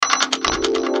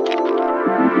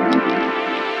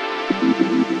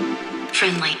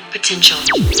friendly potential.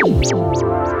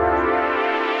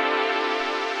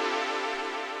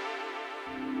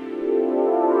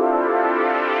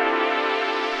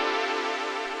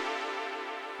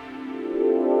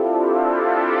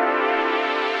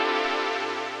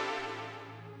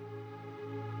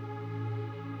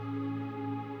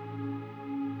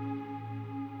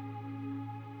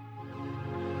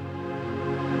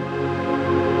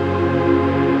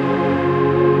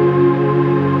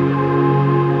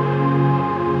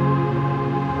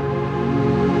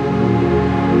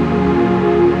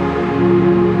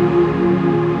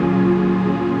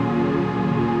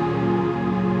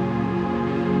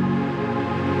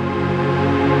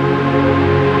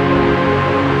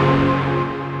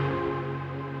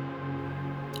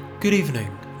 Good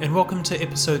evening, and welcome to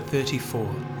episode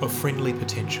 34 of Friendly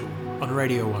Potential on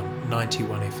Radio 1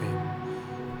 91 FM.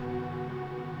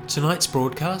 Tonight's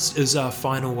broadcast is our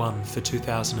final one for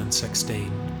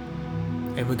 2016,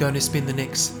 and we're going to spend the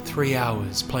next 3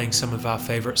 hours playing some of our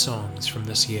favourite songs from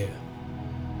this year.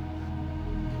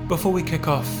 Before we kick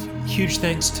off, huge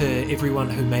thanks to everyone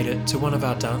who made it to one of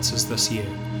our dances this year,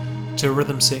 to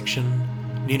Rhythm Section,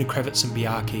 Nina Kravitz and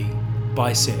Biaki,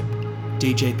 Bicep,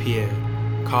 DJ Pierre,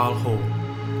 Kyle Hall,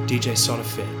 DJ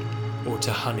Sodafed, or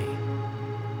to Honey.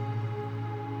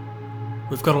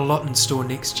 We've got a lot in store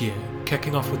next year,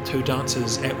 kicking off with 2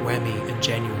 dances at Whammy in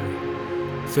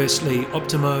January. Firstly,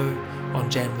 Optimo on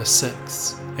Jan the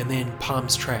 6th, and then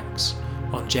Palms Tracks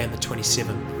on Jan the 27th.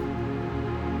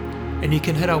 And you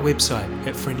can hit our website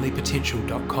at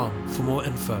friendlypotential.com for more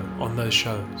info on those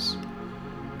shows.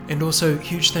 And also,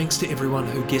 huge thanks to everyone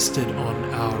who guested on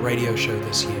our radio show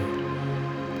this year.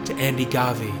 To Andy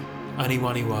Garvey,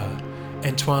 Aniwaniwa,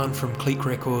 Antoine from Clique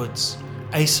Records,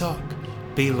 ASOC,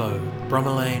 Bilo,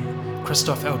 Bromelain,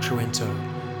 Christoph Altruento,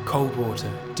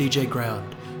 Coldwater, DJ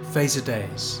Ground, Phaser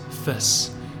Days,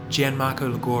 Fiss,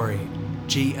 Gianmarco Ligori,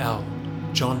 GL,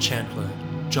 John Chandler,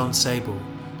 John Sable,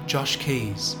 Josh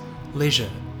Keys,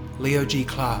 Leisure, Leo G.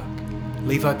 Clark,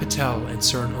 Levi Patel and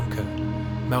Surin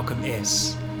Unka, Malcolm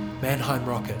S., Mannheim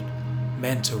Rocket,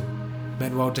 Mantle,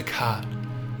 Manuel Descartes,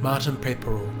 Martin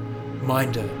Pepperell,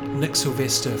 Minder, Nick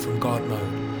Sylvester from God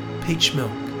Mode, Peach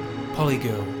Milk,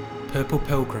 Polygirl, Purple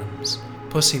Pilgrims,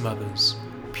 Pussy Mothers,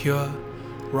 Pure,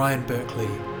 Ryan Berkeley,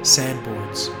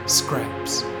 Sandboards,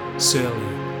 Scraps,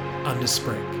 Surly,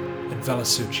 Undersprick, and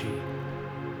Velasucci.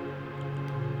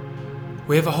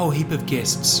 We have a whole heap of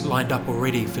guests lined up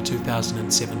already for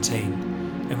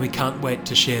 2017, and we can't wait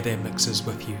to share their mixes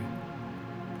with you.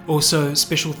 Also,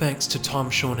 special thanks to Tom,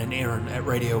 Sean and Aaron at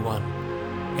Radio 1,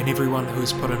 and everyone who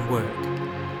has put in work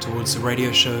towards the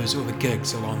radio shows or the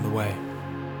gigs along the way.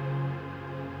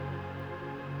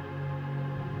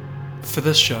 For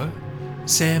this show,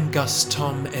 Sam, Gus,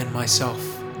 Tom and myself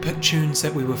picked tunes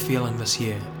that we were feeling this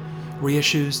year,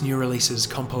 reissues, new releases,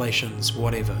 compilations,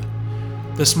 whatever.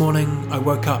 This morning I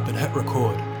woke up and hit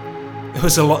record. It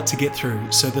was a lot to get through,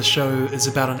 so the show is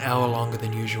about an hour longer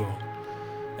than usual.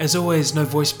 As always, no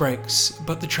voice breaks,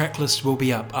 but the track list will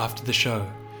be up after the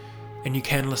show, and you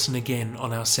can listen again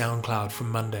on our SoundCloud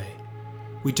from Monday.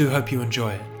 We do hope you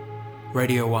enjoy it.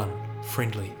 Radio 1,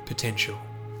 Friendly Potential.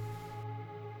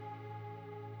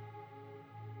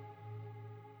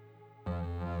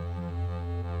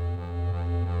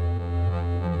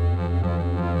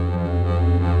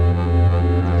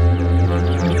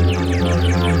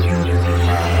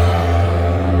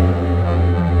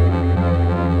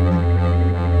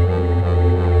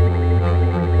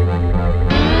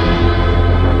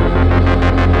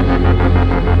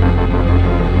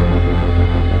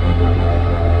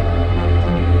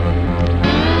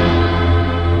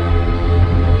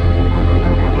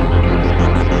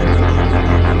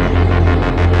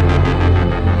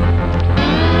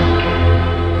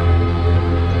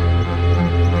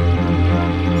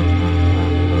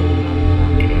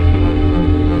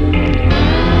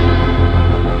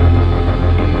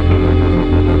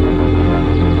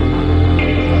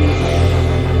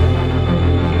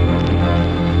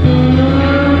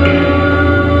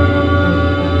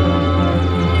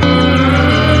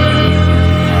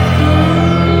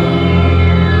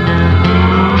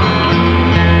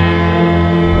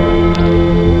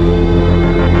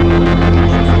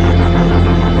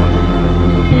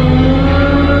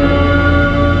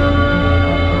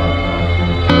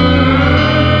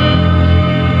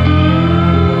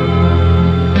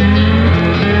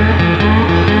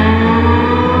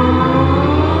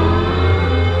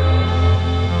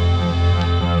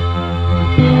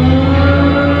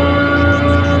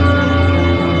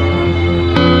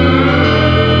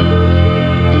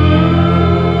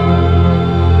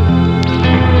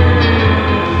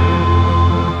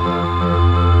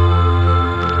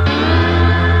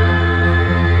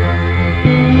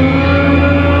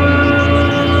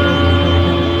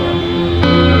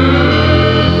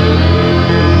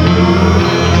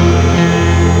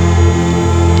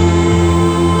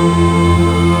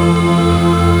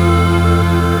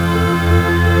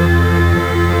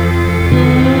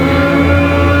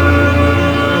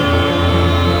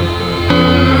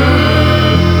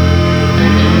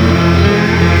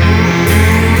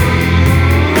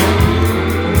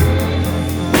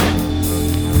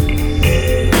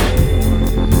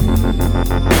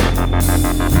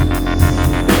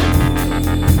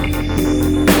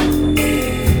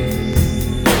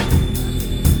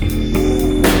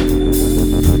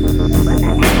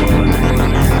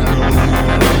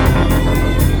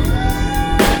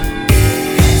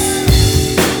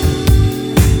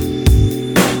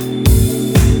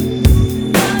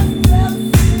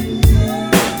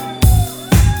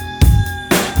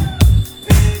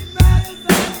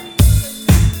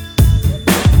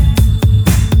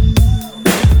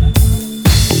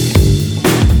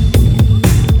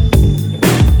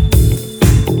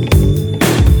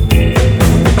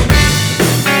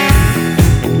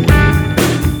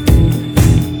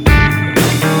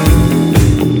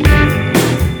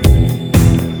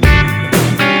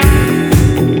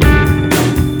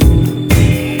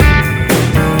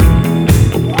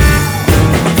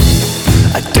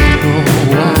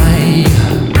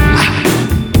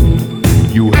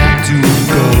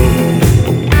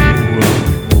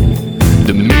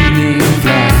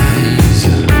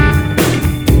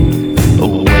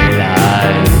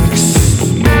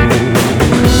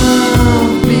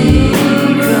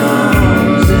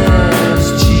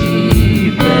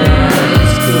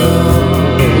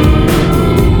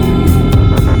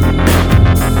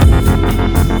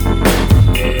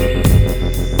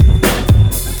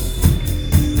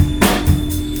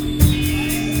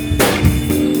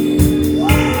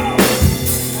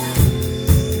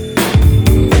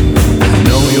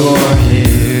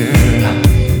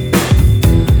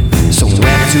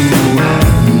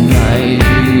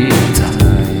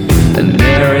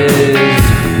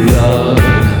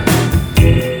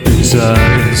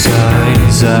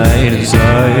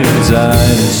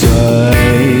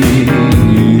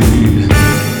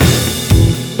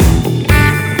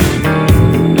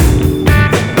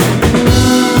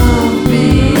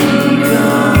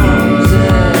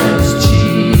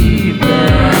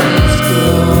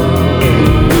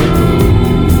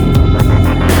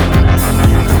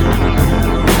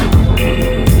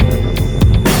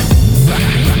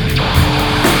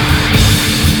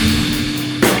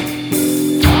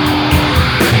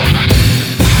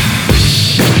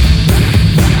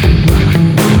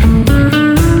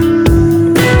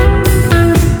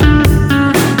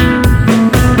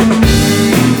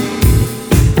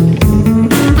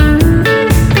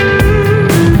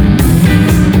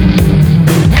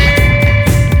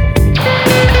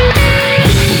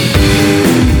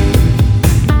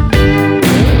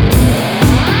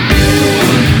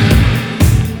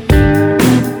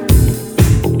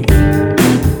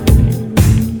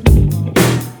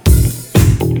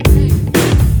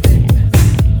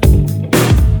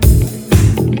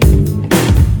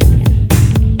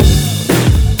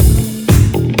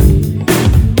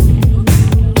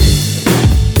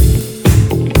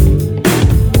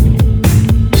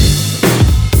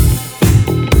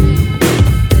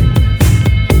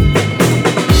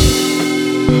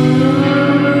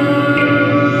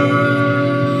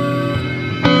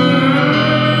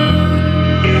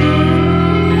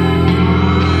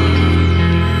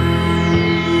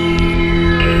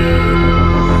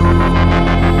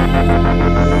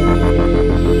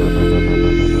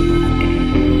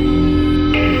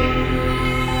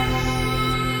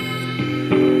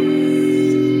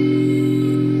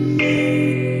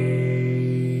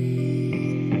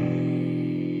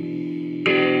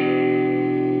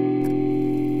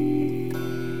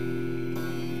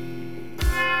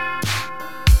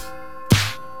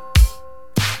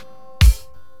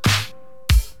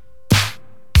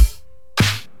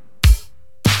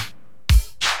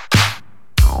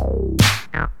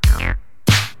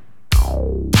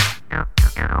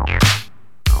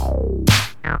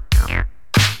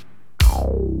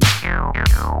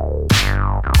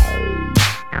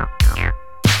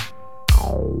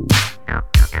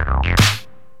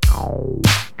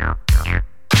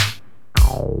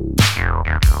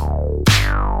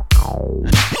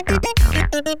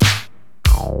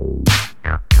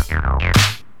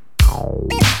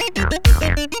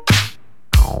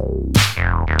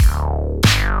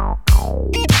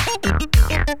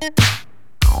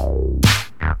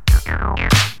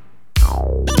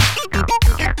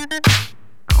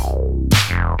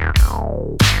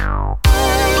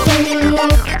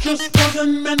 Just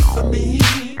wasn't meant for me.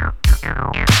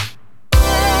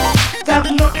 That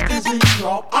look is in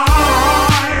your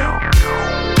eye.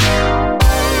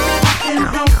 I can't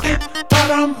help it,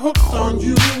 but I'm hooked on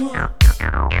you.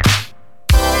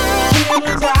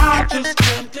 Feelings I just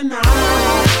can't deny.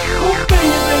 Oh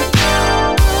baby,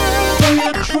 say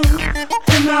it true,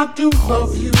 and I do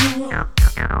love you.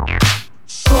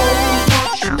 So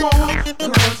much more than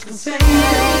words can say.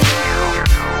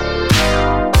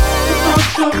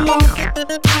 Without your love,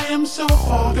 I am so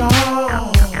far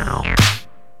gone.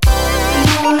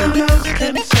 No one else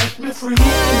can set me free.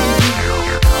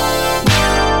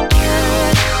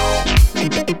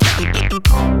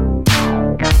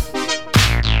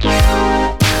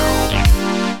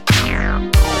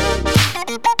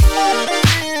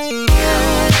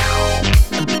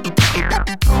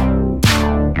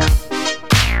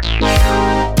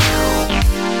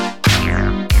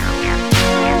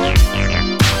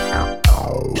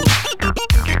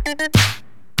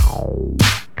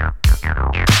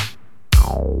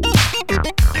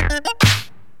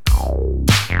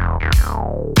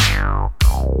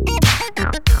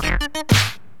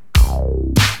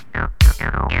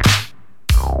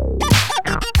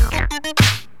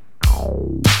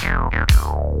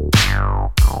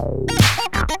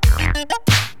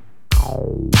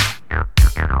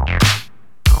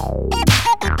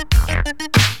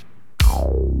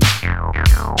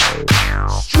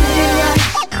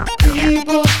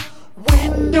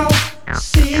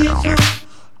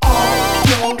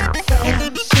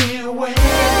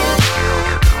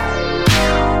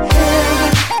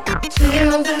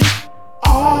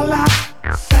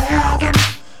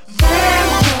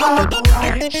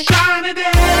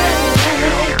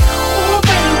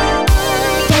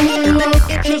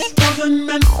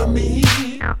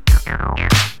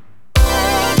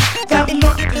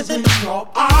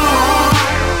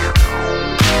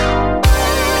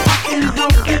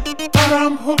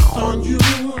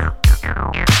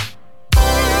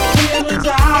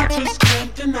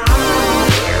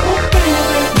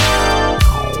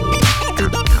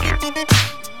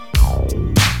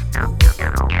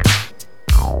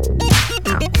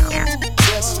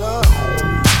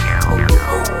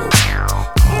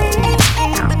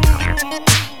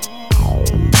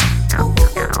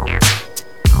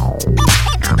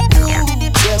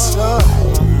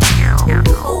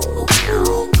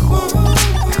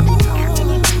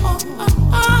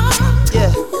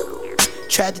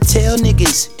 Tried to tell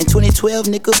niggas in 2012,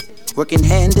 nigga, working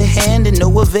hand to hand and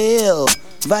no avail.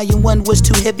 Volume 1 was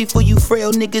too heavy for you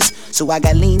frail niggas, so I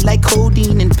got lean like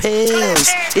codeine and pills.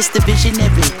 It's the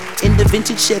visionary in the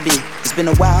vintage Chevy. It's been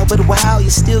a while, but wow, you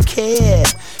still care.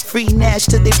 Free Nash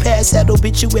till they pass out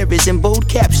obituaries in bold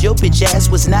caps. Your bitch ass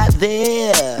was not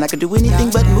there, and I could do anything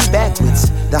but move backwards.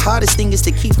 The hardest thing is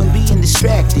to keep from being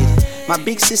distracted. My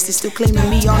big sister still claiming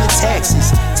me on the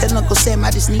taxes. Tell Uncle Sam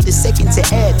I just need a second to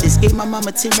add this. Gave my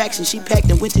mama 10 racks and she packed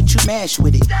and went to True Mash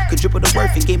with it. Could triple the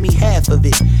worth and gave me half of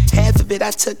it. Half of it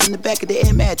I tucked in the back of the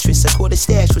air mattress. A quarter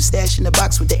stash was stashed in the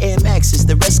box with the Air Maxes.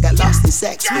 The rest got lost in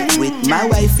sacks with my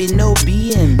wife in no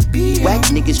BM. Whack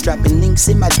niggas dropping links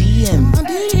in my DM.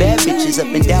 Bad bitches up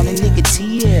and down in nigga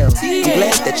TL. I'm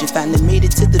glad that you finally made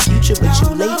it to the future, but you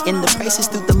late and the prices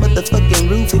through the motherfucking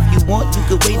roof. If you want, you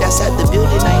could wait outside the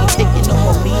building. I ain't taking no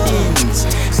more meetings.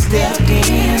 Stepped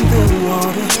in the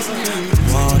water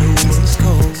was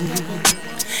cold.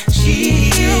 She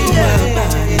my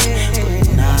body,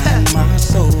 but not my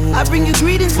soul. I bring you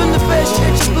greetings from the First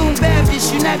Church of Boone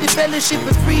Baptist, United Fellowship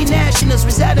of Free Nationals.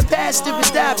 Residing pastor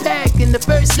is die pack, and the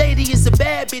first lady is a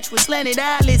bad bitch with slanted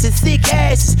eyelids and thick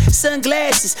asses,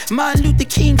 sunglasses. Martin Luther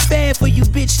King fan for you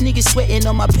bitch niggas sweating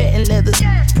on my patent leather.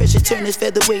 Pressure turn this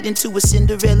featherweight into a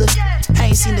Cinderella. I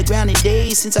ain't seen the ground in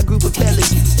days since I grew with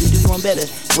fellas. And do one better.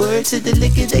 Word to the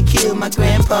liquor that killed my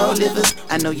grandpa liver.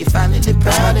 I know you finally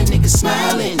proud and niggas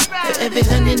smiling. For every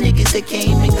 100 niggas that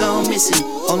came and gone missing,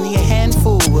 only a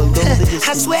handful will go the distance.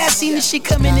 I swear I seen this shit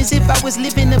coming as if I was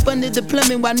living up under the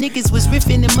plumbing while niggas was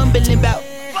riffing and mumbling about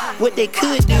what they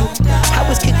could do. I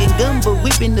was kicking gumbo,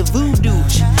 whipping the voodoo.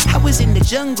 I was in the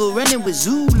jungle running with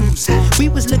Zulus. We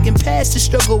was looking past the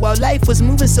struggle while life was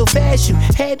moving so fast. You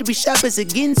had to be sharp as a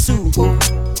Ginsu.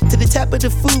 To the top of the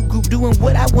food group, doing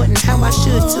what I want and how I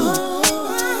should too.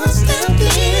 Stepped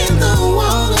in the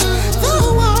water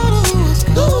was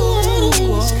cold.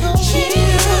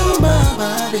 Chill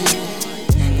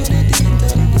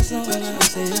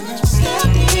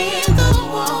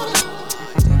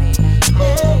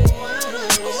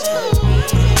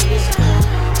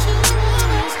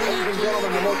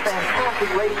fantastic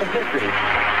race in history.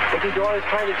 Mickey Doyle is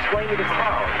trying to explain to the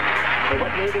crowd that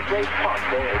what made this race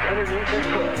possible is underneath his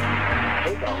hood.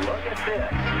 Take a look at this.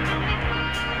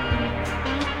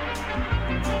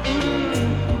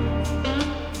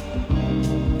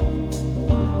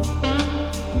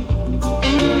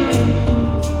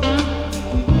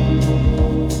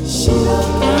 She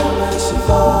don't care when she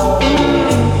falls.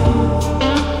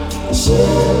 She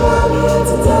ain't right here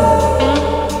today.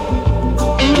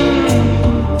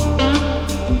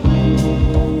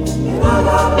 And I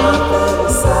got nothing to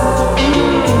say.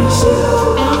 She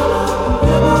don't wanna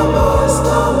hear my voice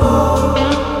no more.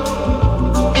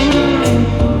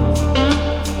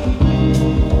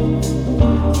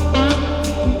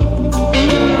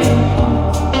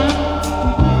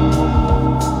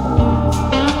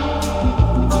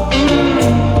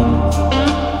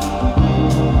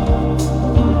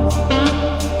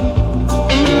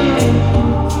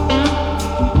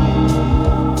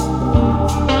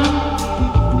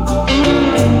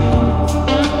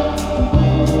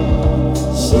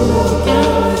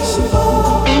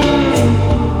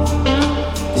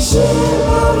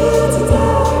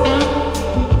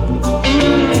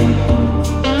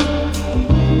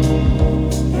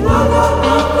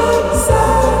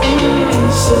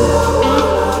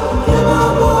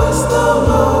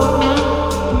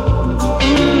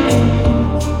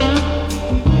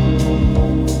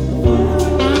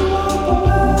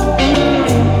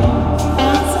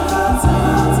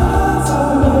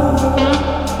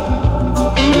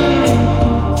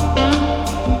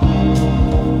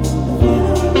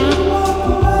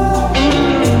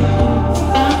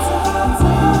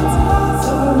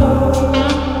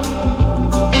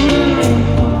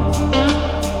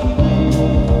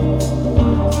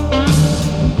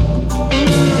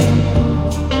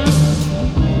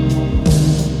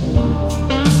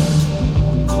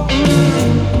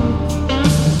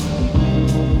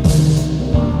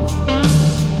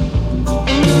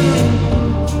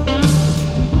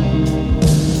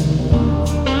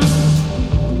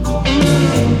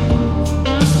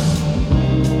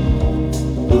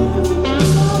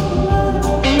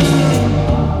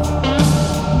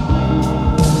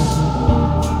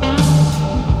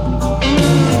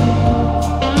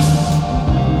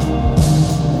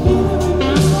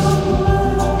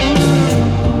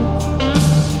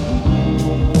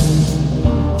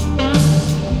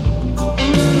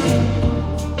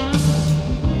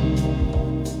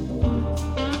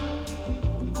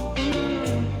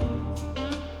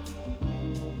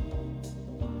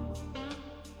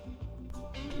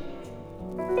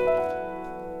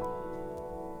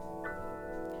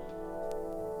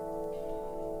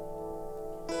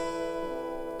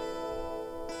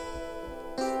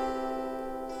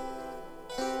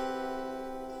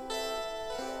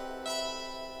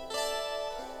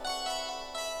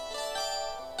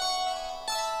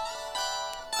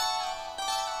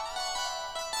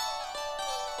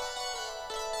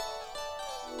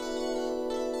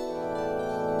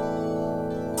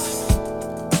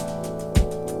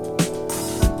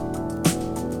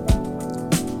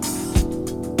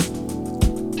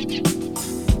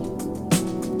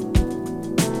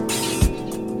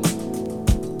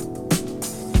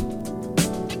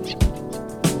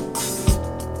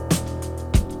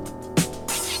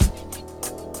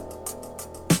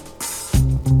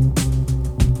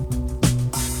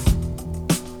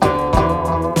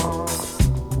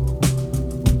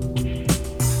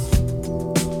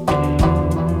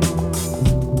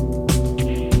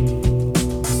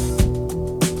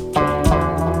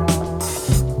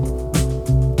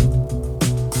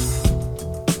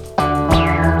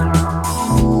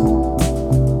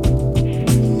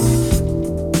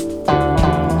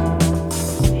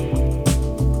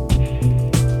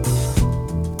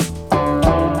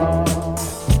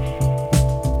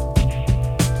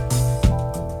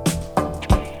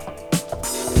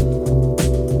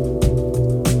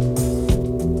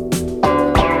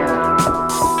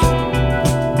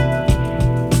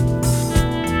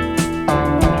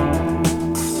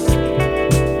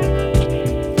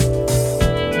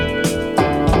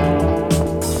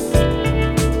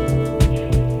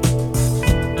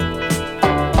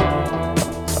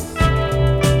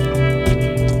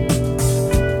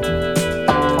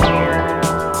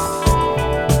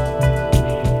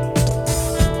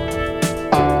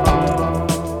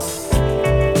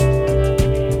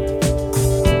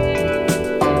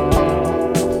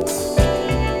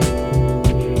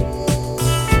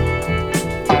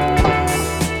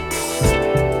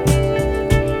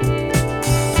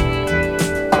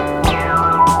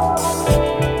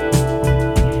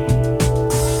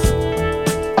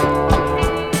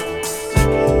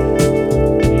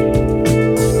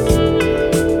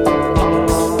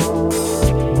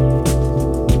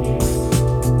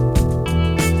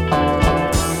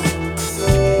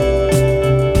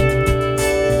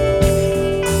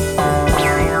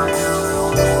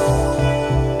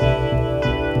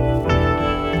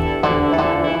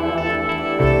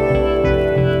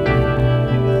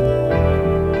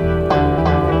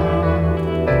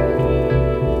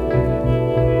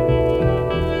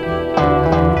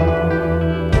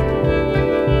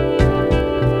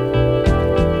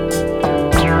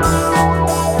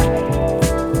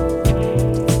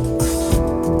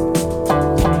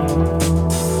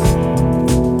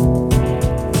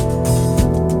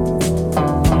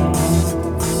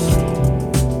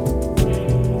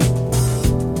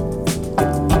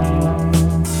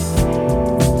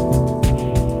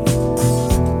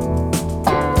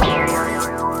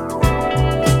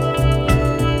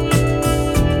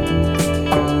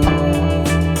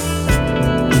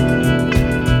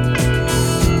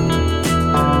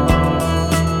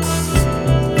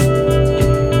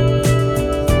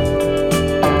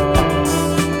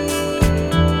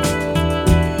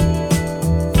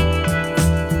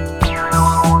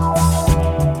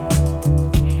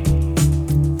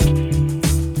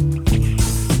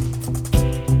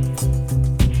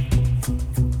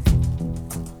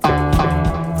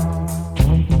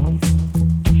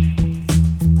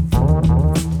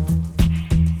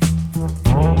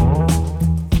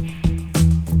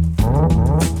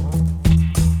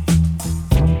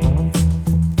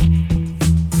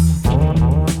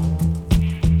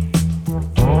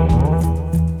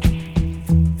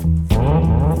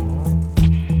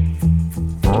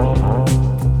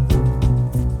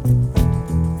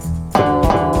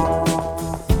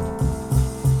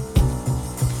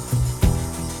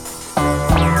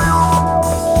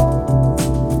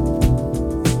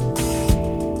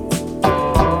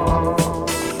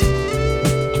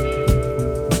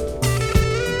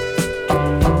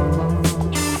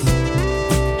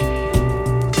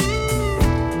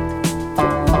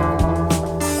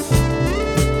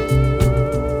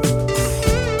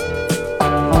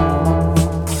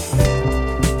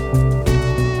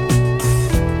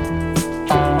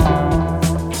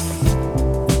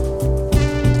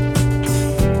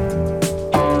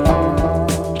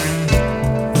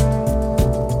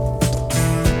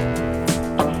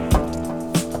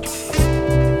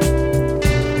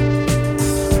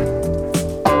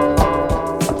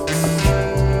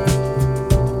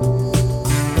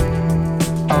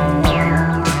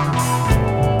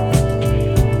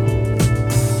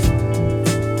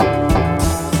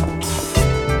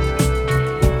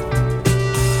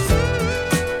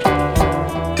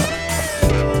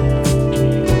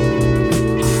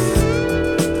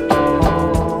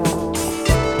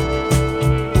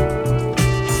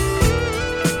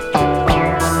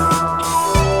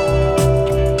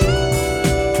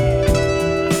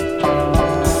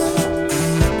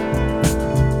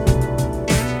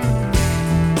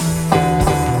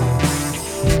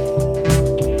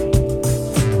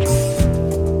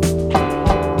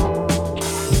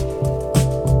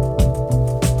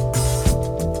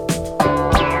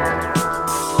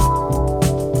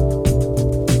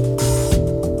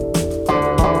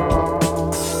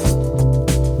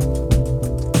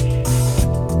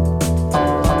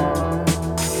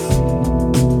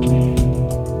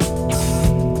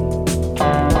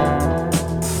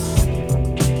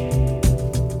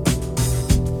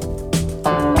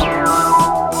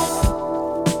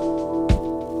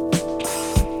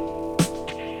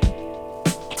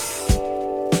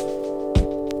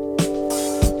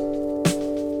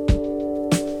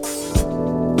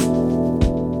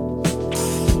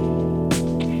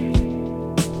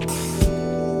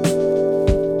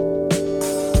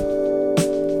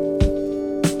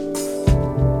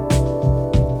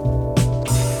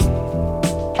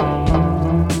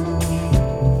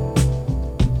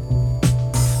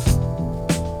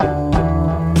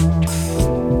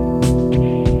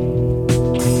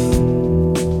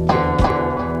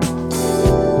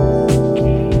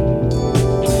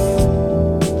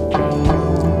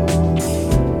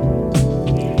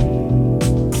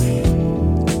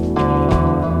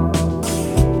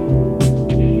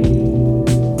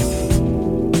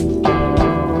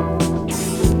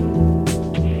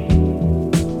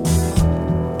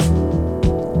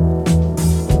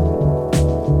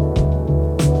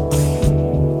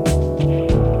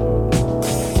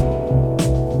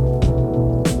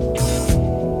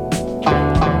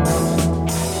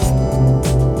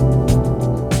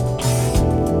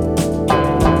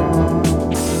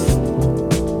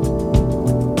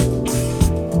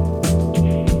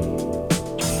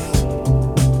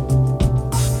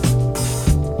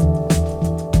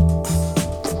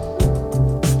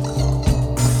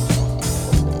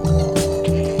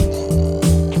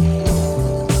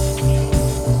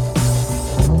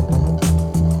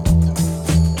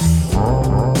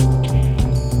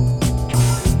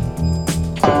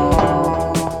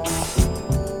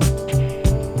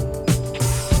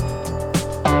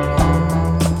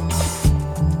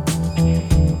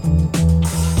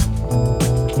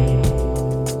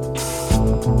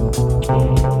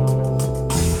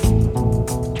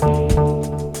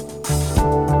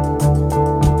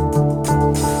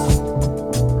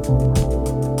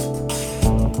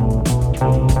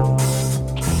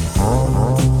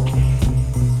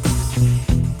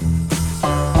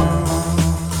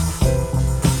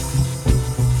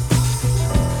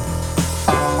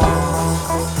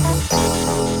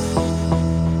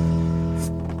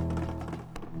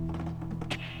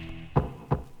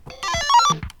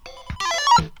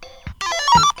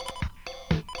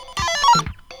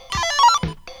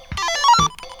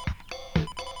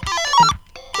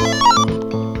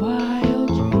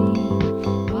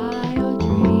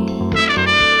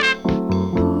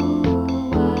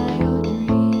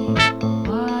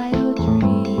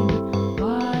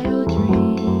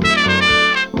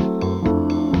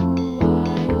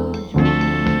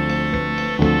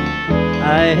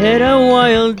 had a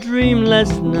wild dream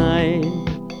last night.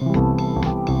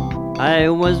 I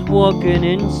was walking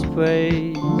in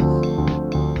space,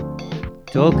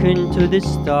 talking to the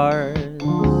stars,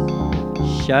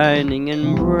 shining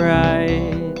and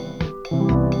bright,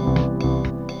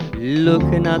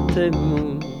 looking at the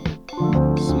moon,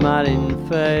 smiling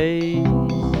face.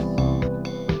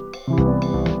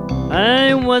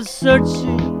 I was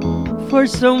searching for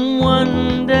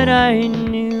someone that I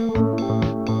knew,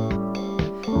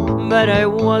 but I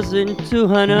was into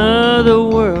another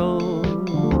world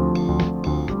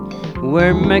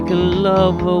where making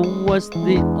love was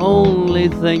the only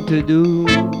thing to do.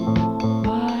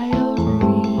 Wild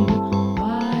dream,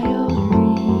 wild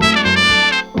dream.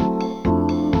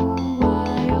 Ooh,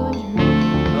 wild dream.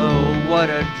 Oh, what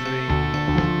a dream.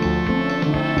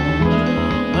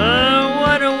 Oh,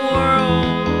 what a world.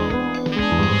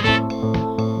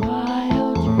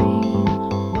 Wild dream,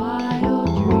 wild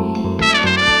dream.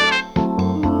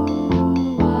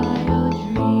 Ooh, wild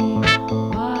dream,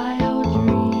 wild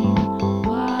dream,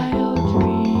 wild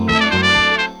dream.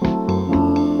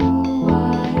 Ooh,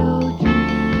 wild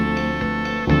dream.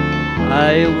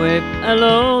 I waved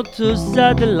hello to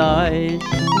satellites.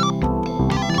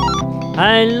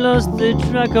 I lost the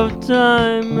track of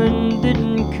time and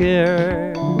didn't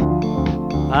care.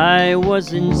 I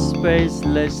was in space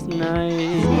last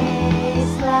night.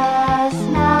 Space last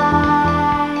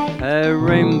night. A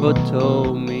rainbow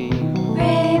told me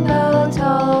Rainbow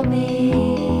told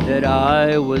me that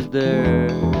I was there.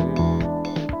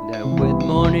 That with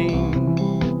morning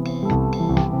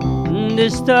the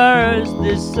stars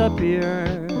disappear.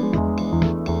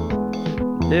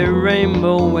 The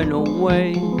rainbow went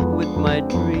away with my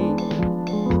dream.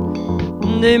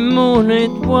 The moon,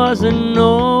 it wasn't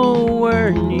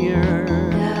nowhere near.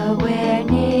 nowhere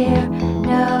near,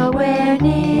 nowhere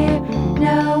near,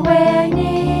 nowhere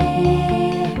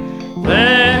near.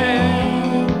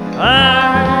 Then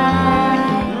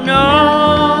I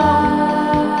know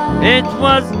it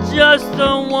was just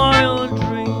a wild dream.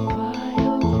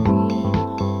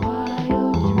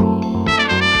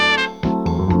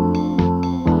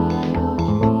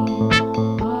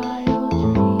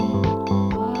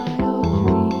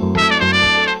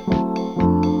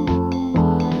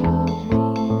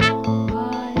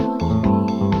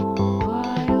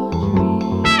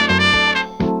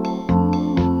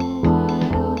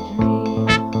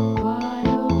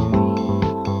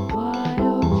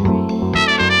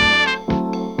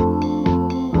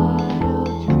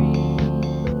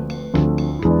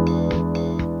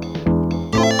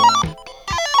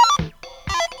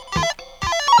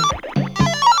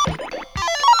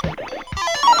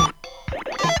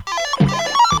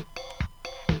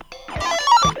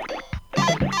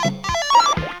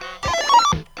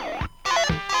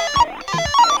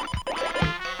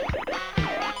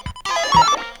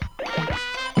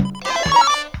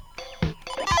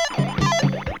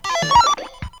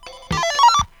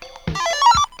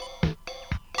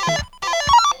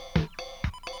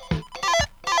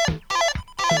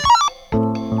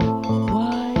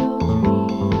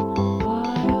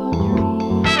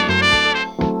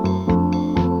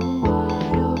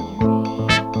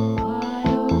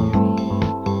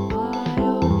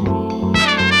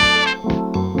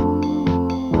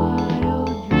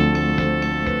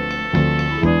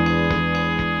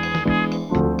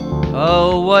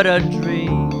 Oh, what a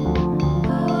dream.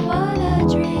 Oh, what a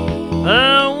dream.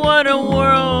 Oh, what a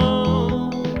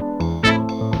world.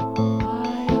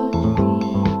 Wild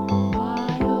dream,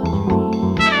 wild dream.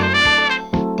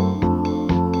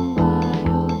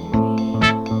 Wild dream,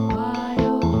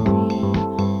 wild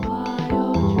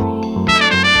dream,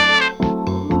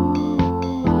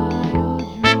 wild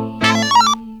dream.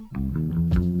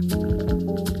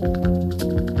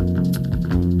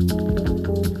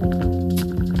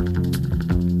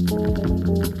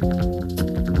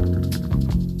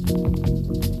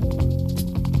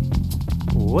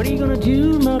 What are you gonna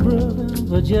do, my brother,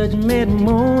 for judgment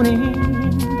morning?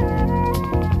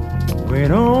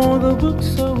 When all the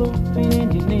books are open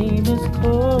and your name is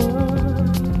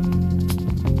called,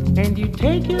 and you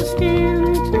take your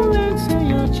stand to answer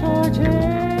your charges.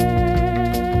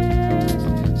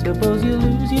 Suppose you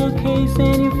lose your case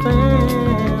and you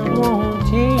found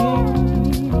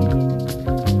wanting.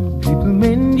 People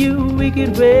mend your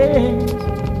wicked ways,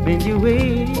 mend your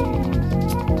ways.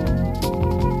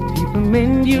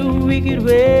 Mend your wicked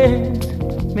ways,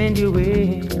 mend your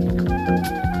ways.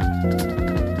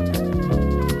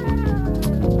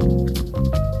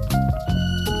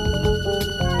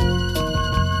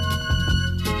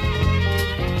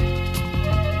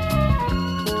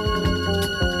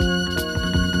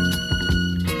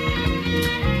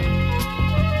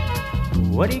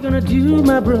 What are you gonna do,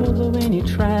 my brother, when your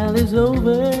trial is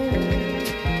over?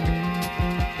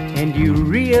 And you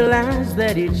realize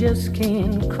that you just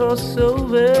can't cross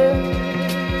over.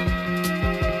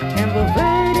 And the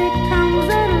verdict comes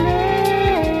at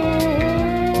last.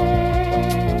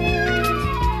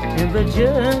 And the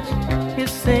judge, his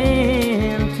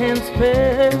sentence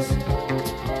passed.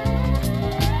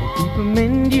 People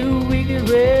mend you wicked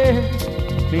ways,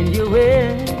 mend your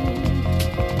ways.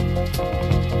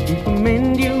 People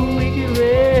mend you wicked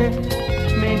ways,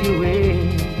 mend your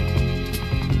ways.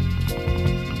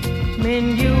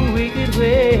 Mend you wicked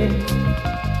ways.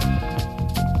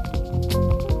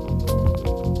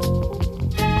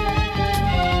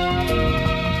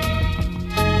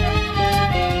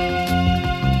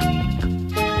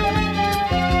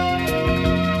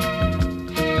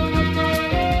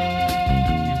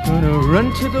 You're gonna run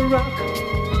to the rock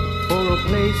for a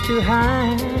place to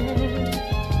hide.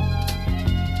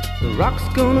 The rock's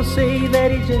gonna say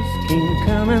that he just can't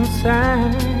come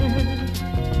inside.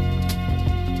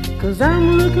 'Cause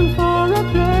I'm looking for a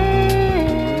place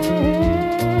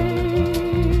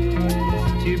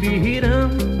to be hidden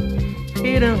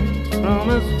from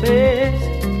his face.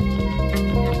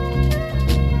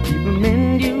 People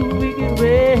mend you wicked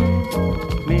ways,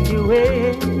 mend your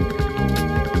ways.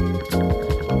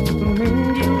 People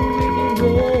mend you wicked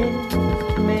ways,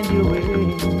 mend your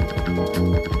ways.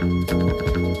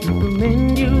 People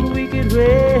mend you wicked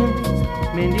ways,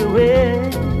 mend your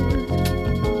ways.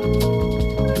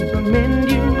 Mend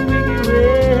you wicked ways.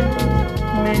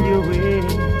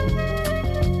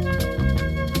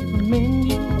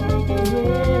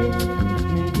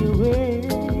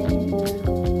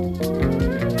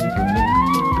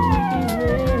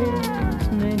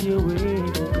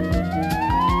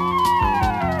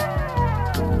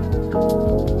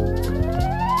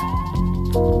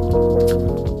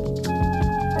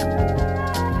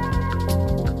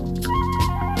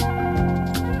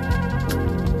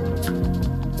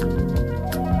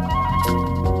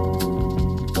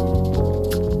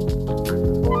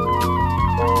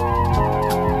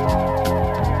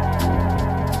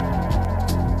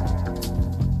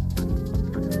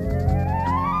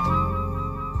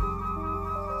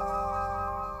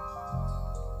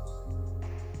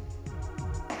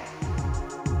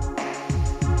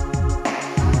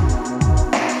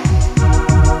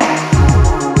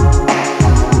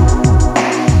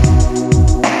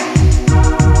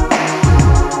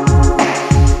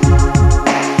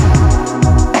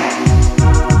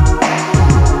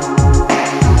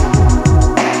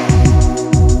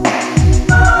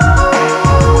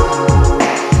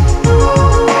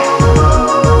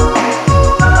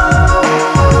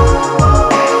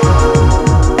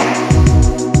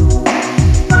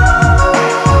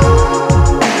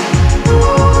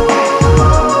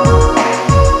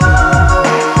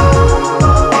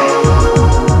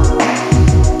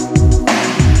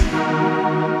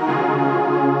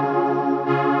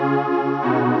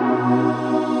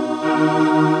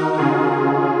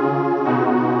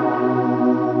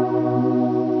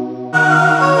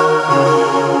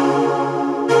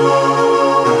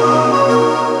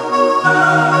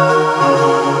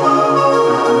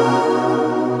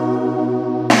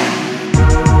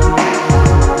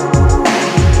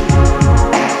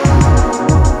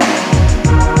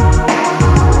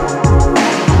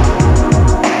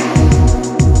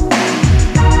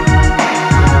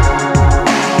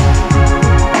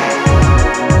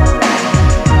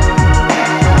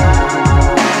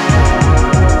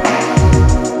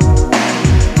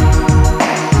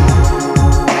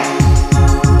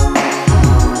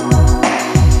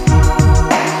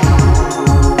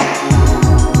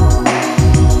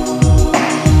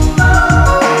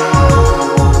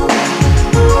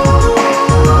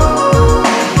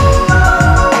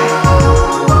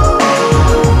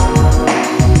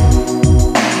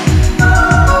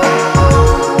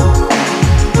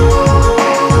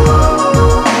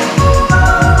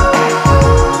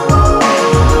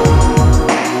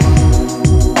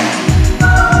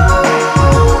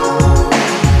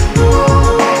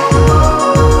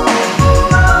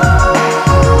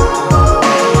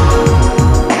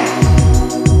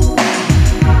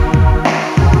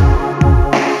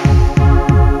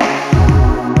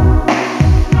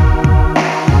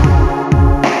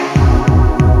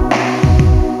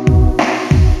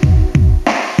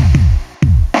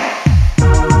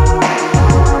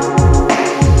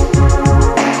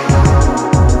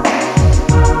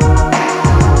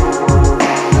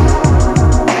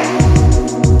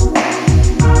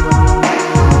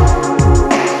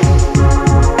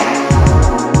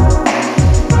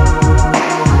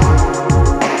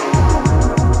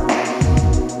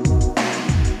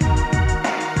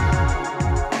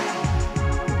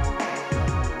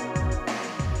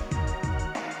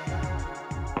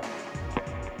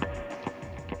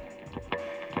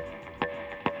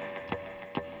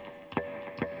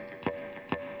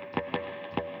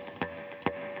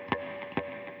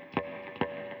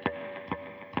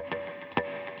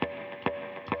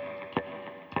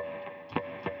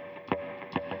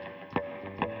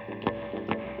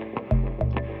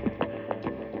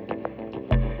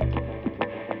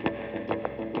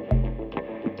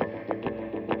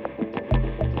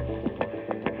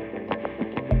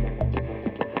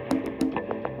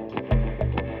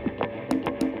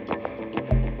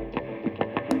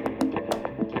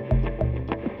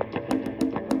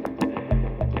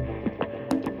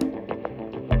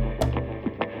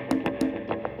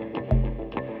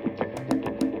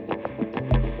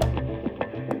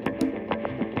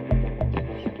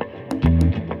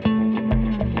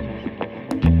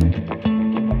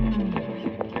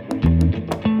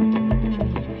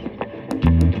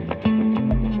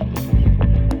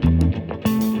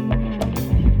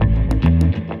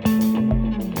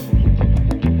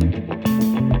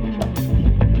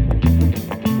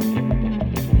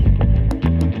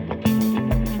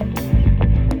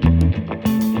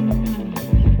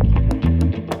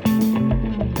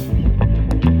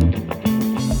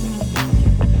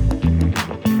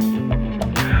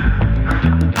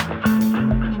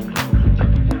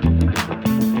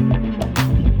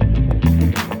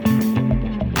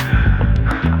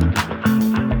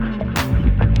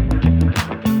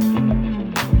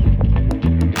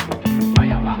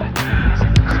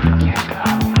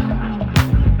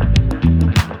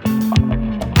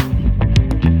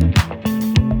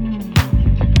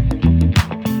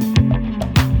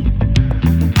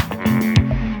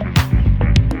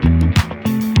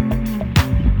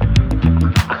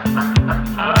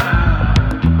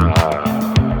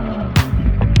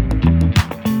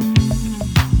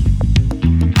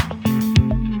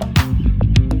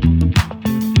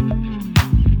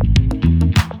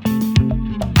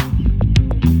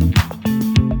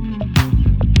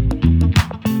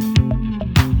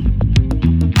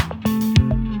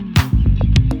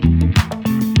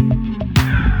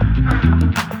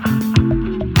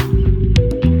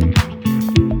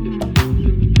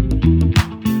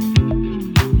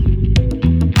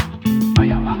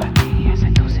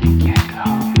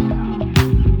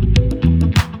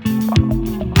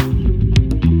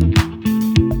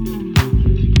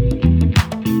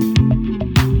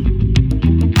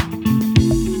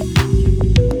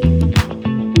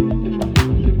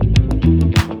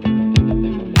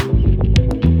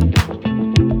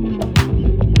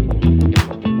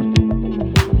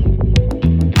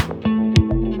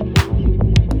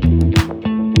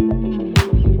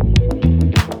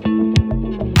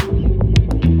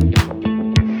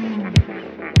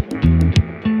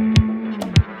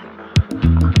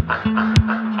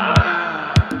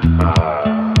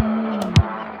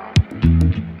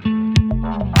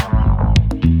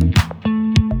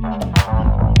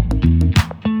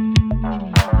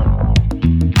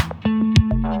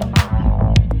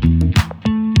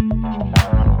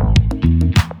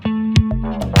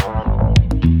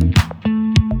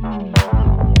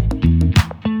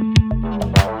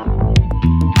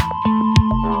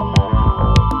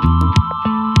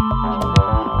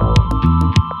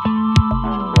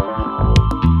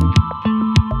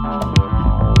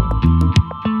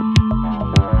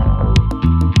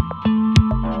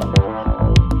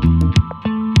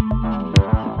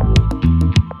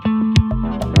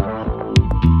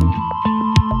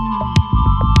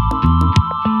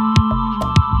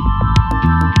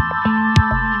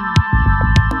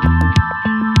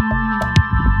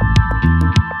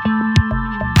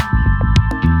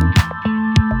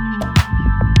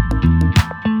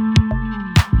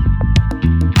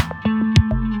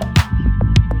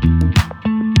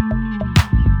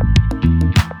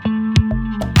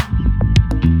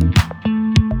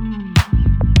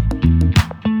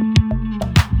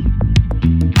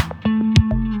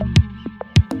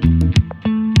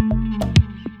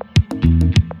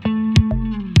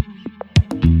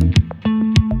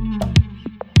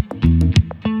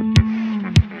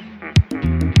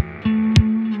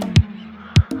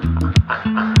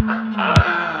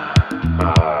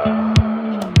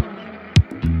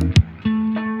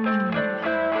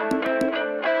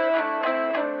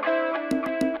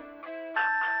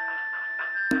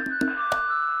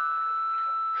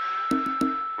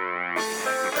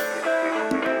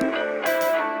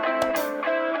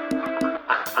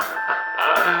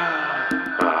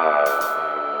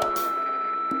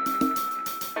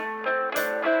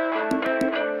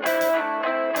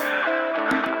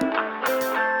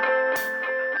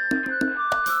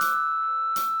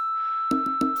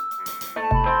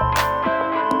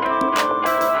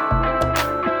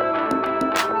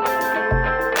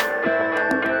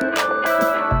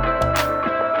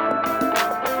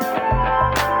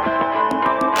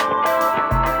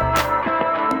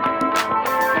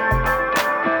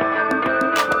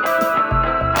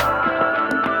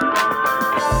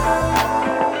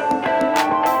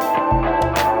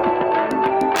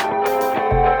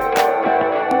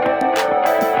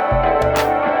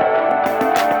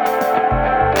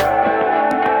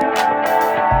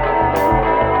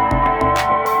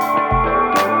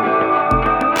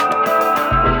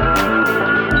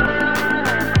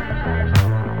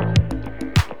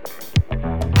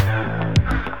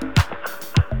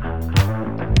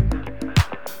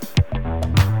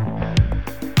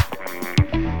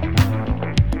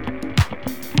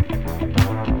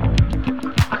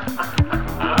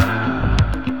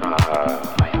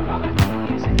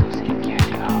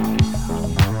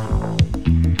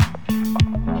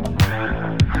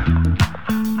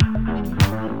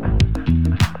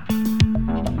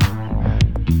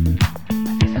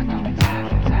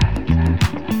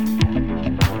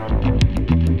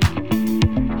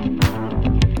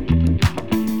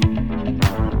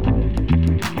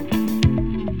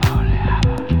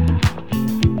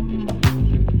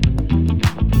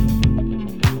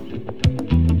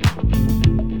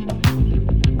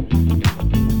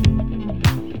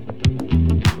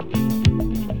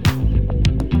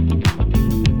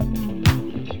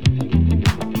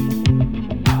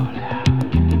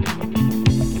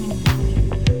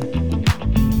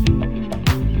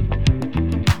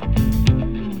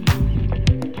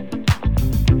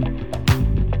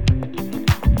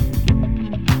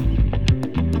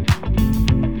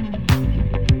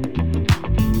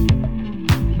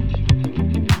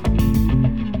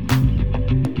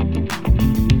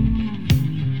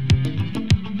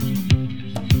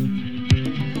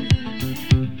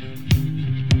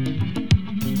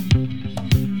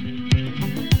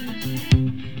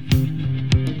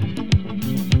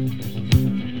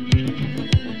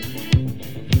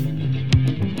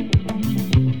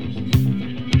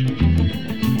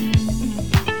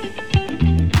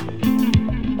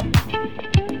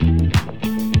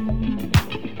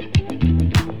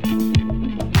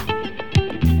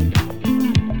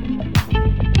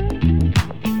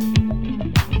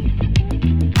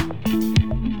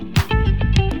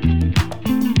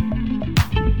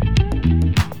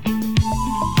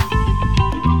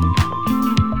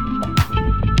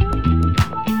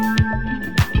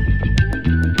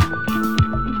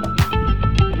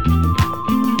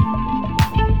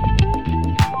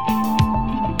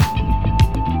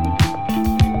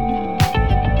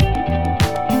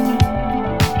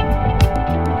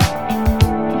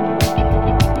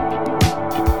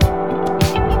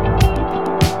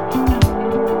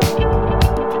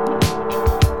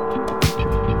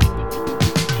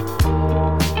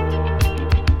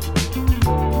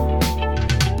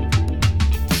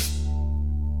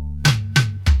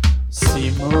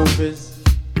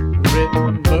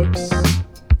 books,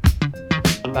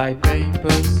 buy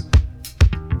papers,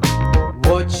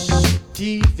 watch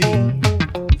TV,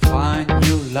 find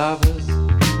new lovers,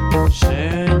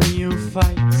 share new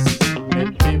fights,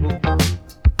 meet people,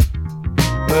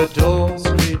 adore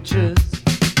creatures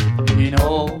in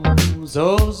all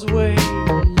those ways.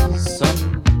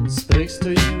 Some speaks to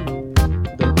you,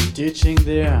 the teaching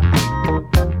there,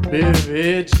 be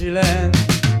vigilant.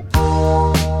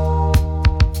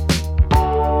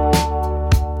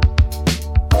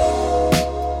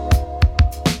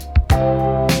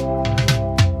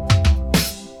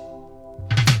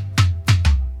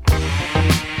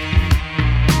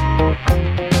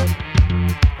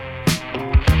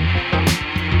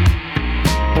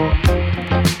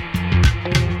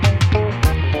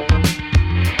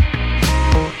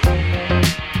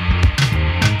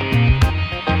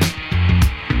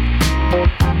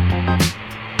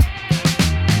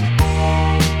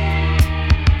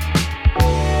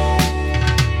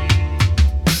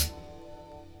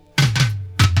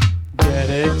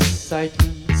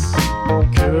 Excitements,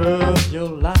 curve your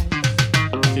life,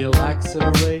 feel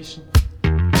acceleration,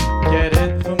 get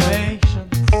information,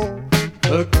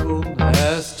 a cool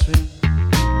air stream,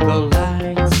 the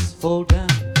lights fall down,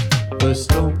 a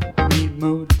stormy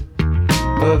mood,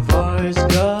 a voice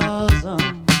goes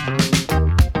on.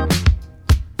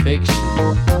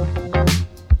 Fiction,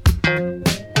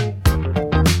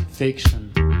 fiction.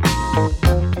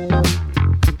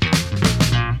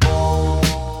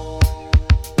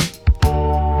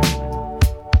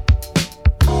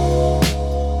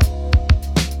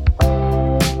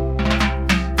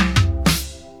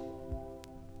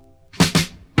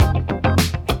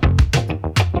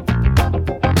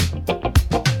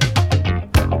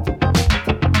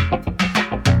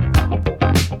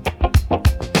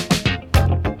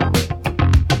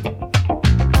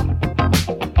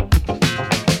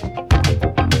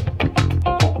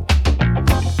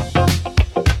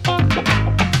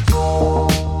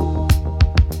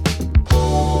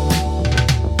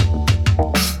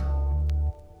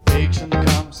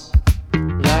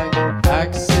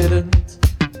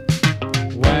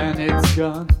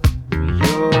 Gone,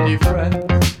 you're different.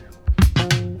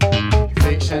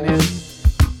 Fiction is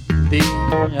the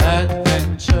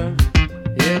adventure,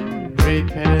 it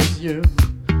prepares you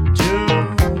to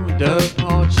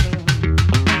departure.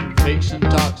 Fiction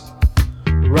talks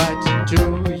right to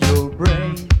your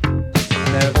brain,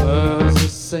 never the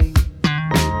same,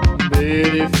 be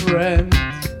different.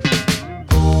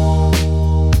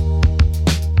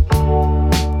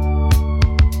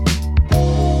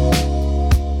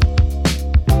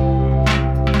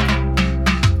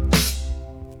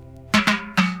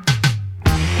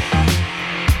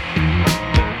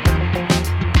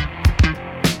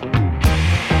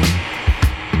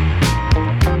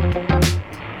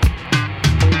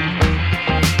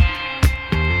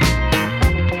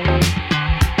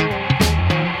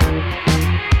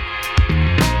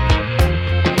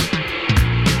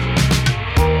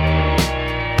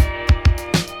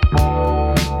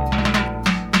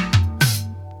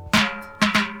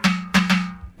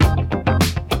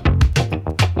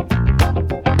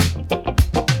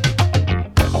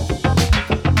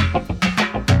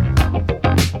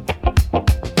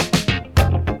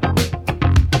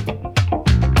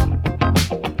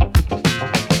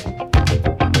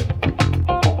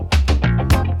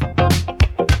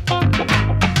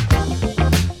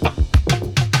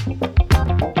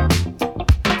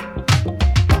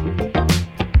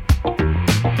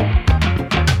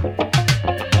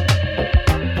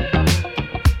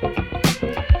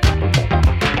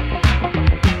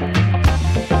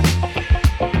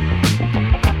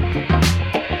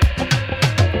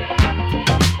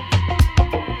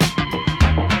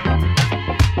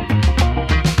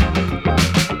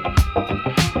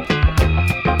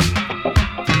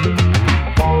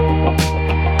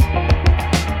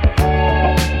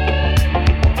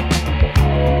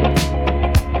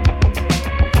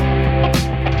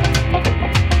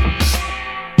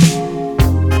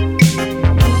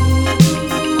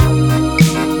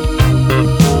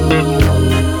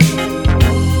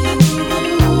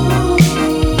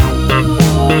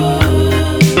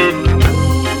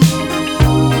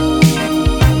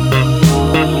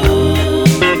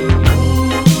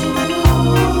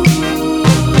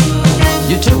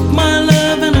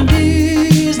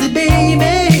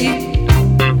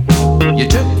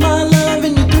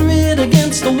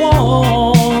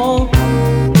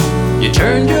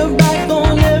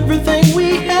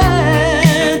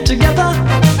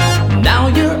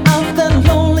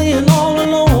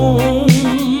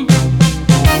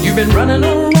 been running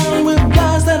around with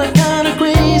guys that are kinda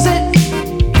crazy,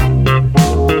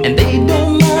 and they don't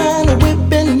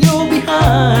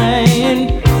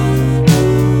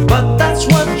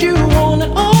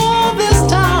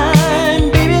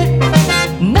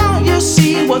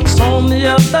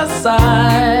other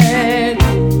side.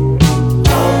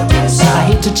 I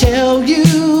hate to tell you,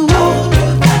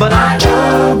 but I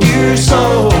told you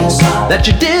so, that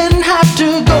you didn't have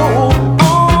to go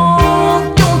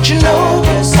on. Don't you know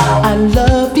I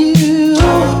love you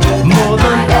more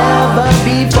than ever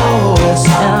before,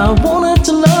 and I wanted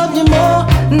to love you more.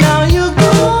 Now you're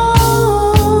gone.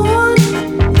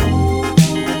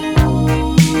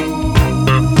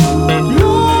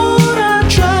 Lord, I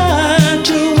tried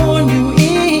to warn you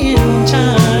in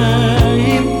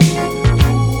time,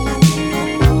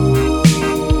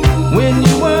 when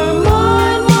you were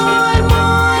mine, mine,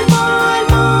 mine, mine,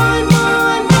 mine.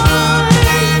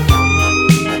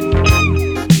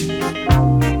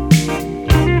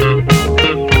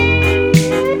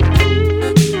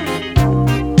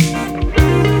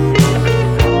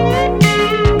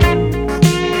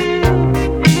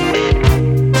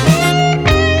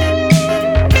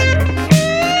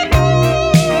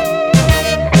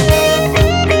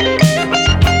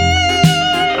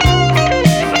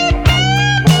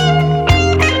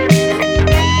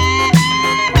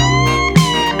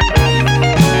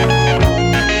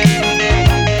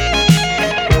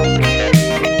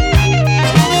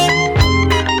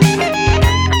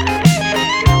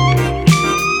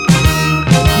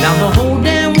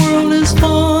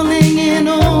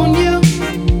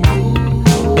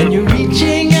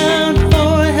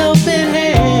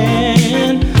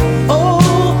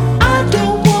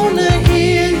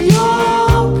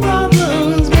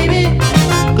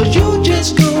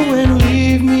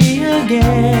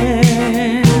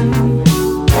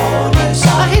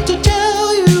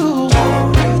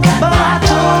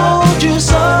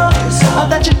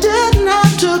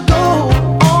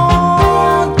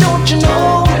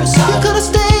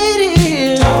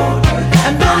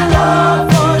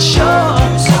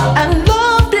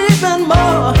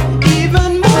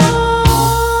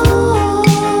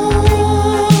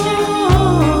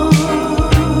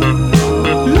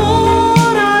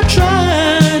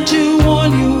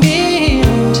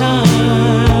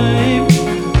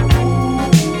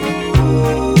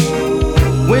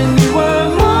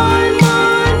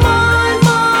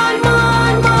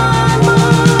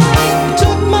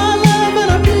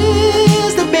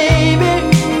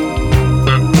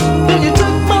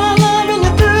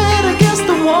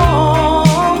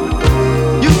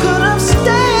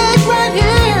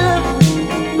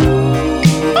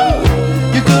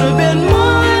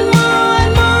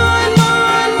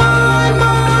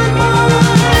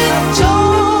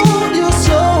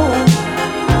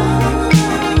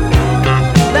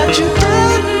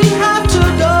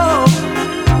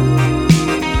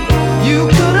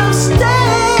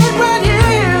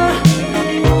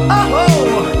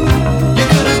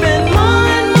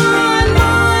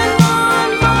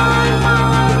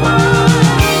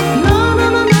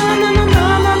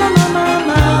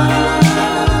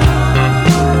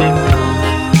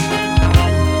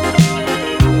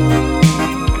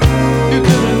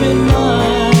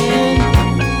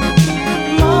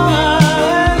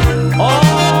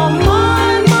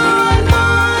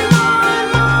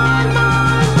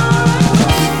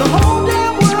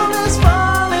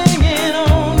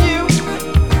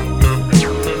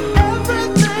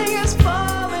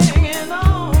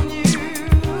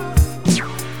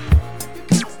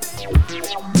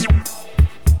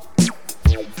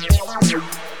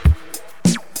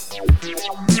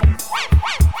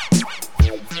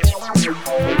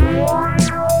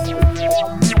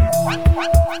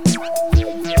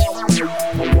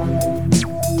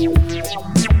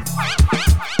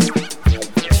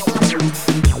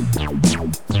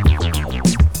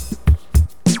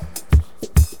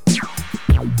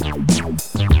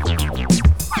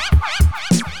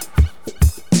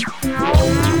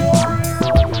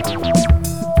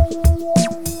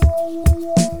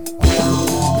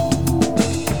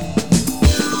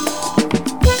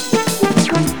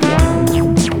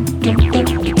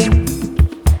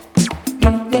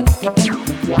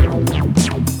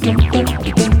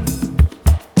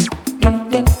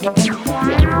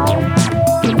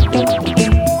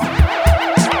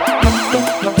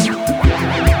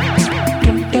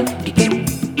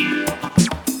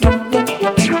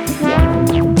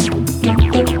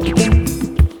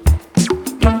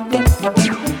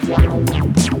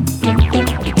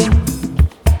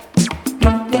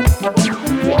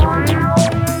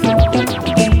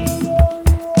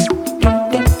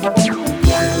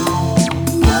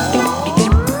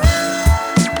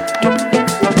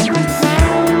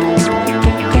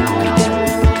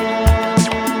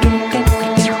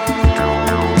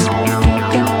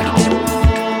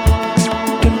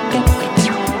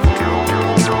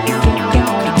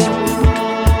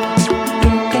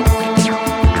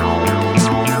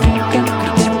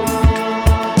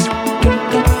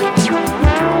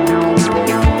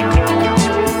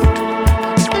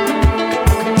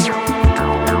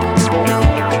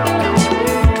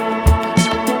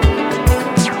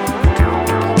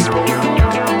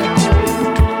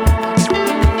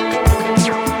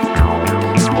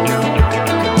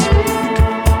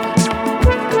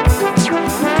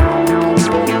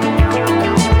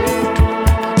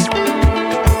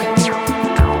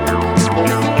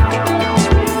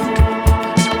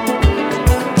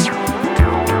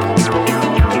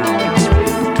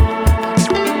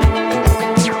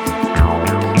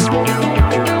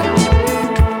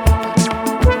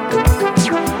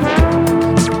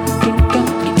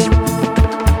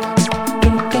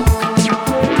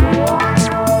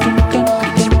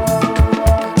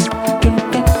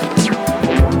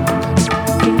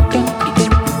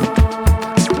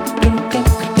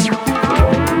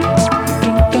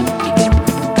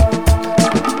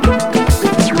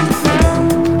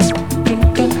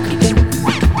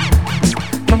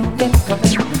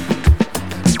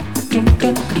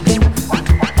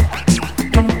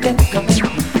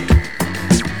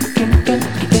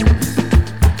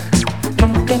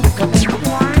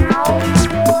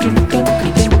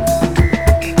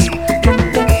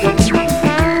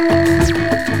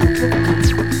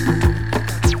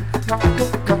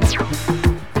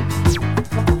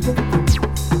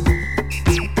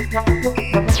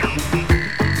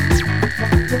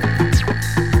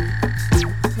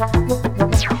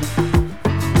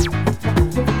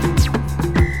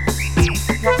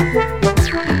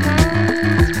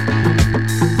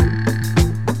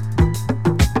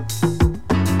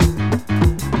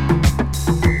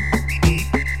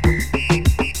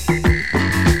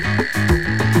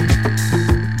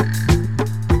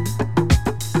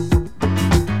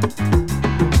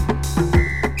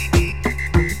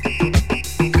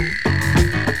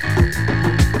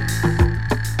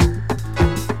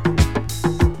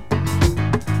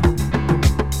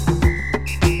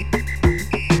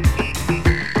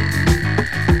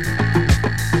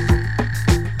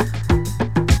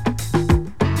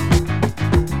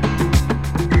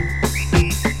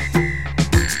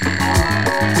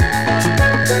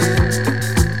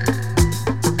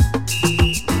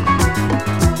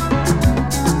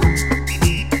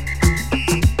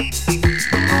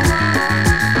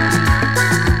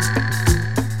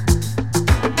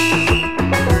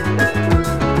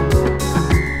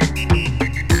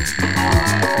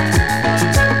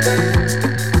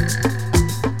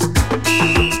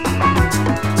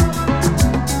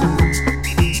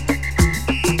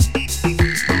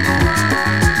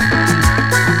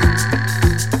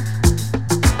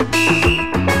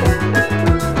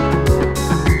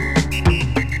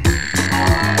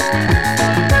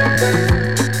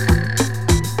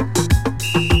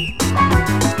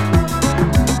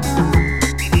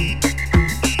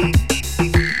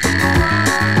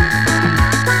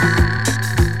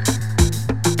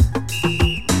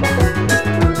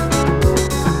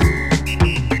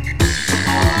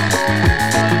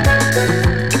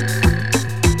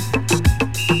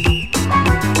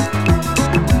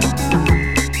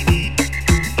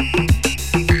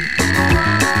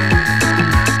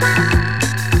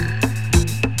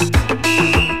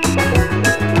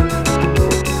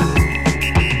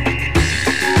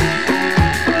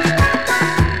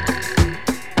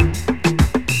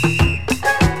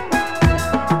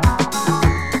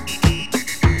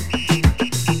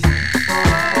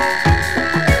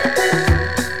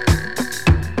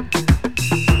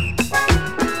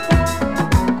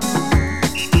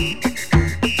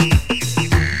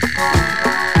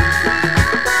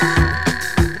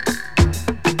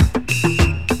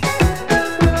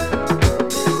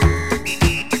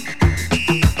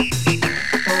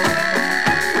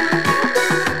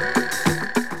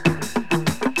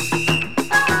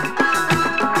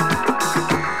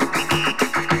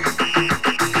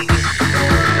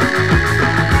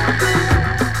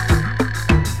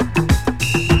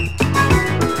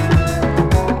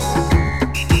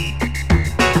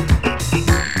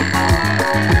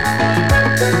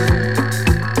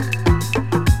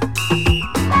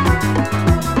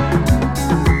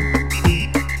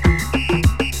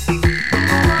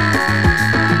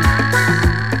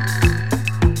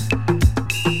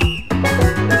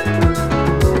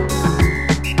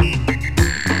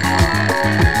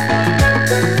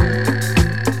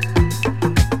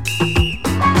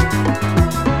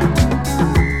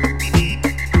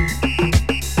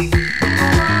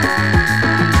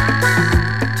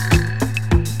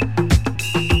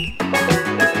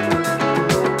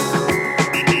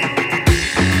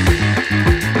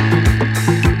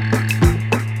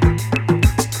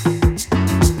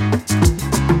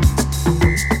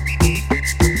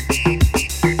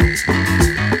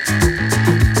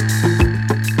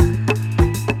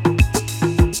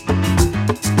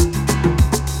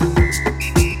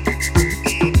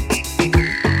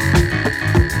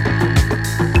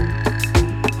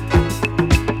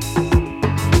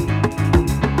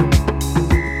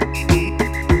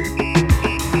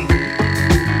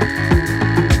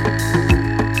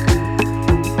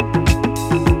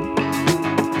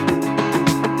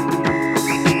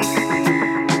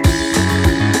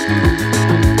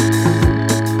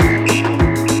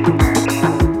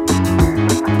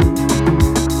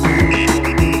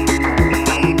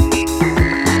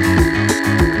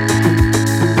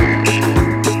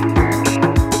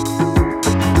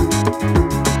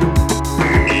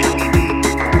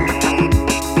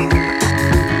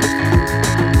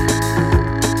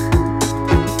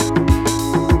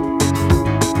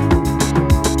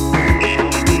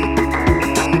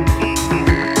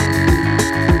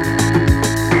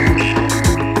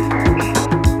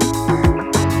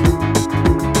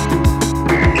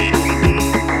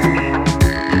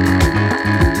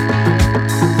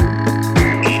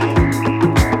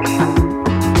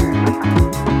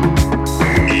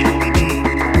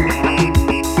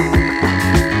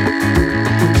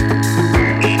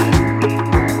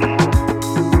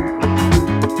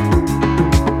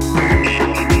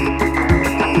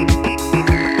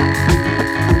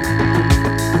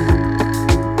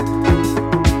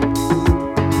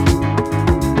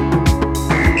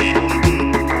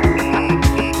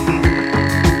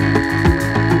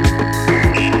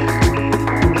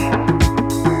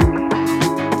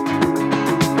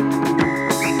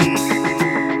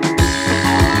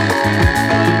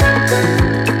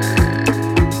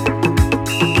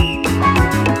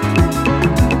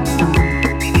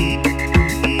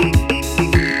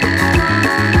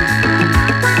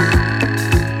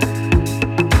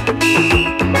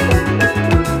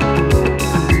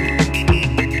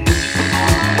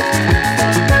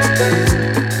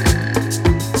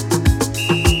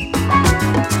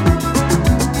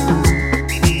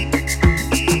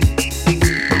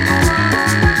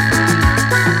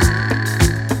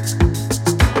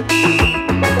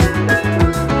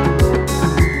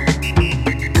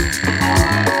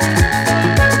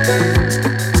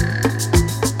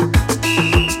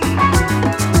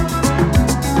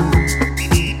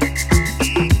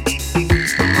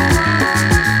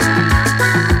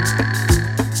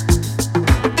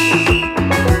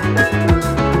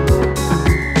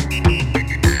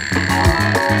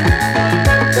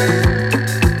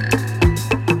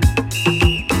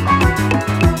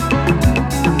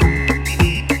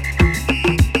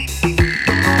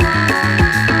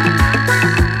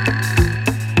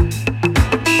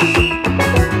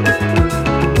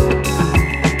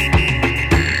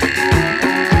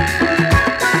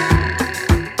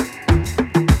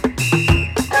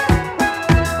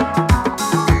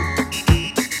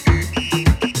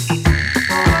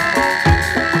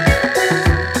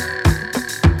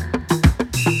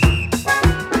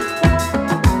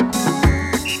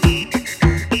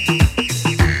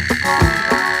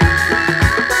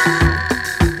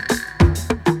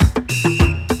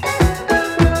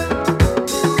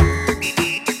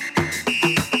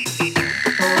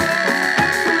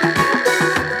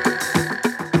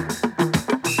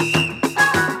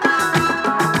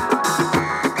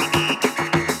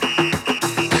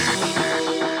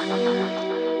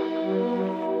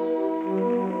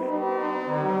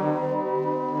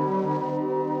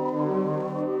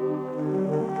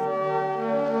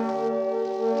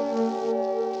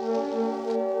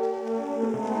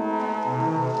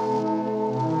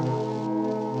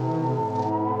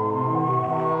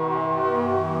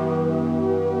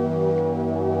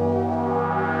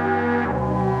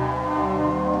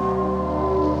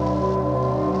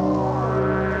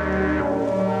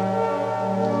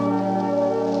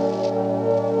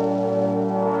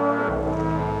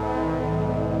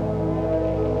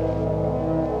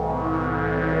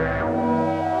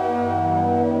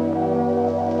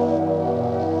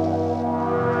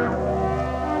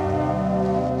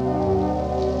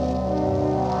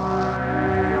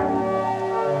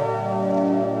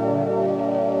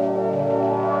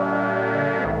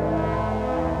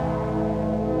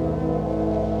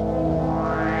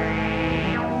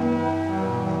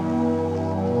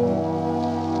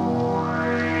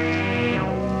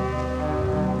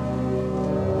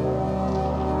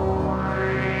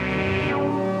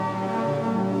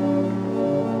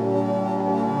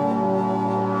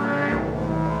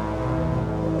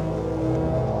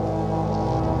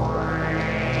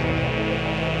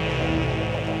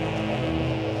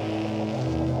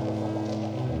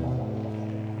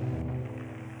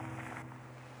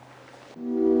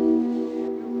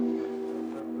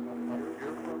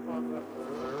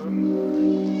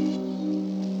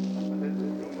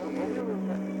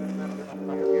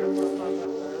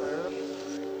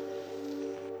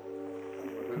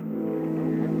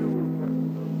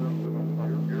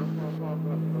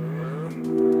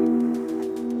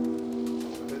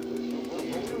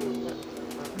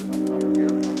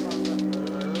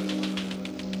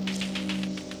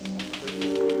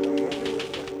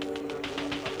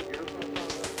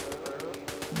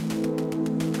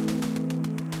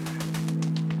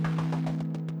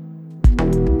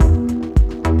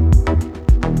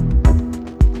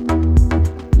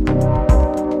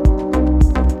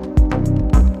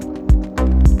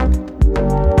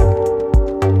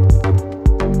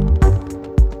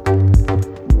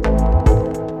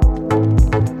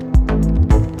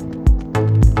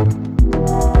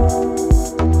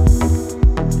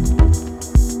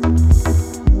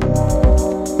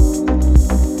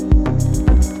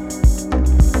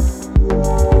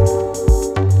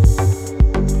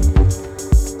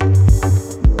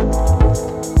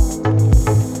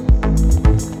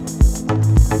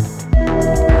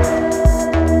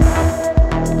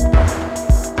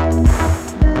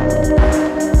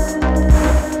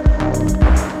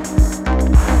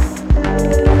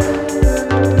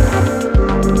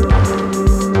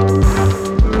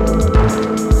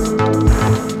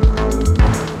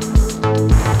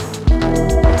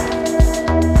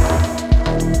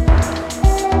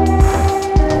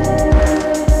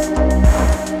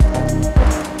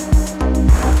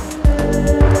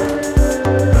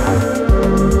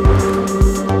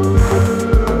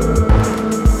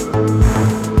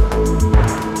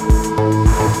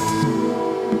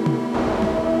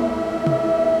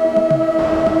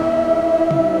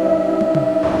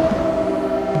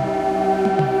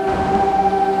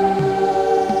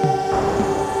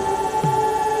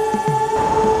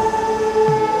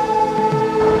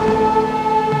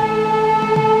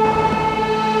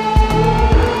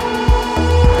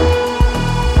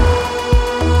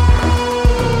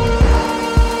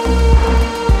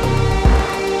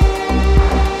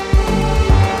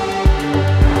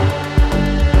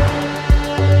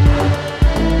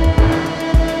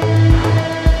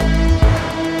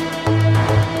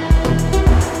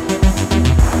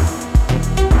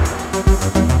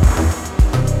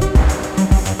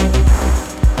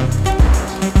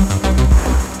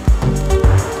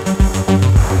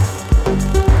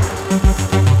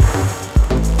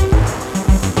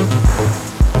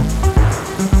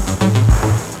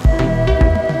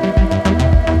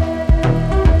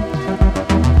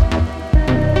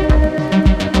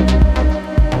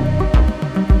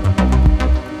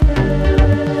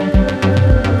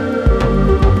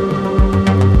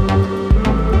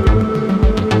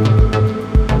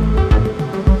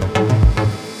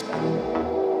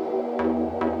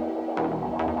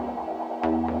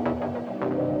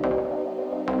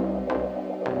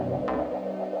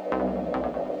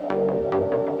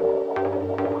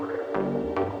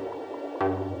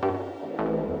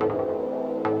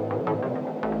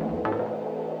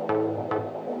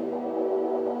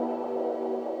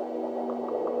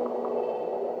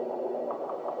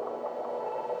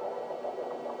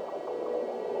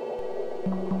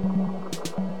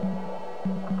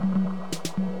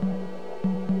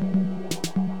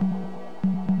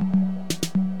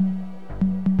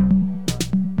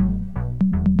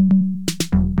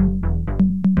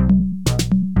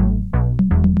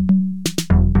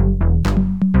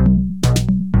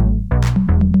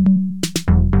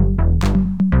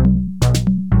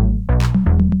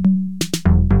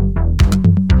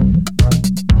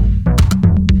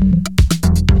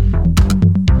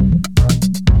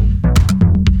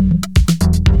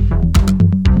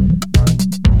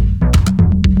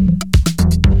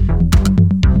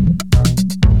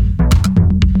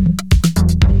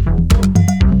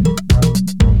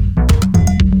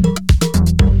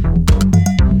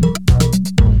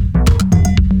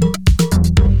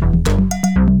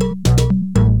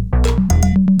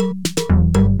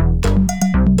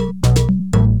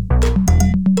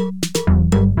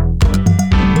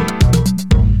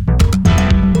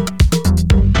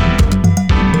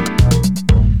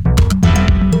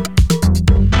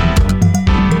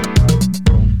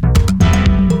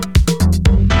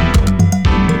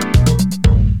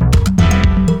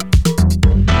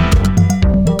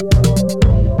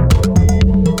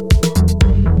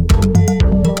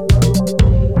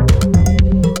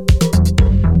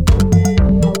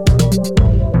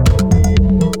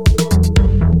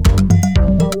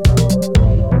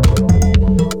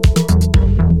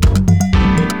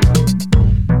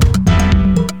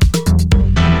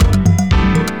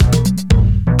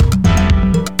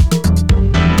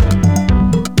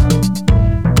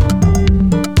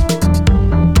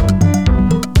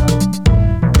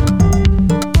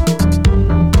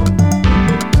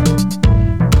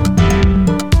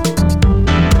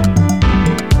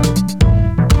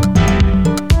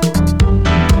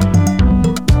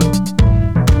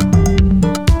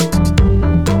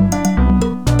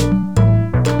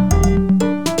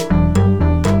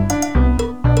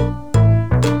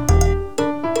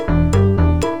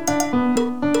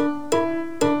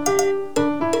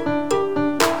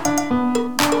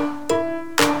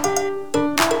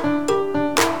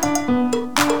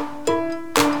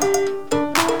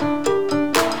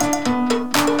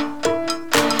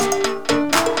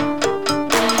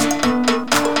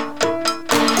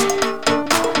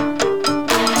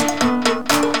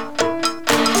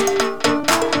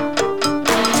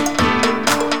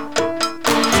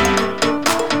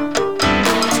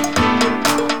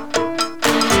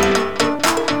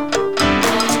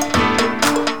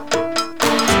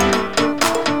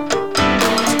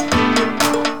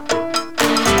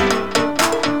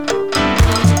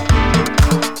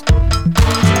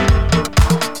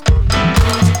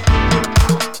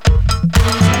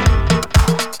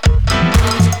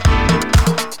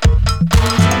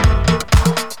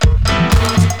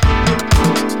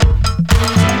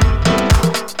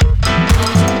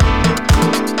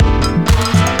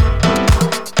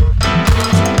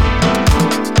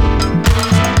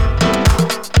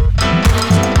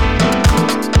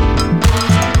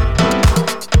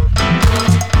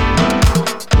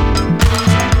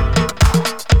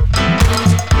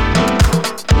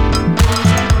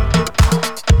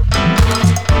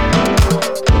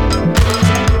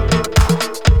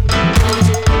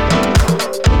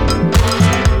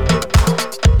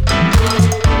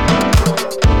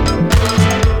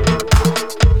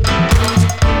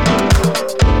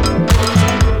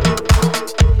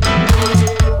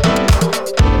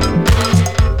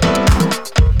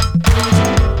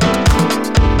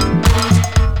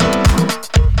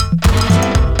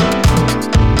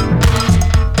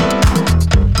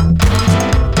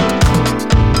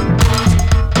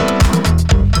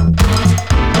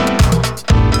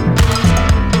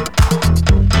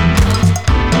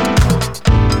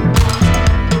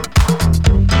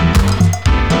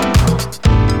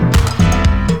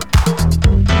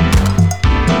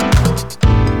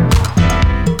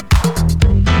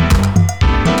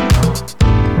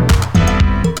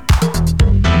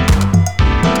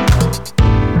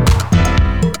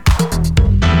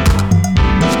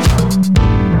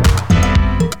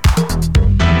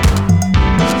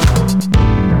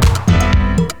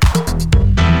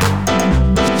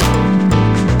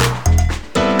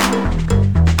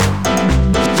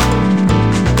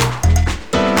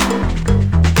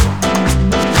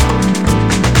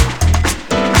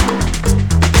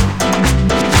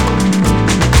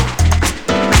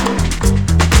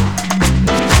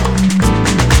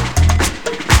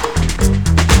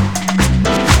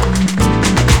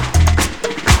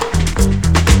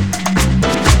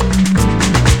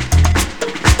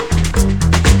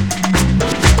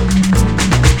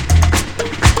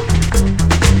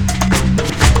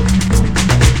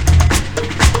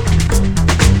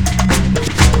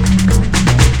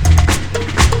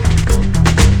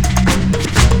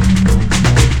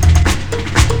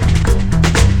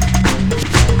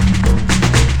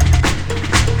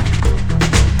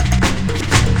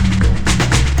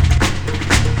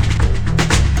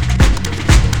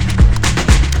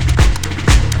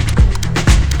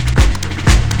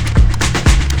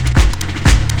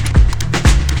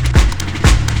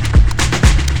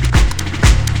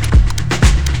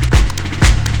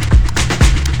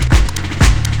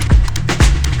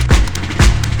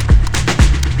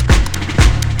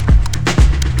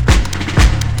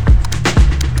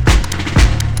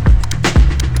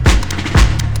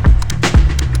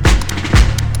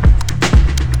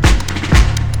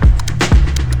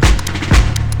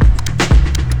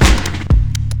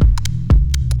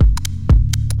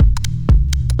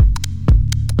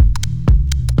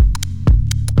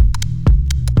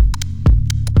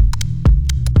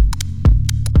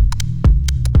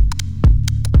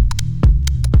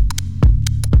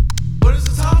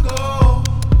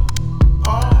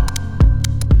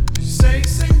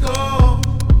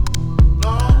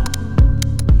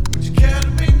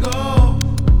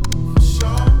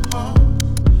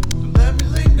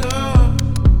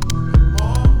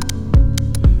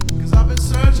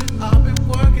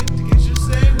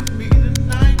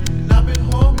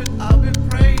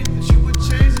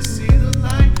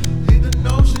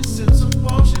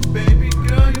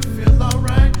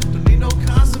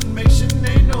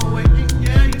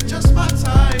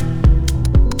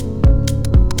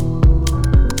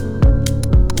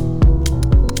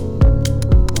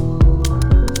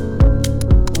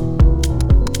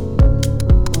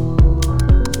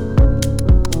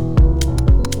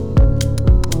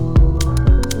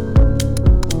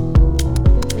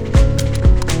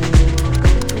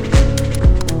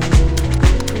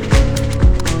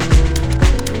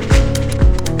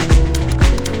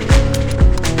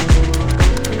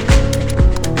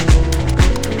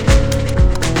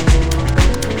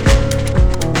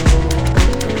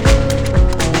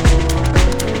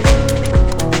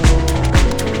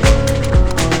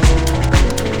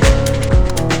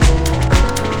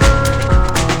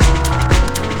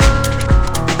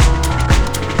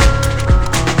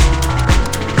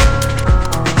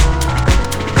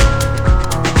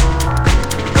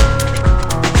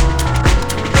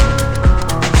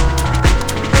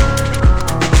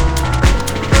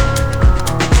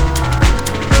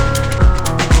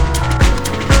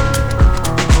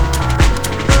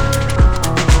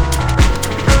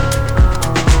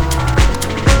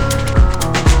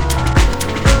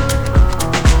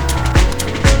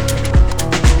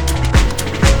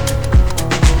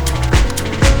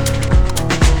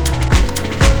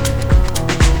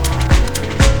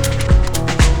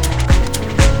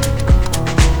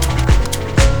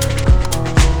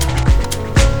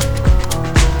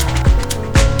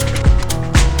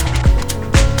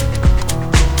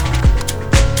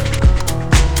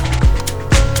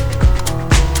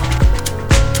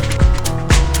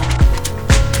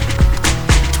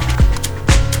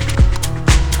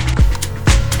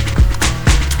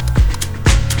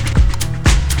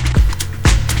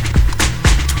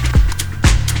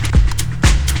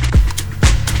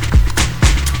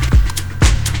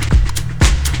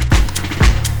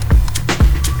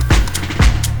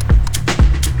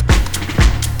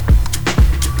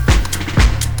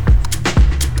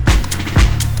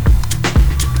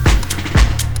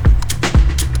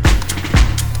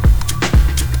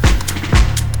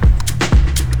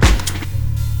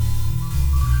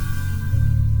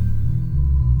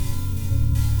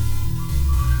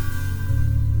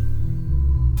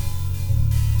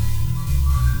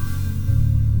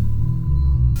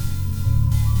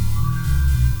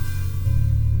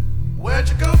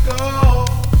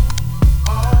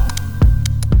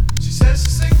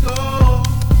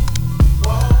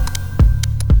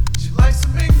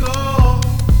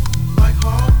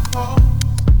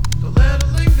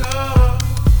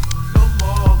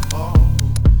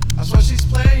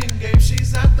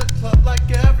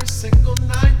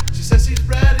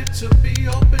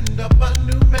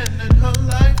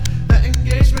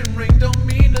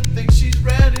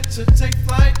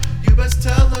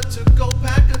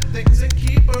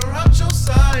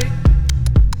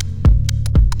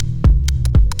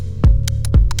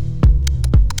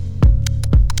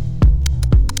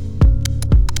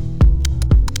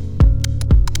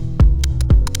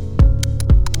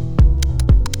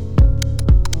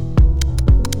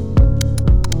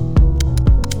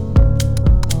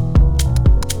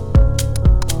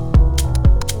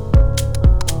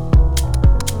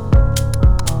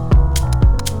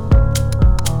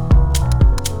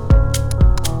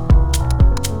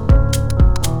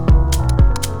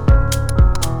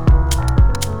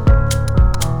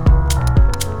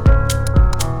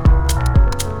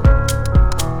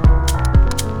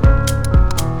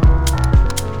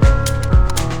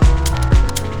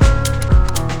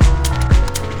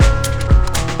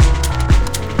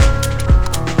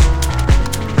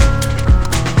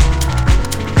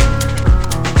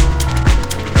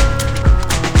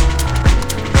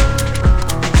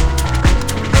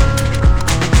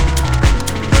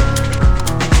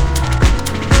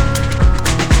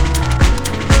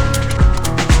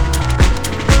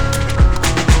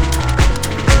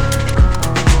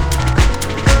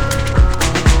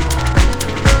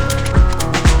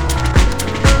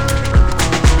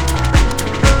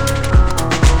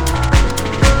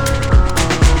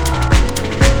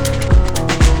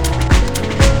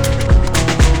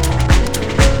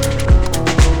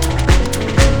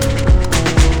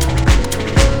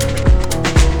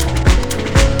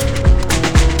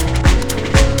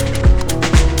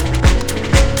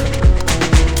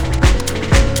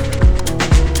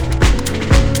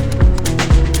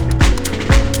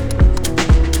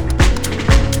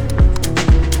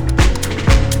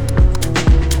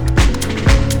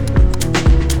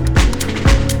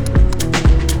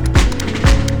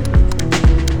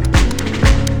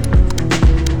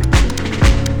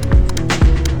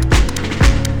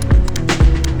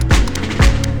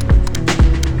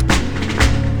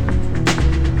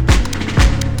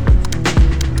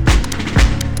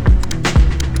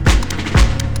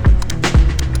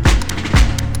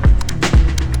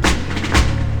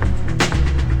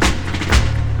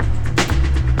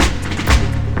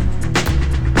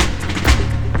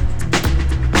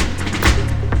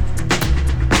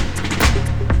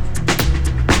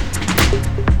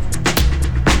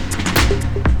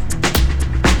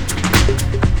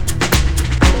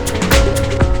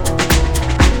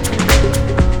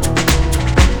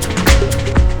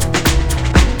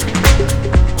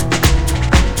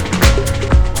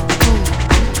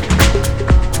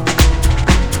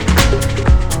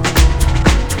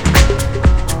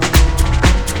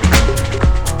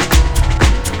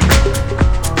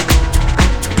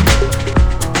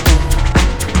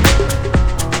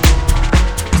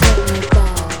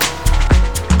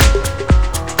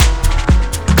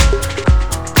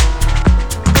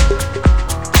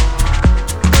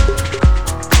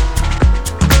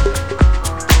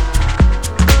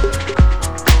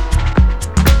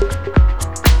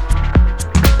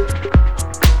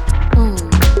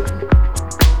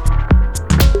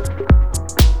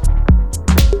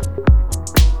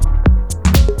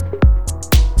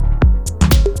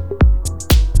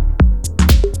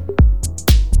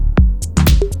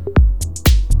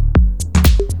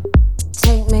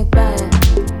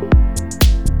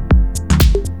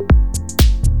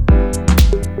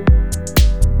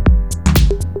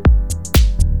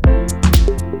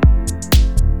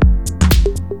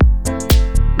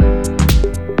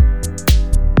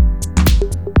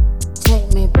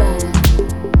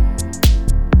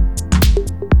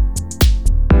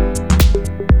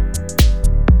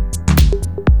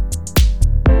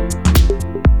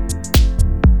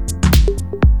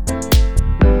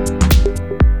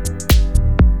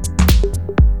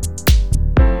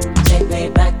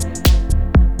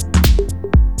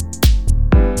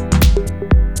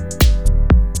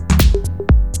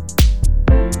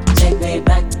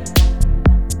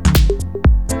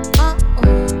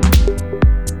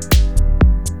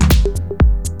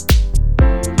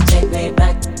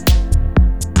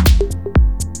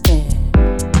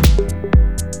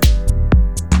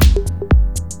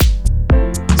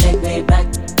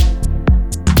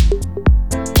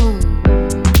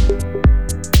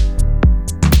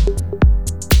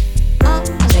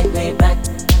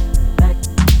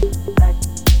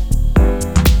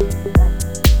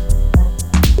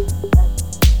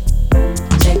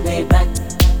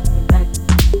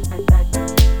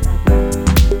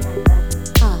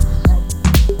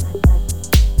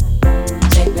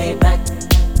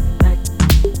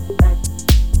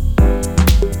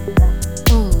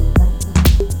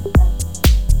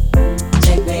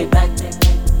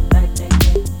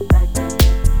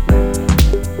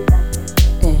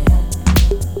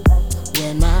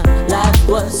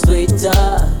 was sweeter,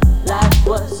 life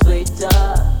was sweeter,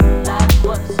 life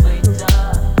was sweeter,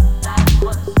 life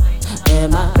was sweeter.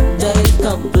 And my days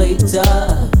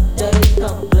completer, days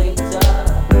completer,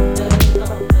 days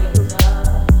completer,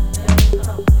 days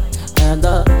completer. And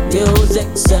the music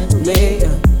sent me,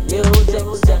 music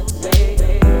sent me,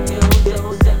 music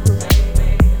sent me, music sent me.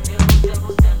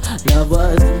 Love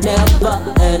was never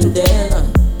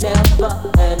ending, never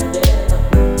ending,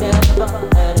 never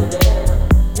ending, never ending,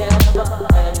 never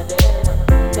ending,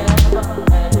 never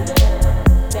ending,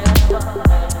 never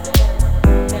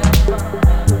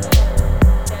ending.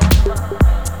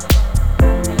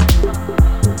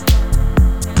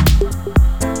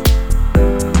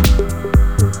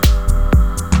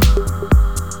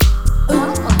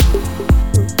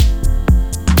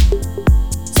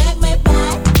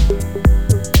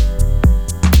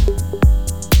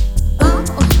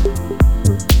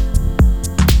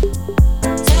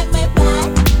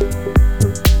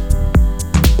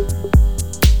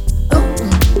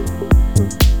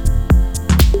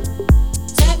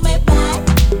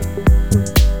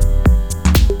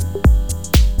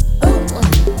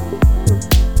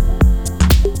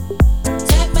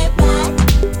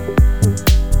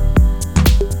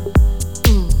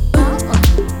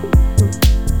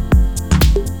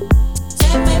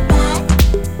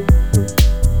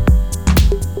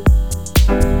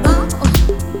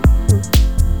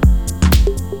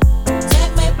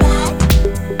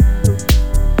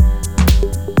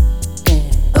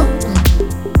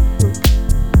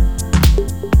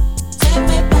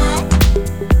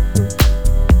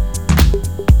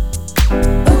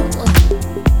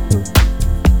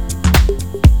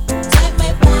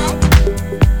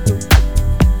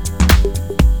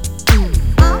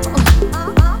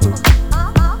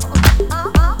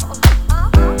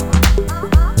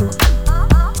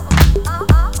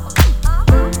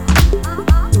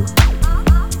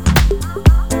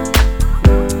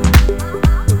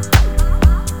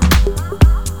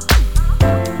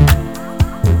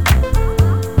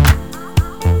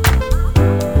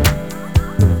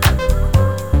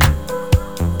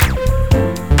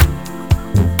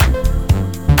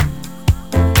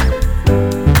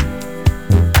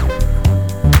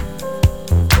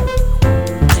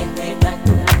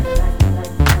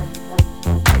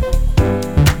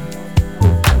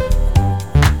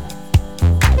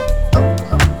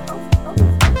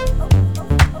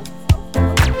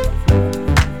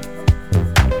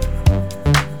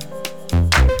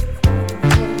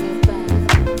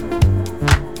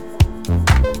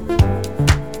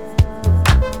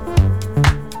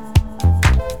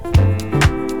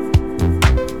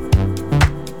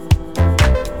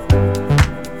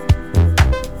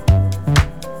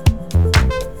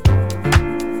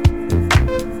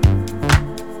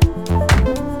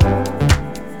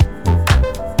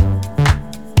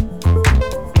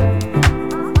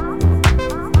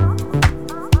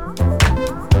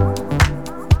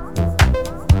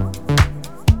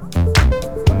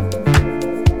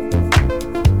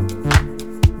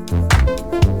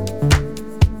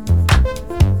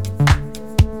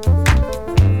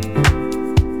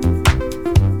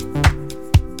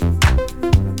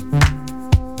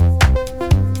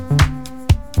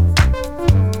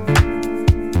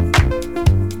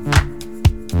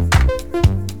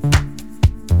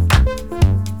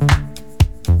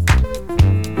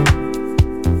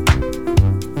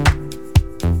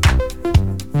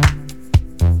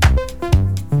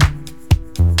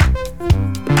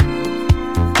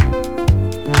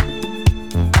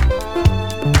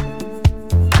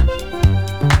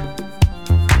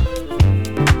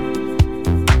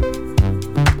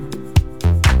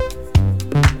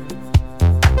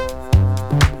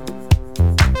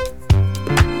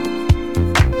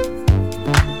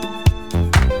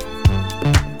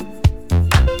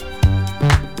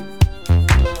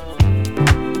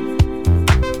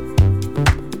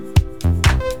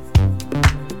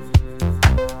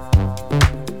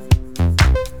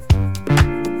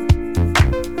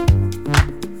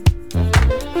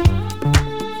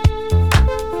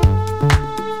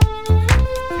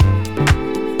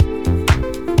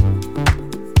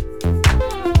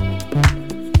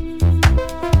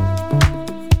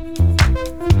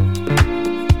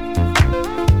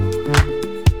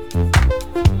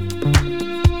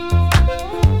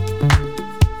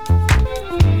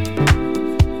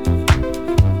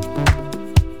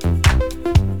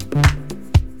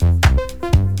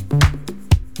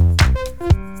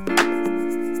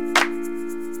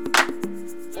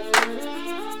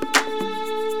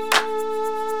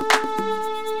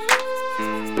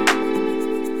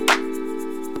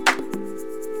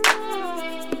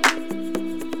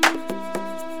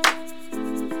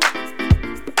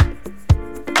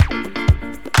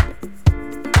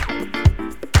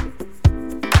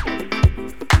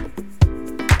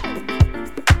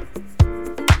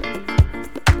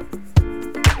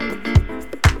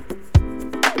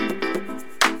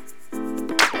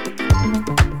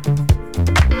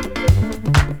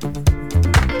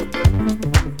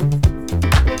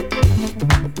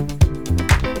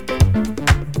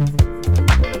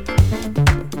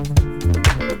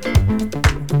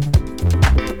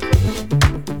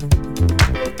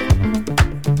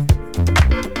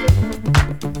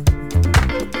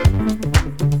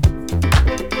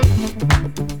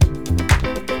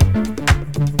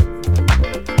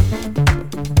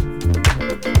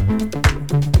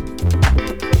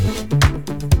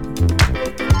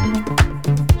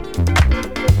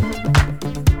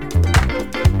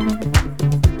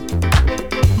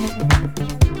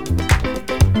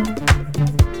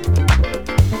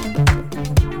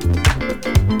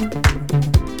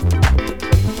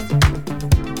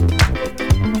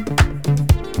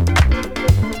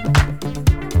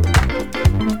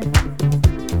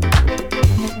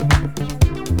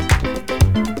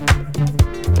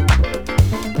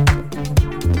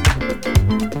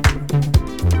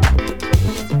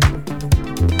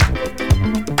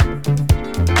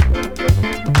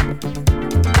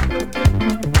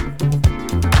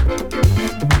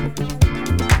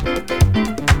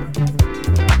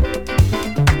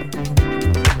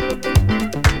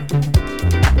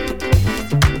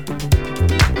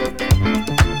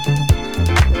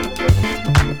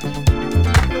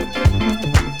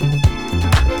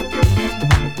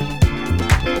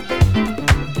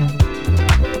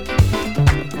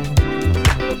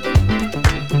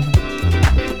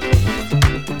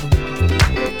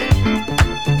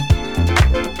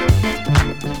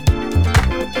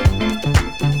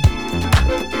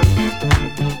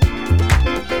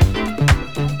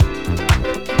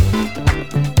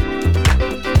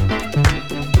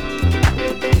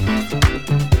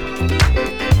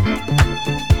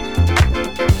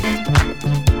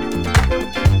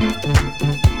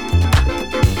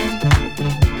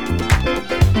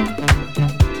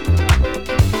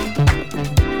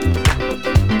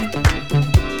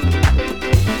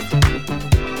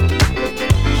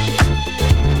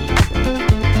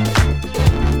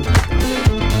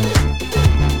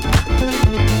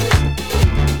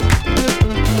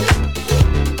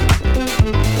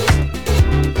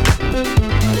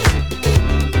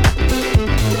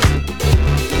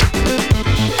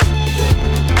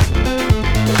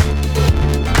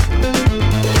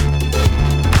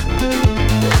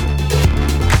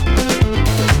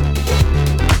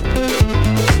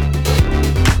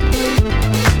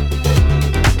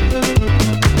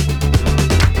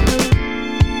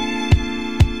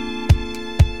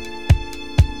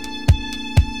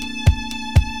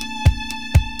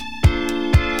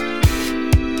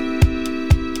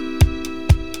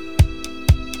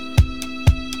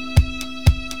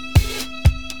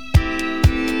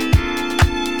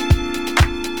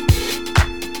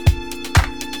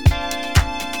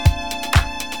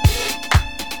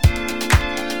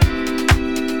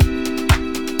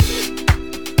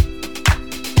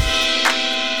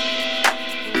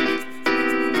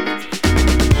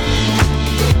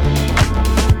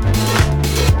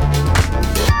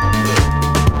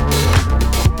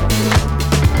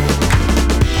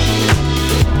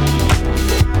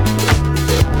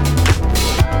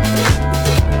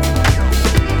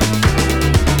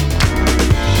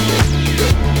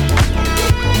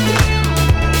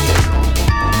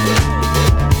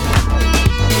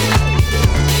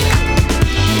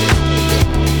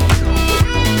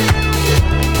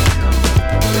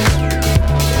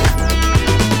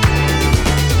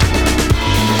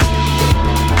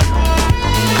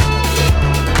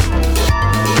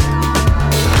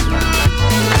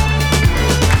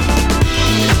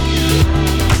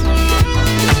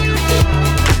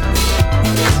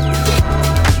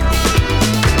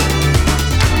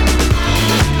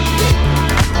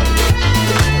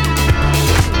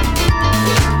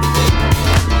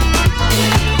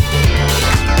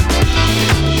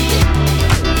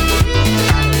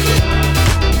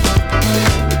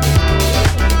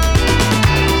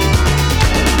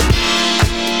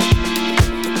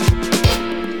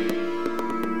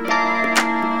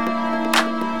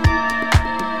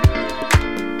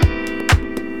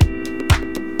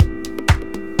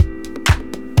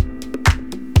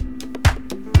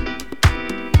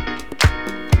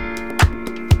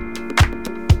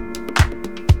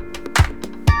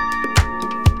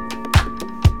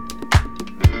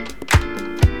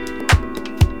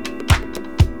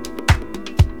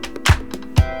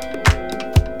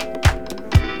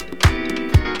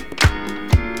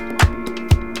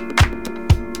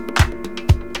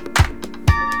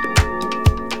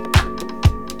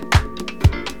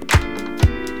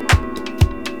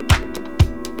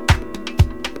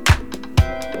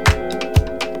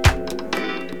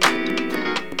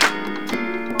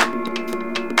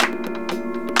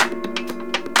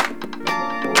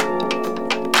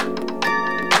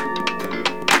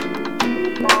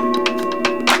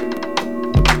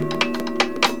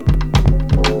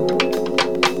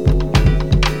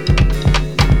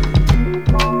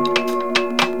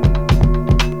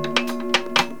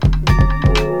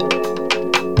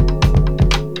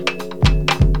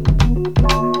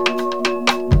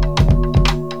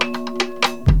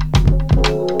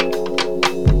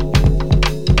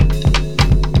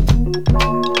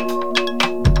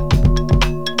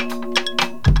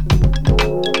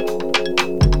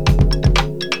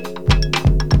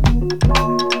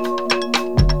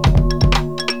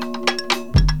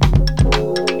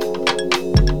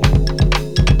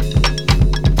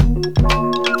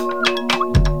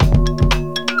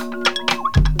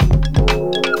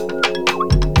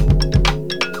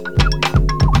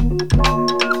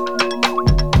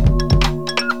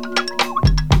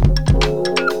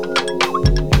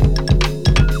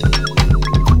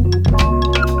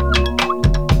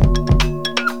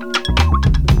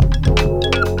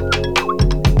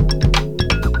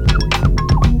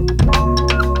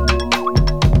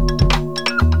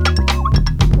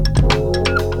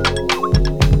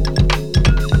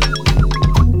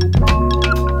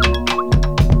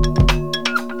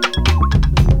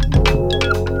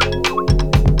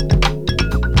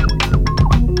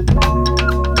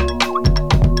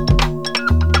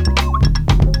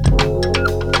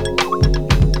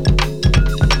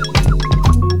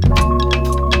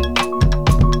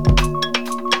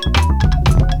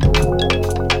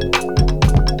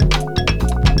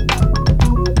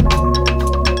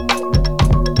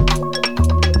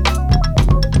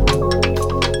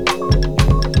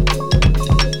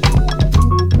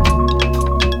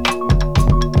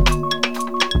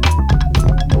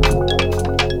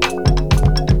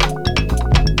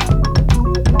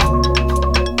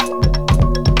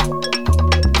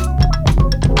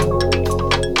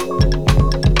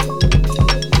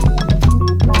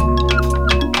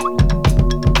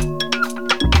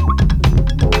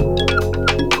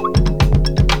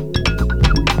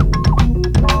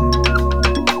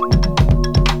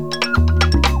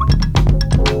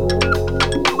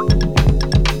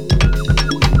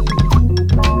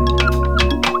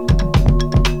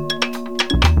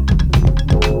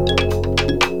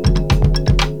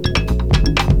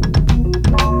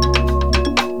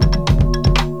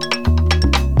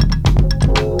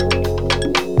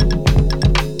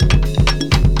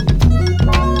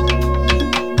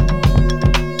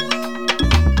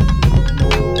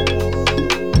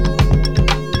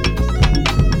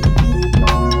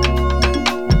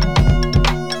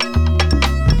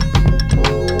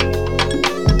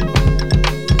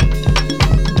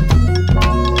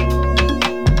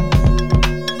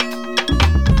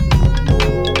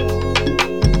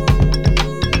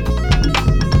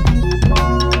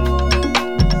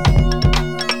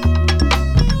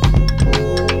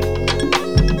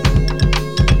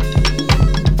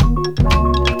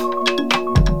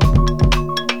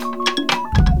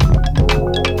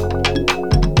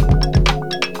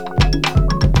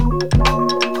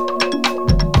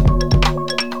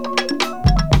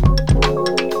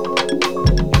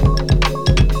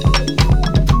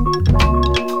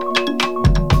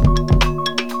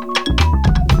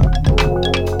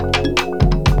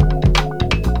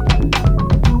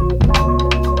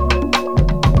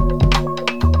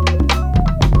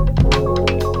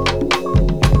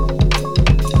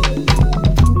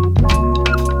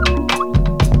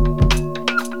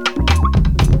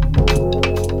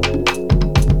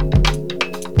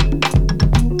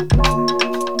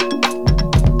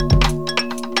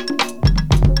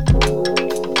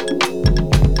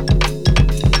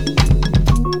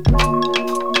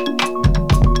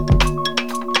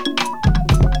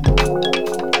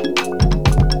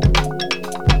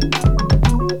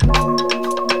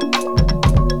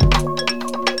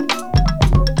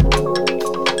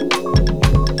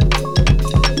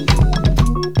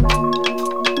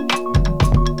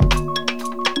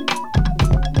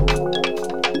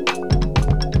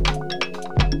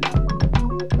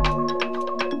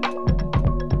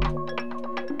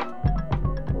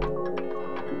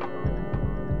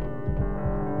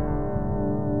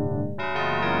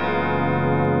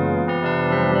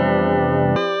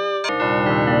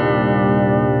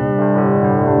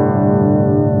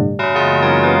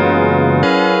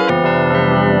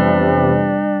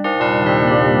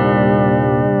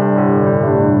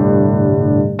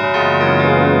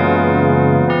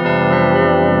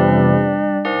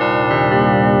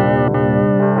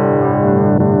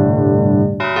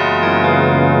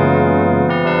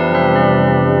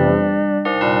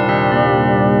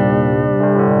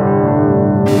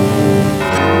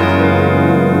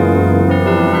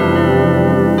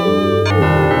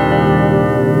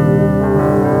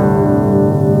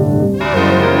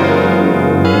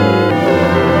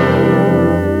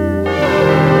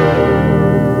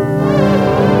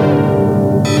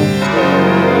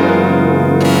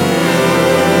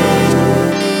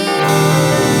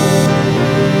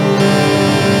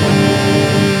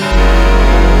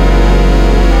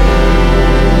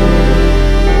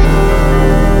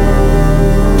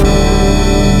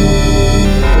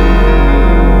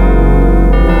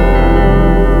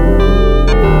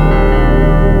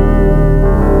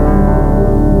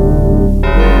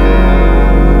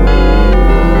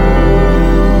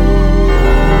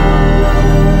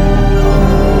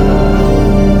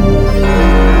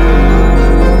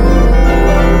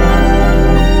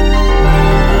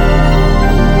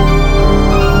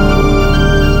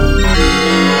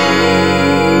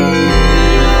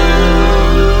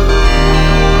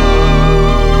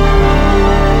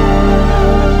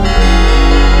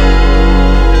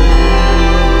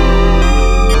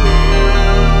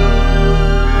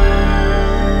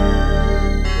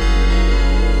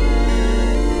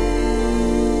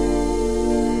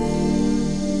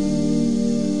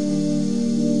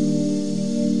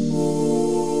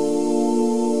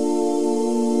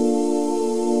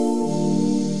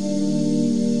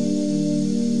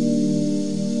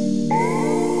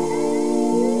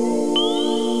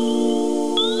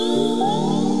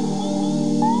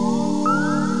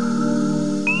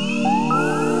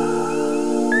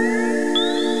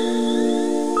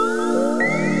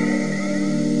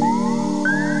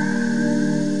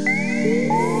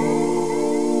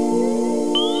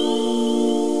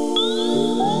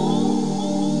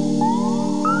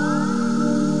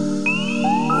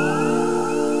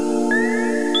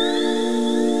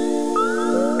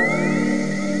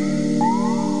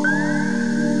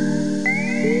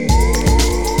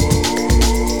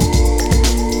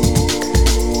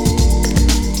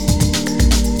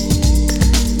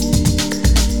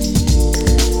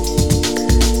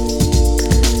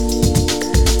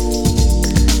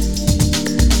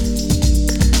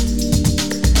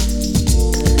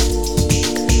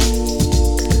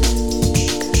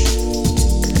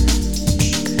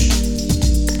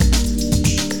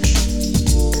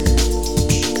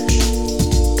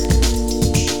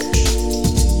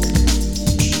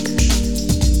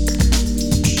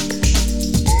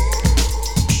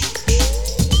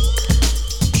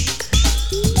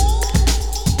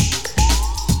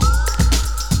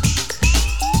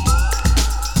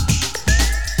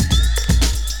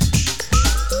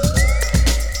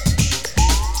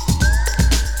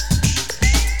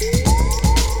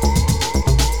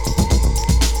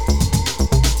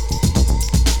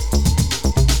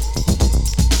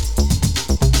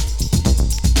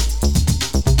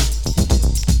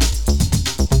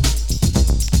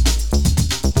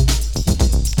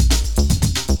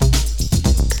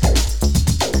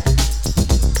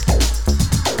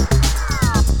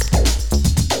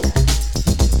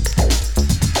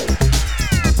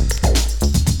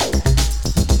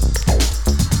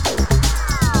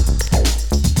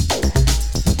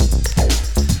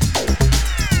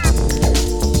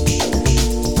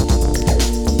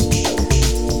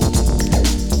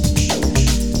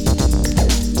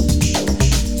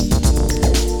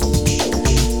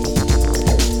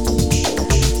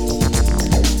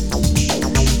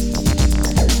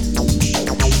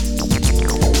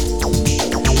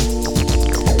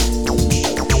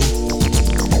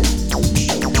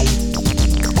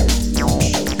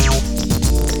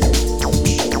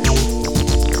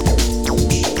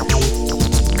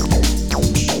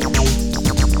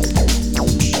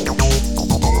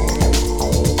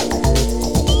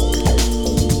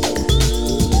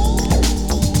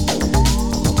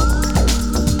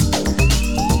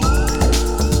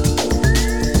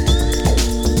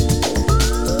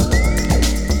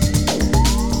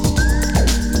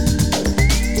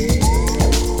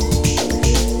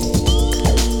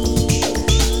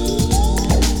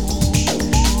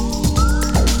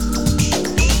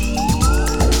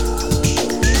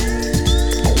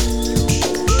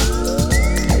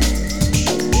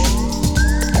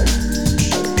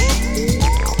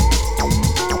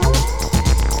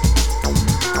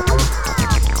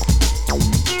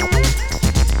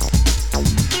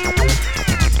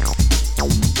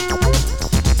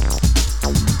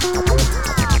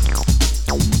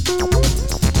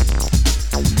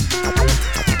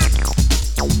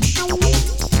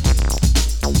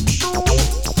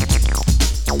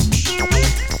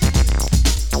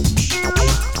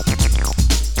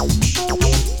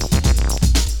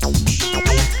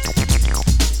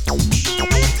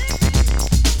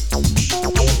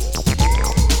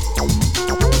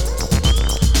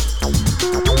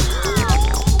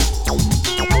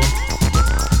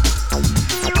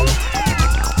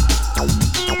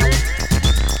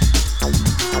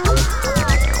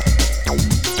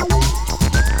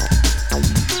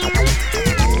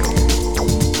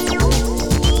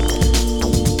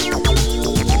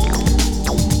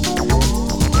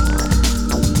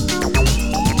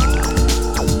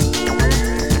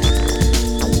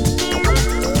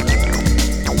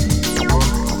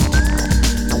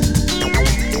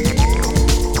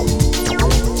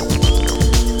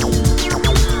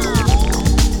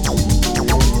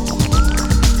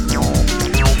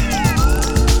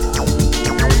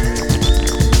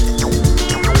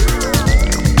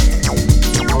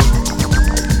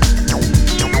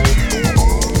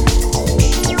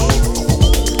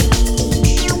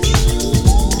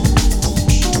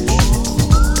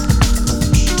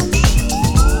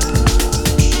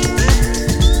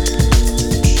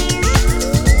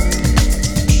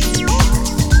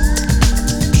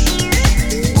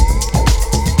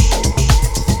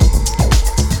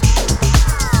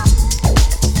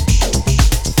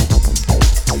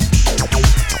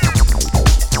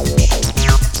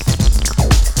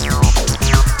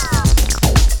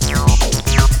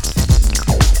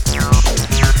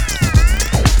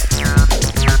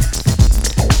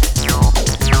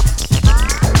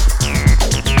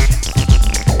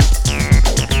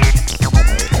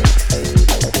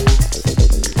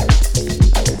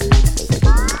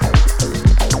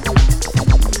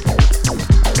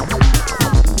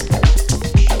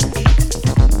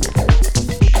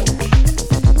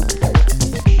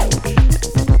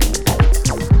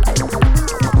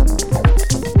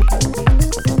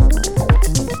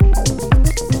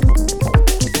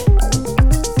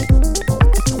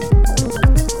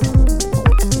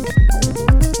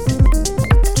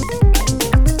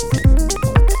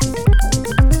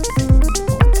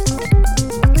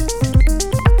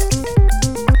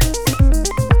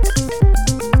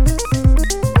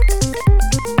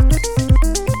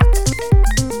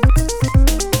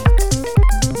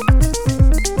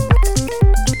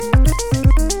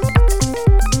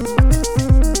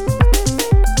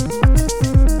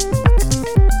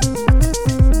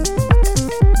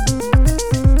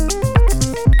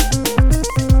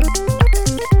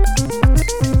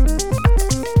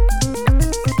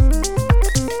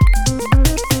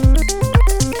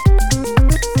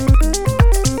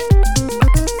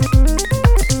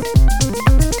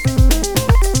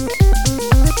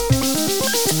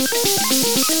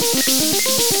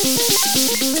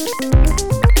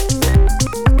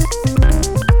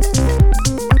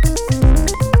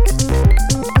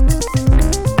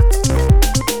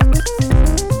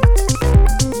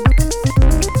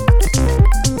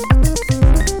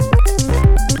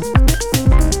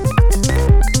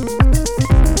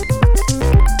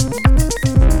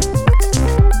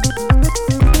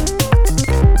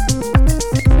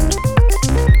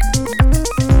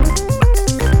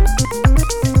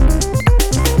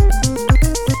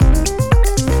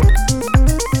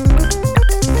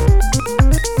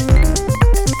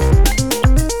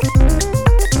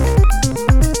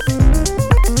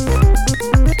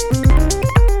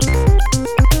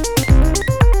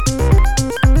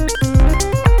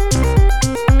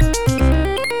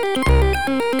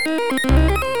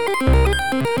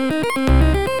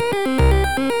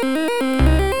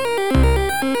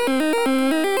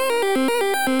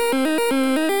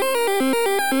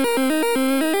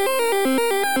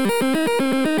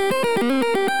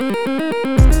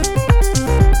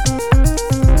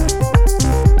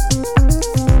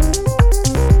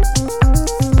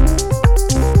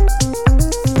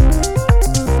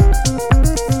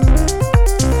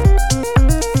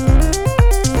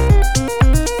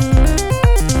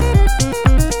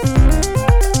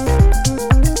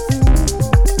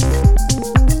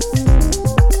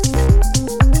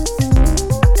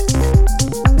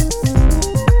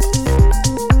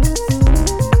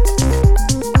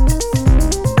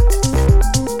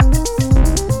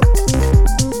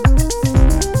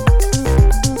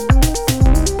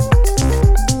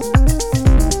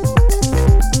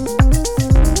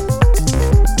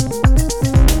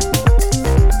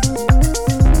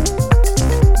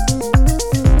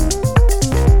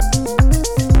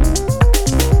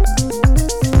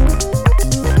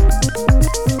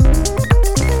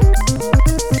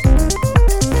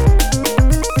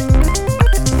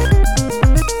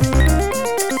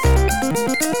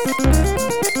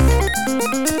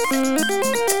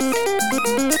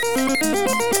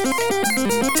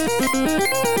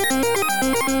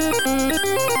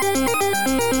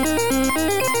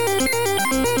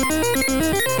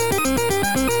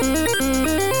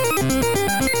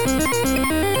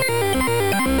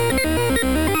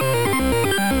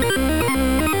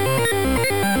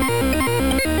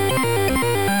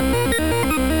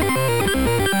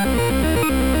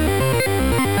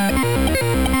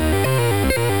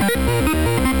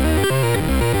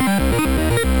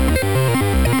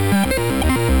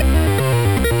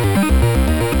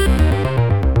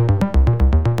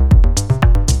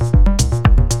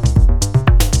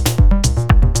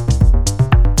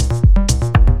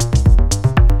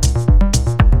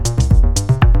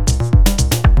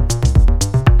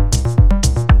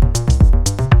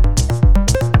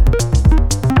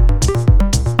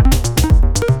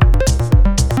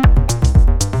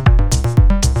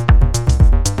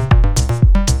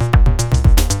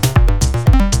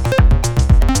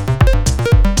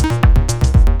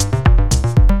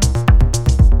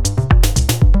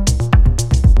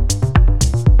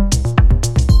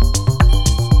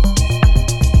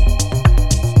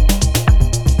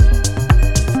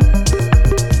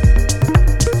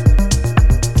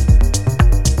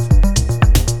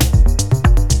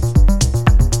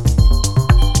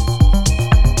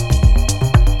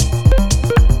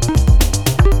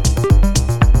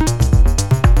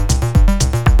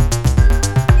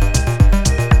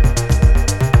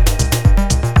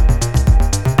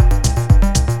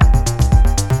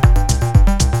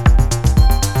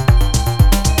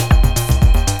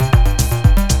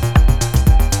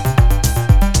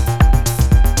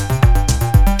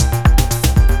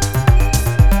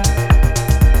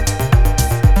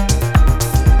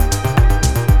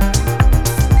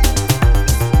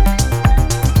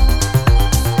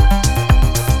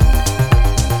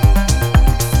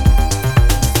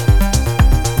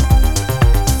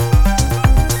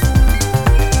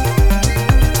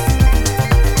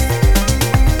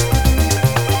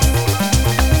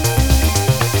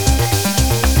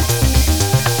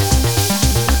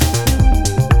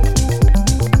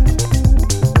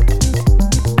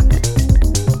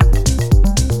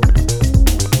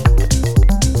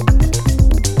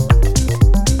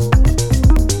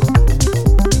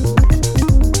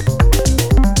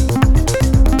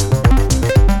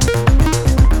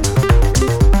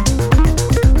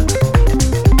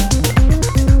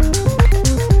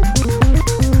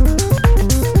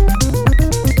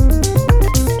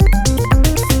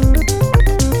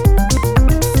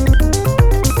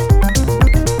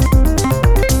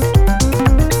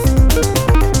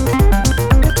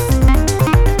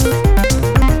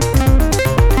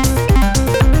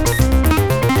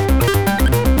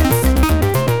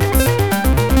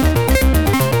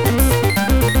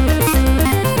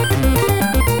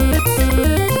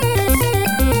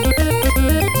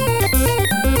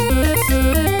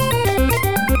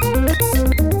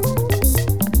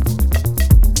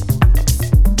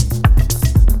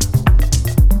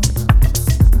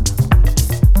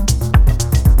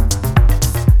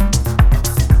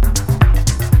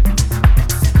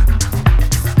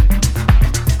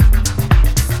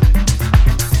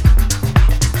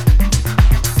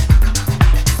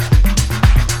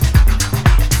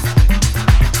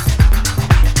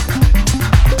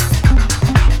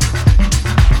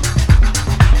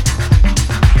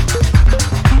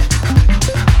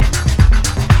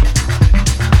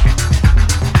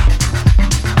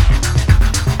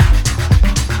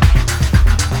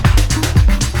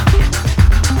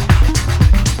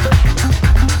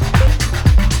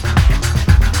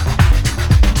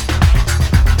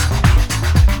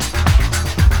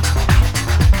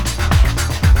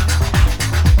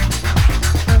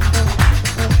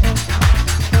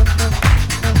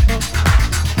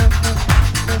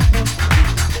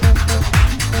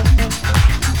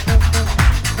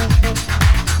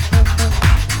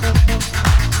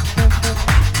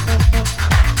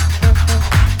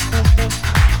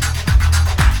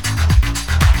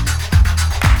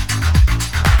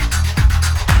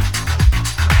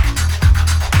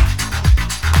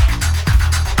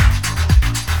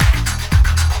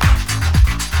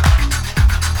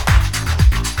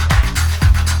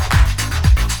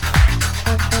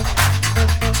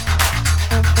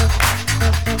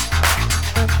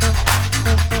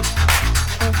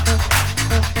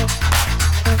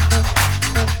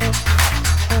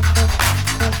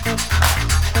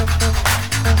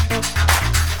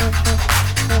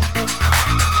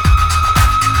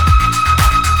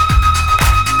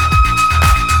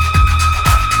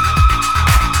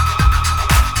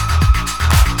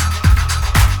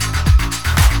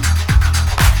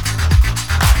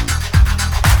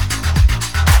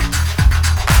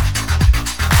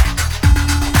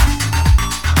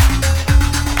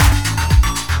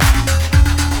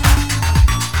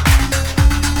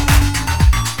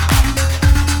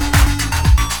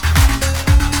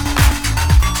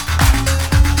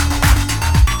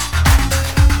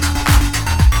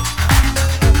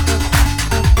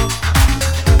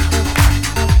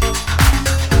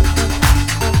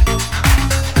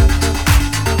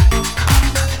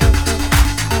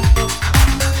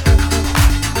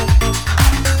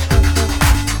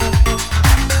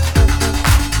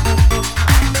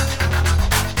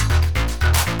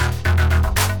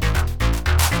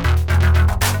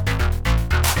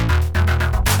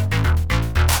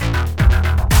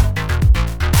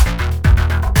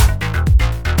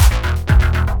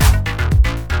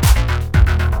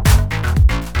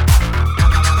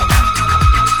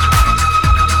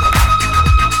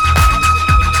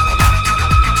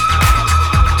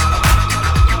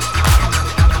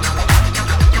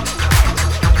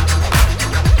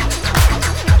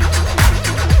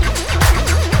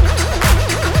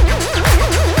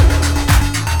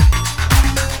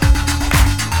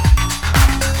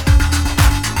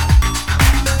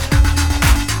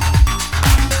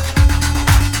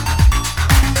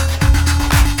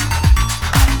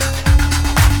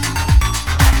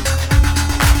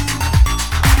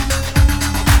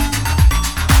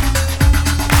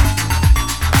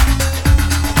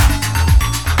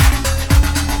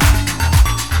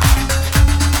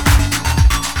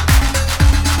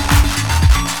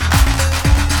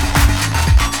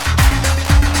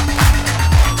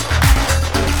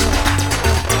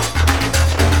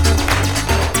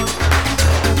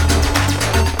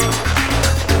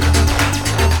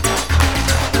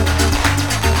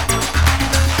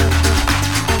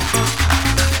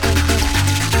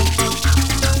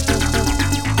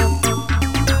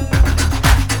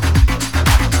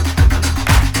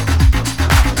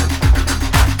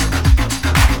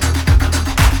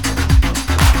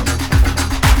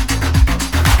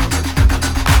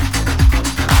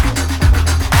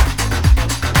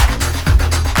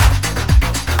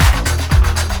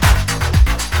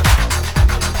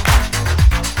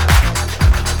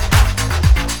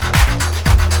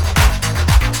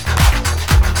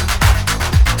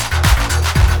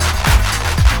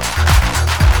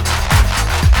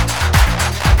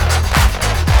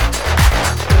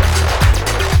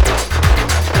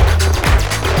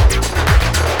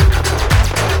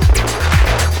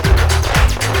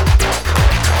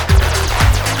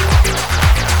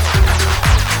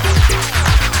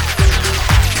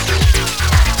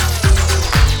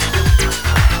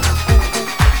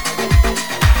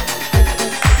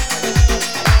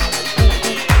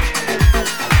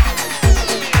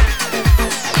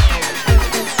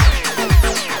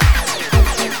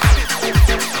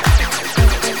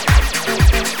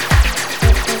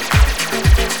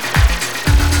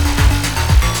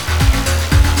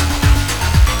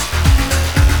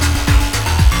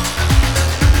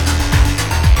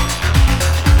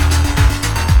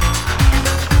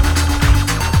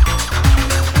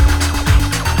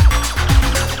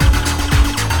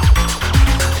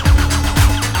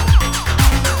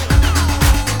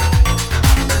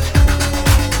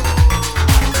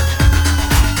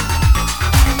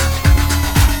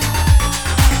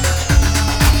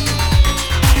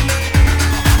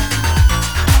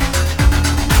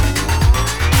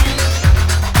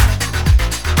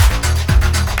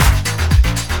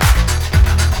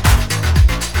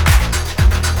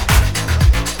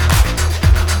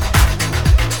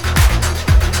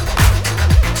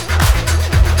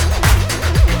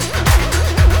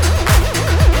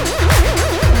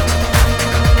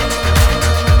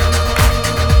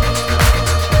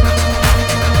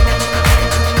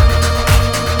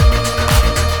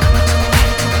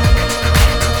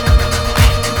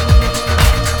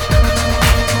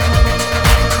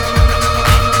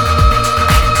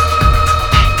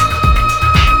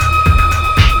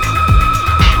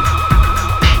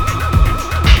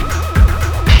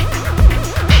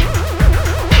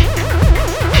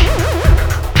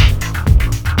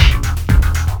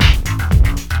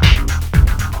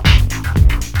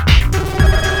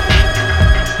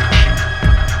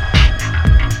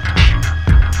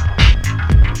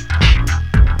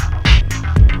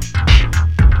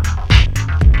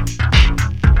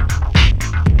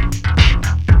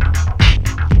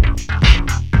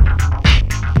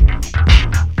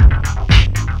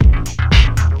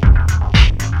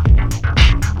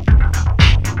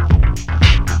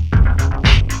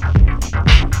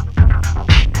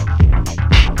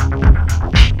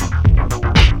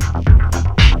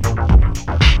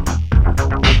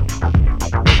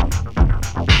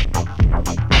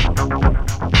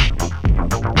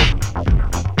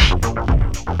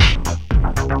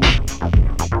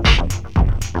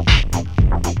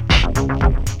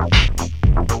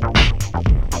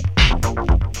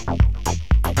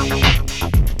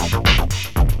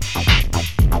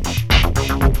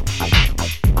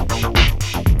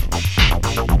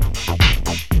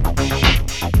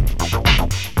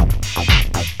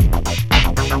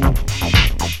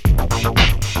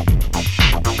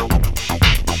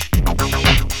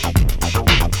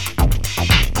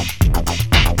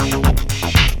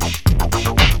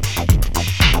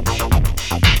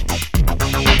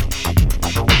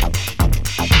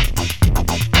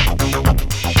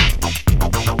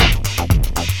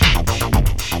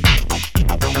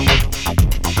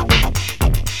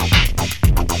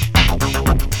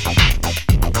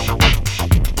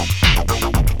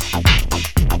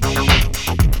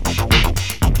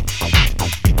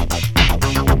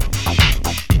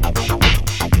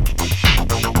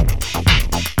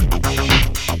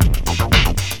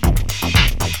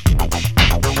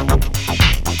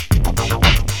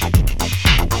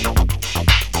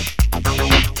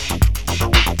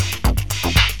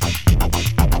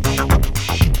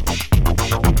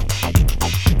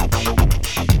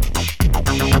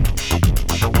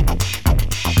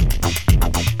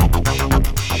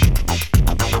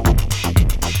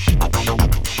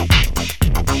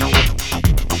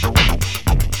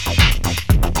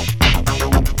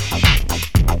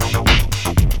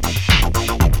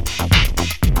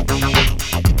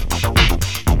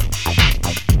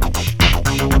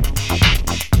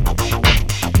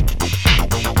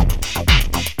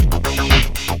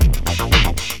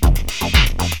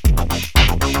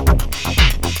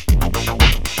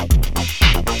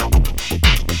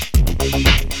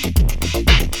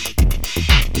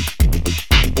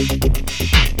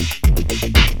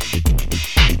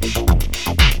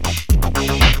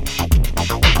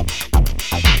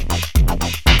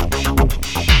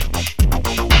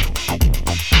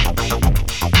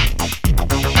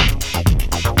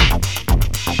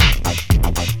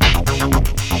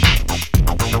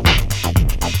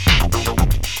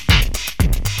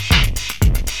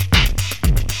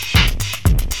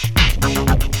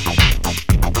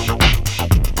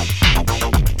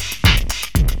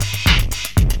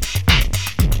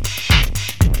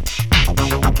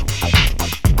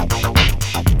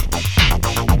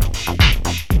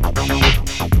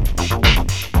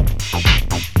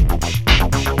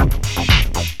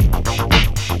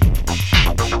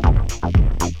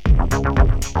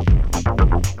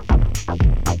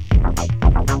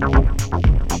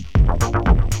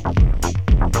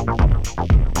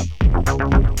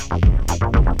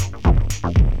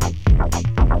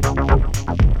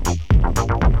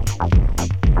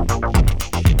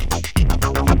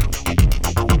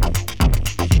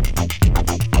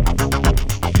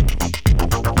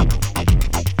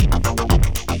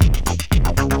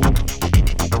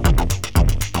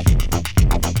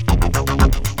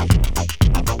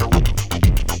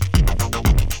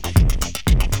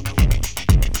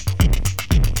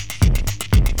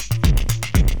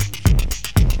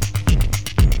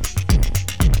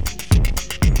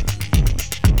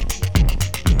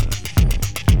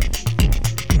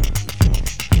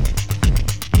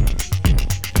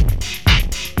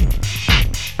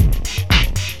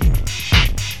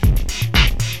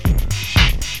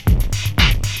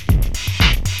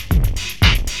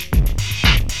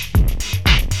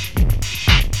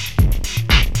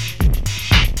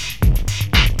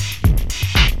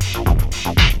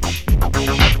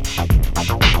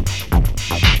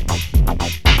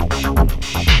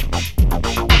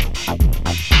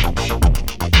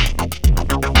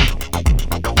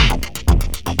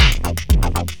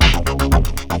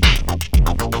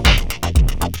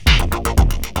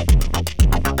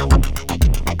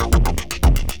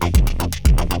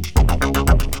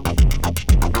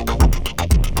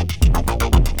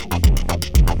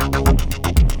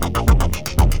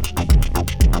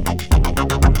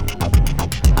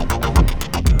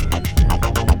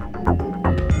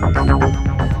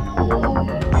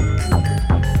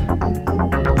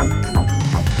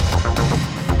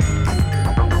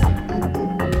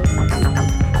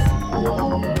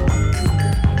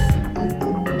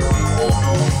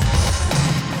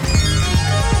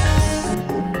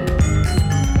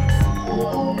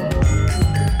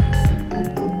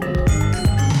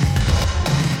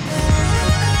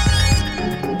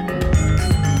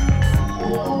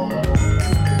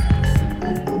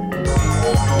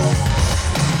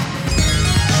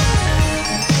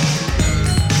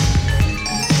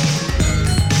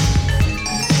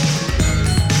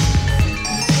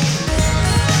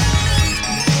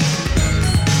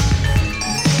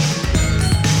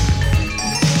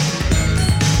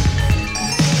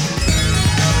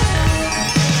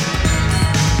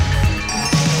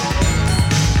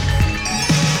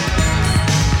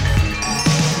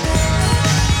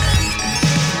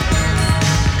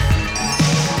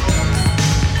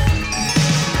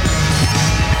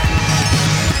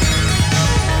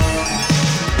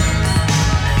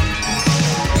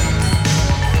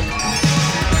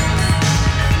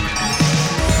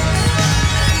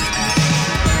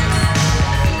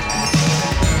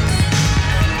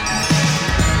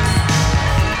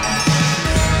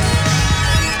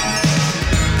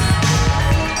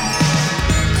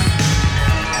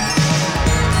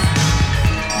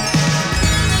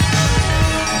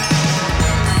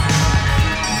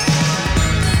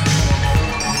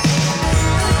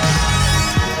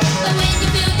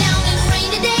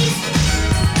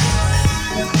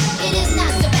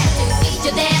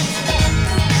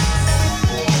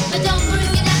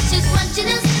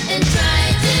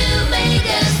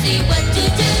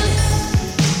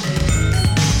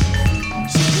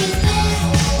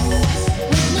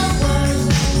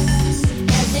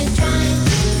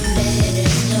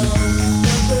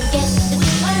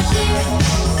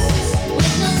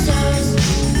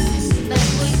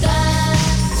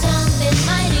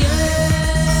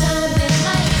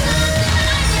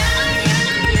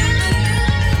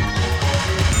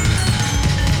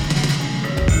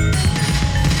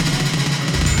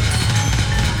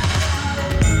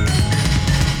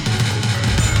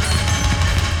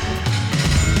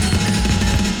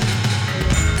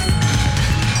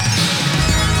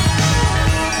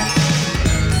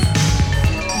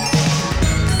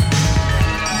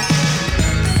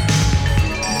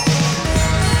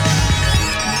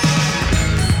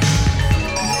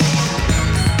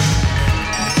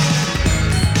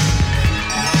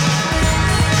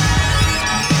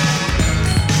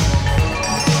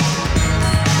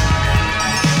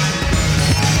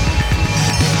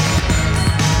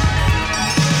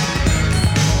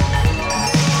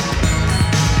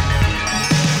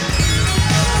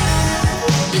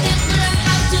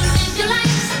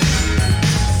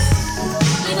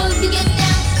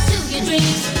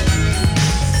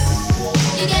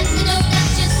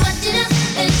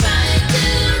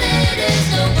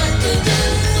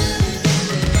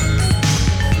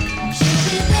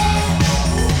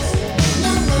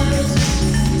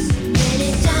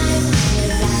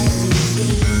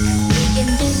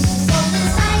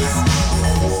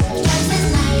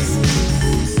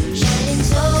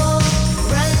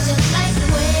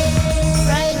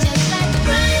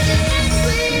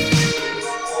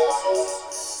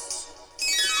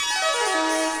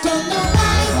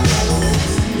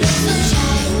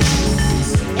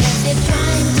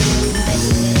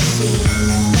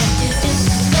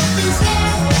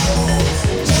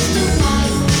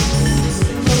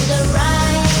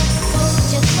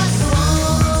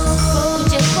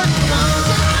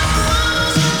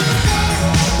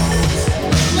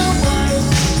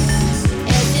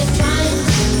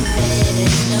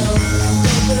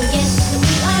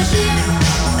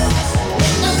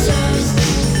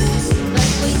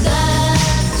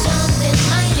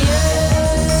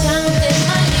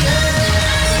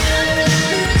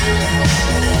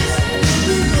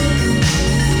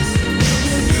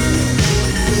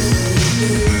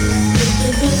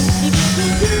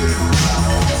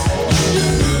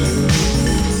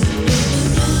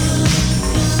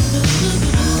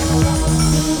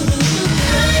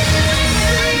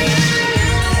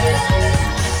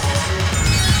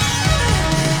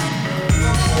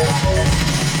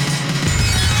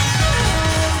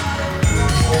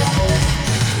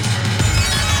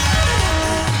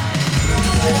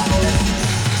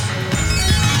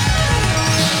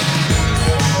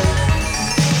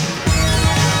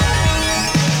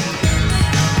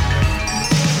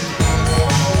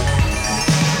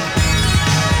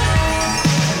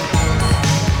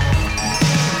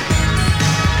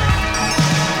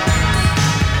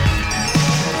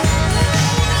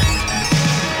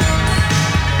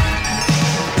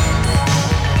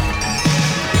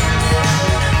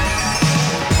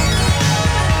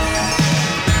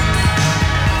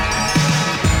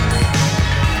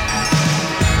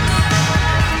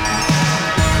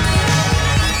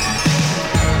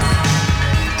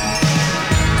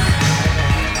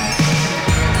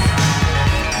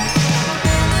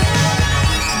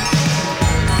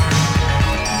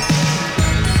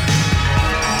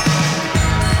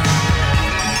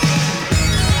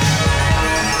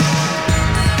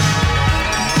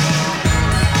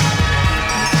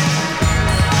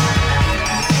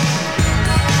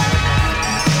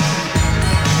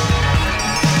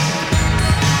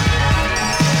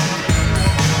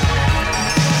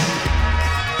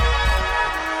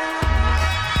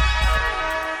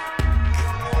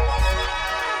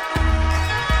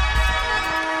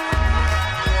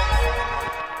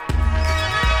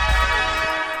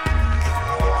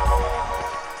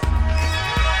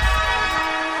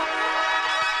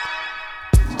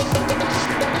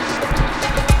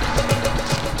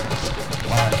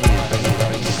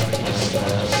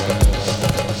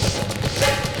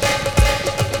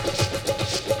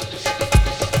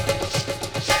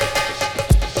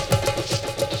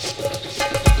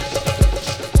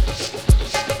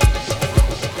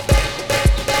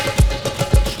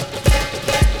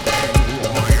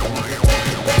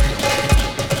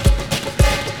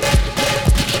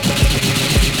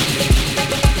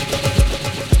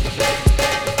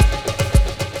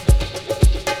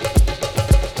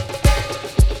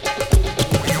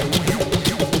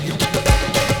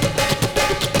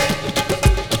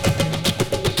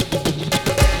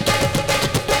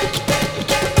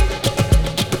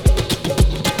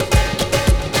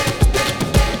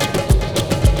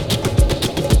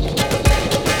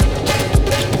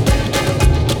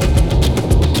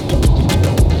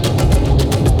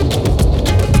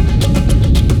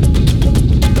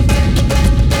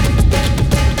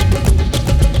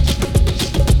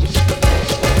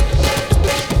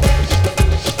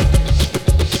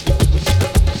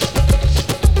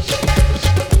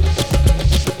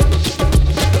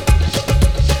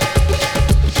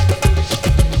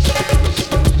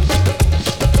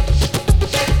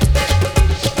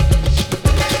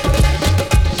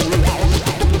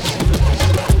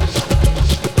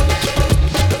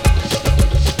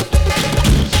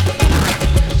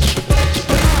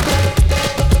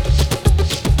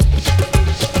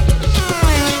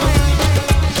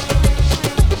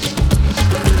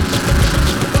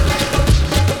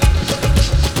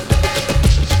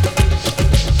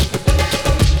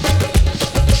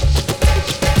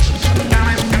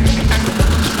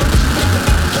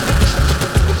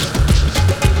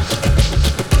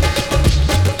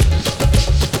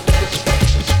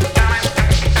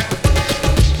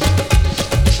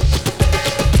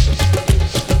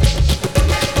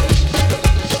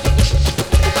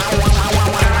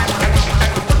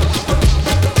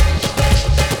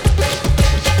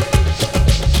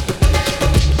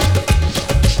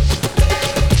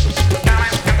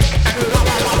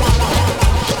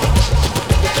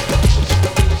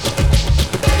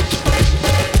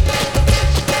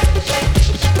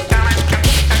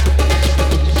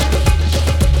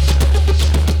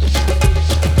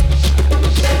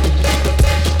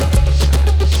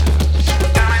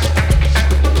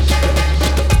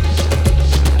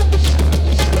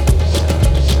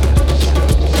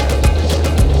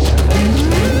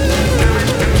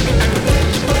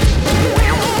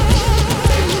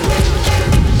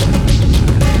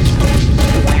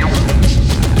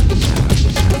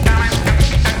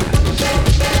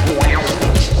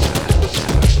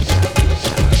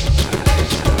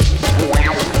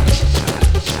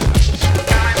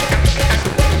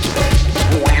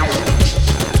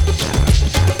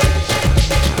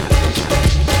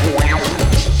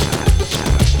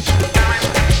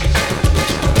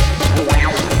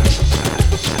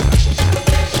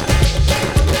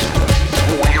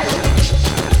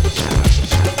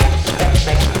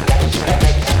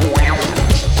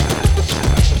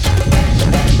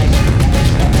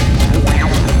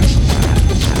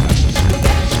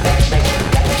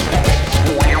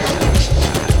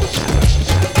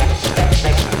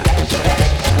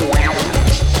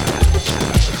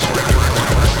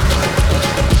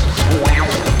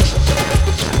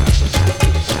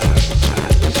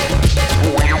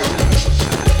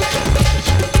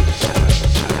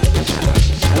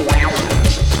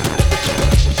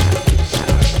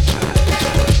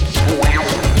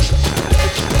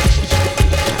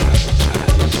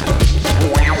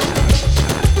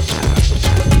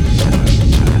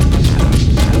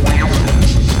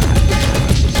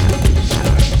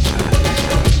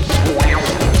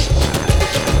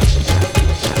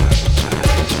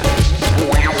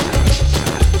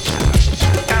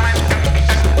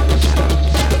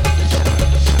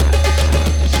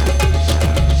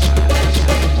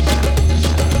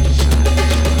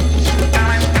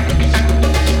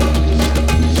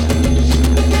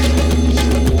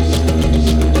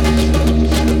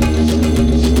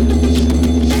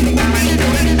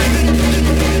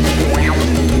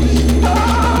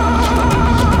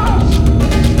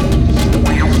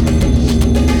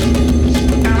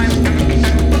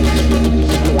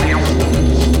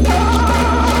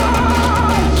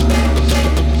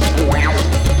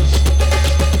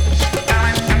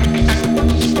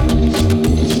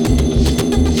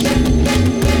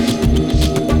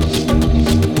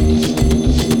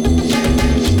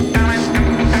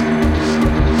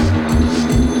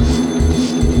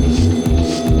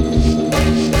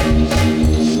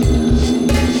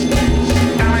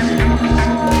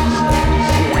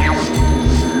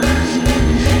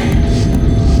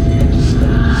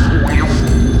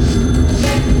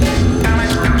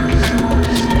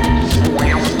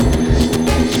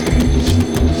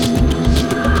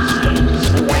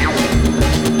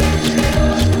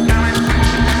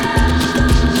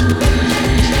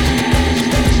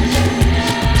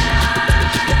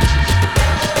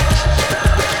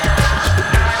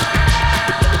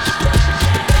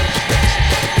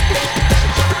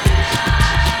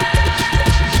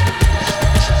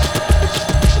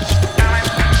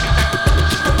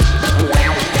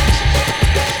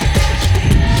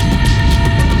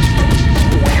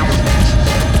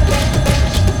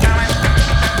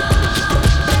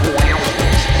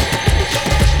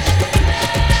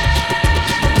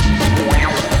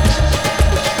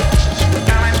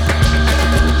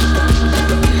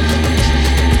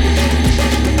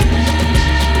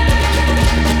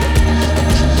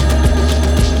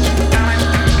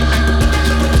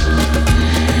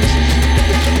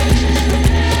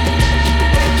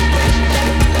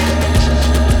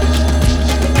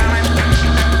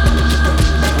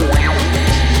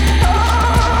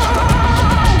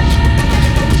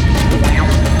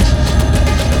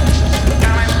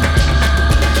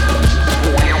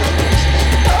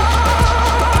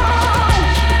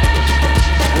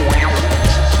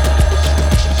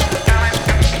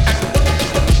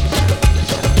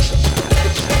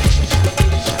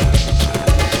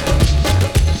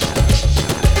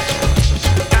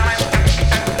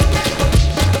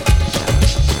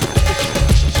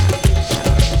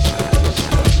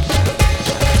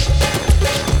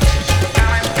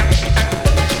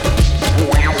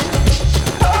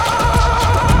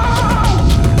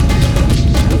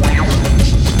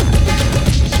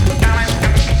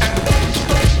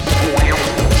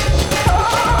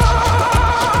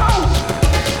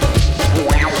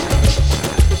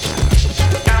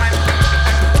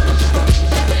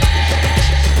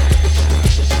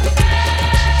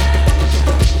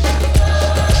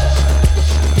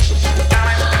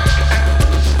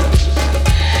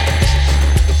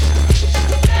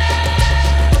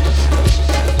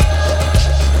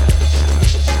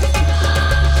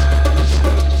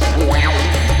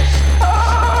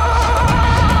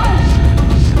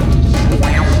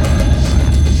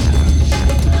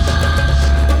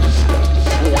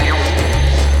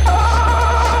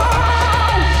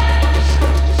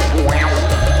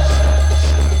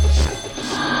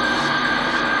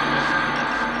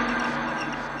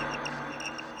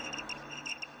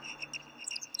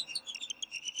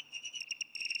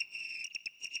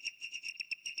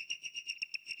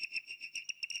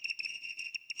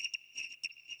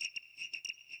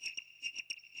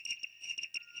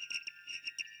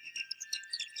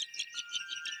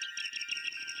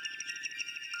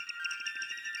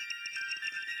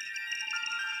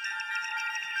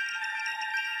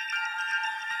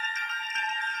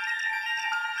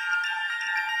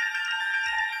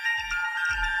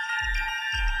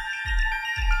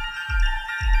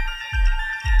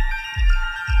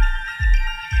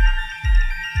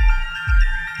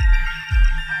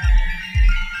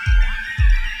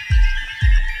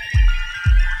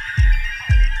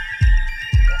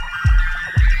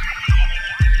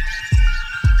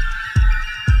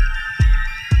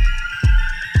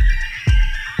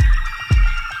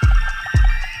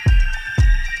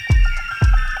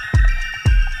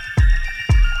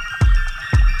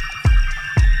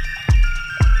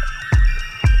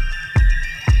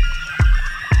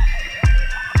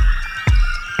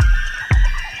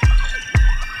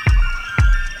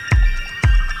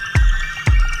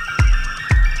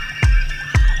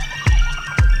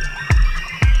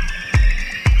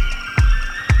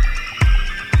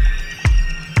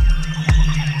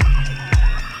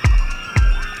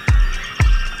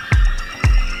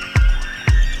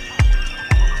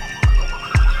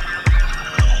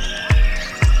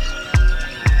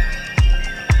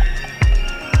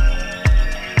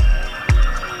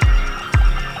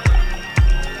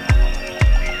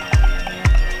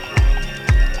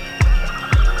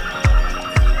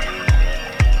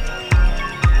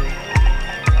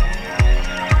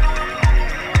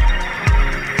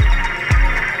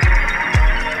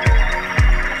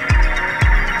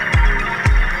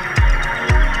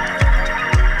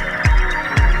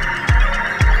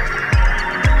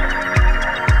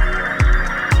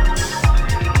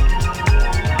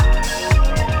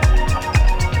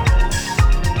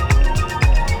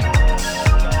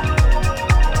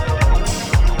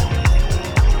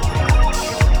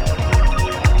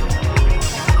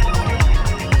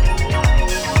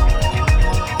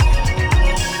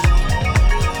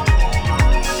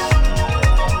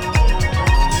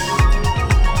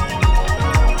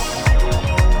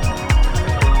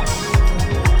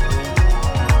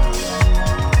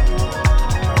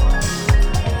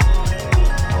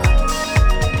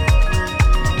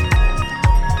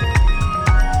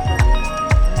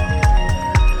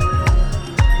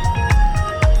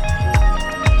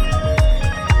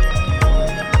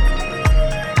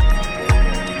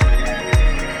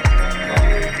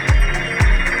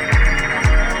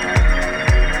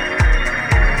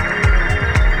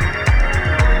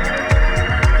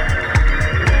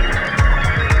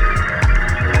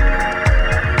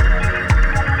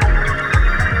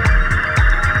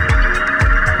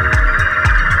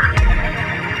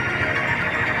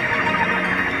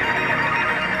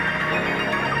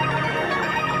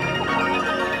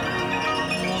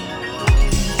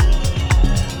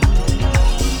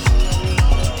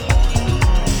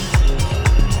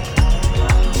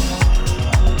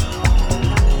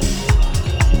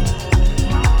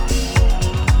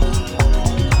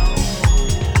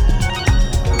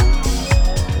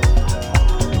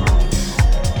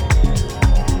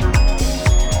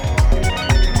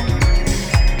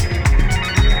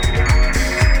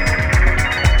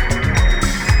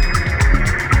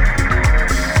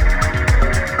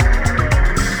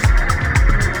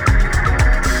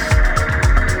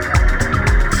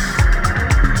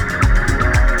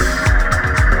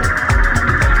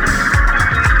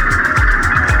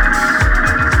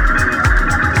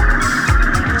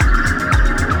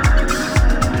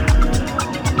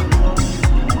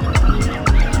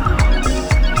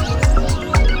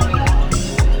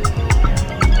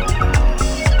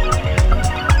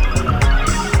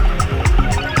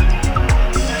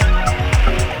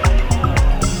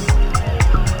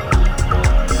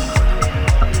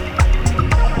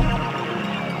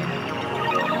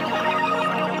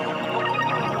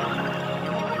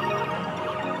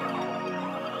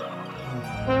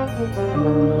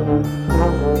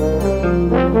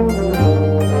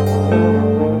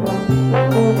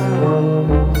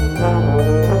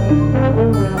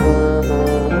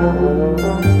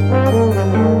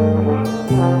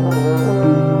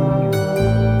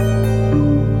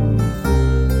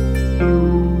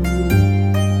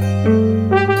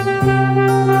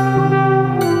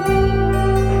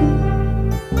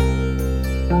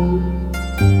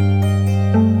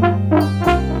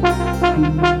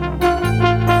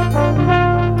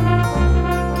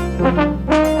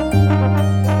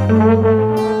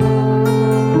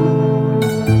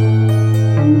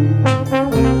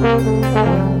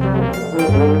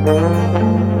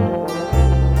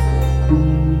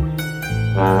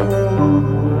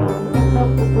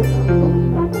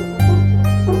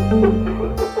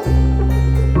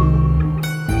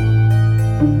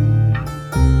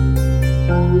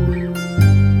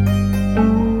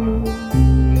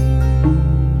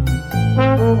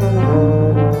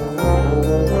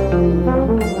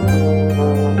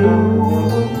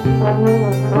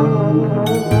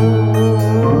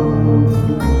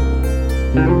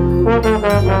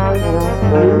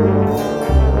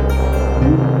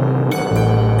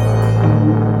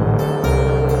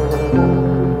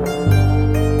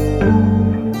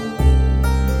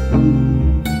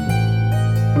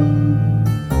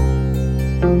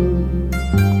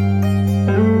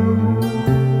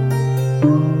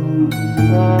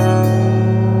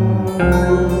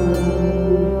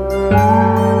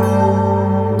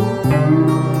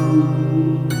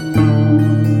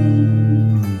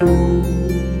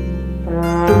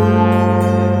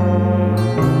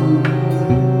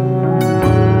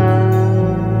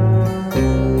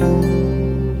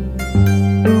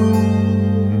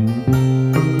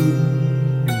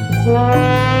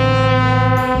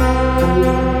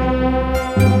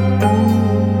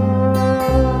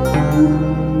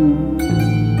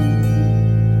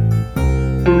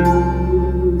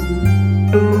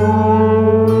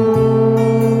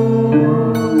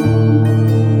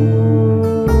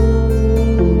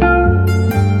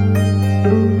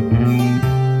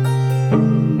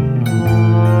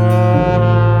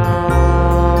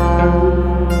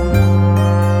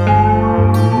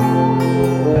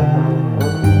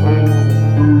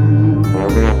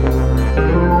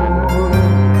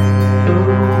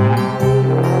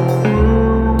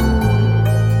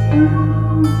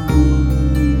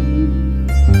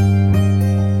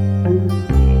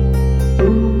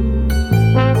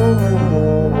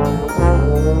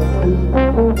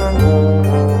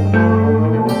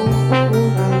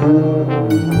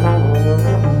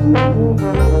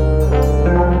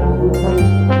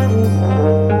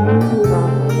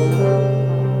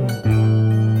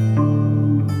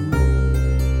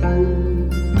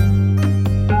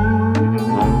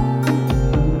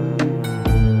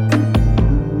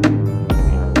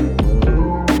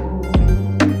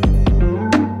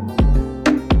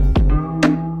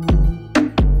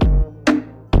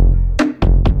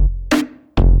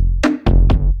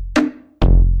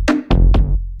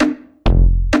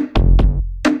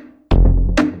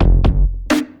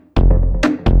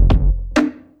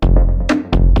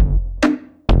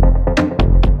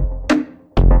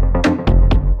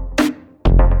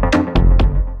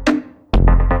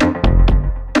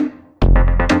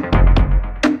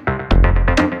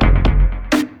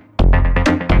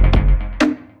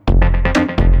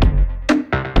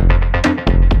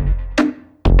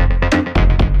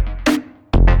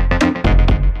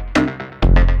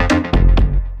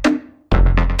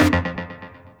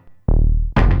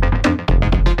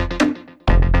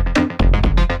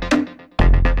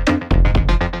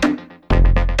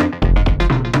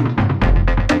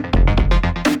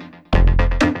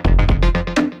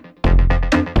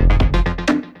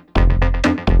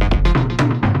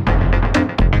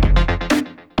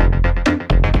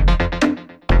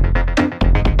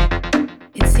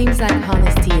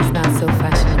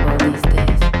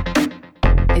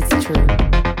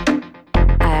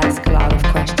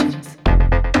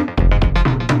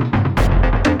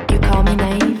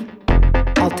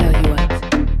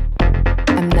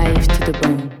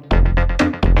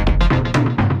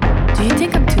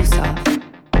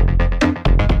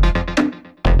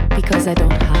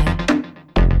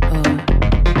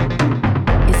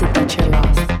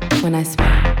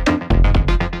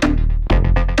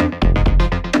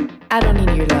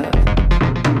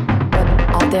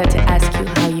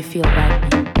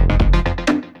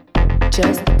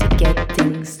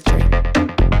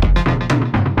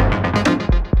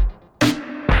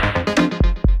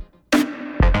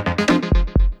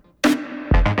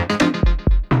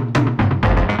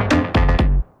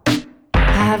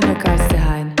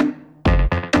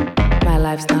 life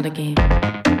life's not a game.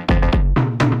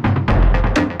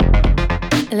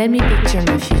 Let me picture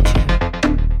my future.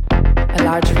 A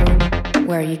large room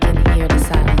where you can hear the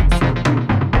silence.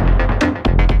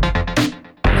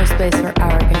 No space for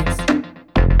arrogance.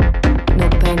 No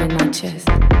pain in my chest.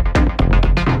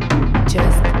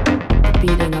 Just the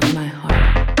beating of my heart.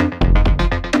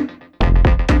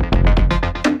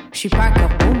 Je suis pas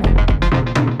encore homo.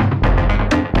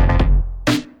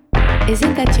 Is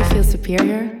it that you feel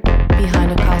superior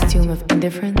behind a costume of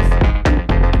indifference?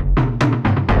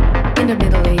 In the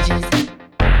Middle Ages,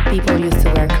 people used to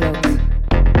wear clothes.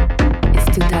 It's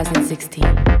 2016.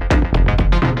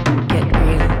 Get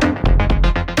real.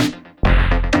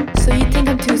 So you think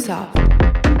I'm too soft?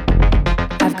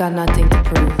 I've got nothing to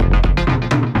prove.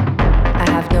 I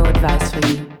have no advice for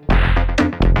you.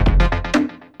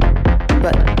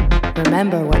 But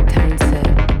remember what Terence said.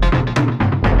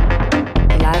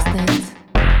 The last dance,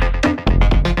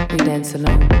 we dance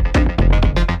alone.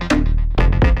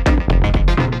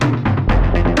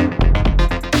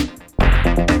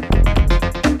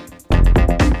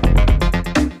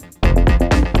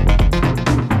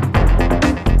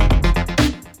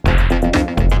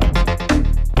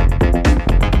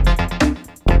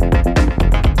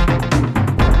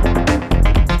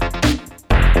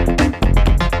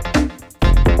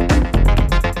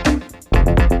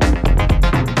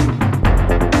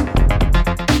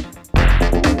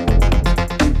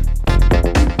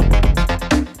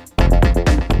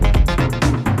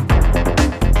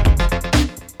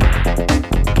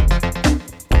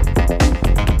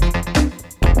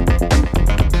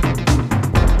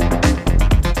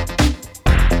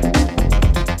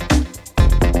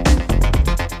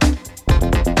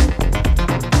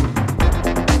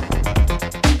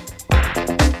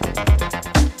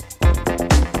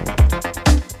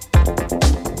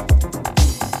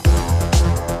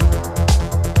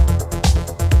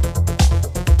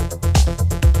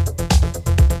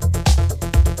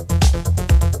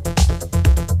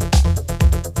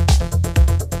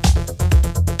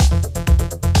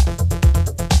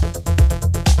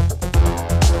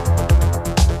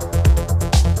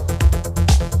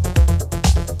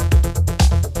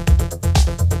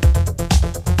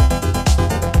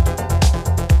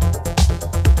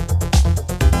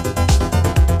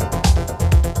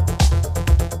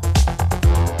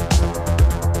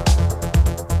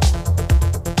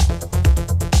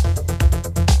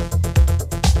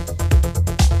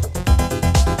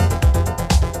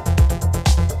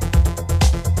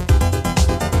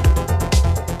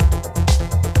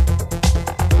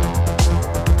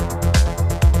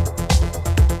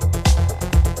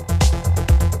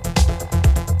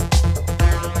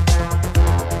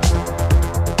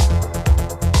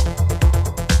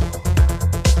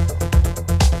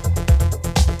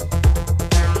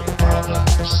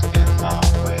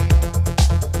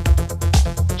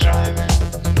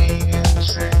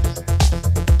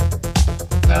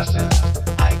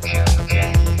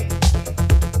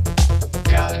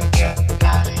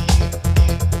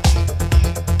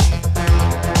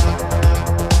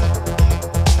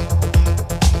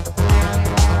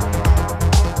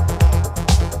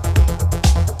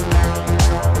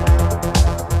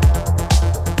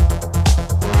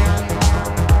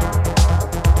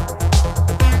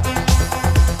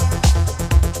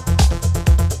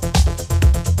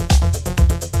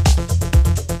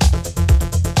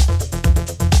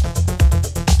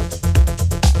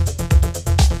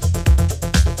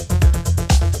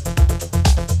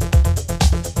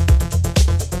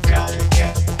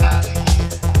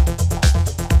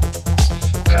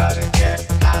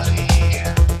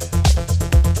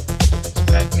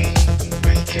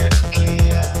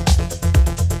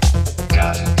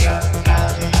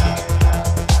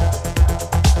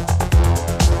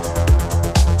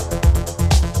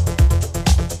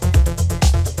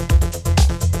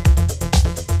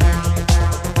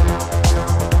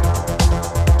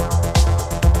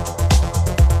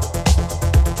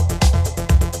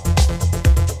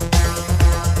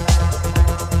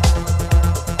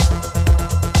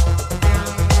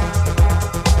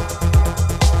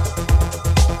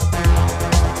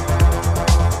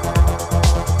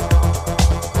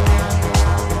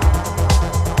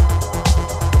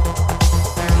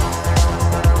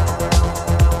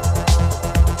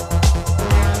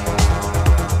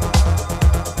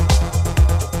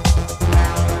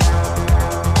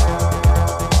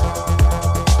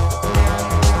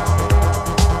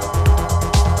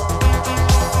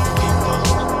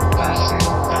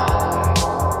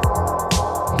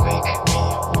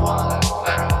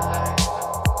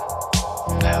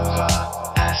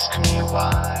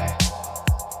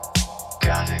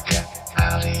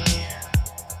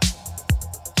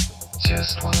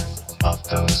 First one of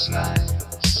those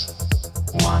nights,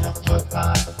 wanna put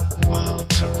my world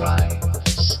to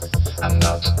rights. I'm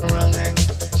not running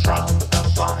from a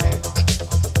fight,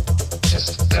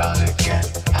 just gotta get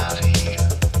out of here.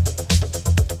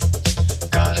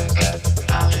 Gotta get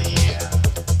out of here.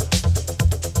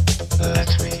 Let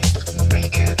me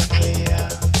make it clear.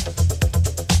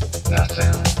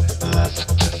 Nothing left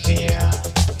to fear.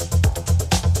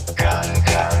 Gotta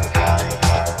get out of here.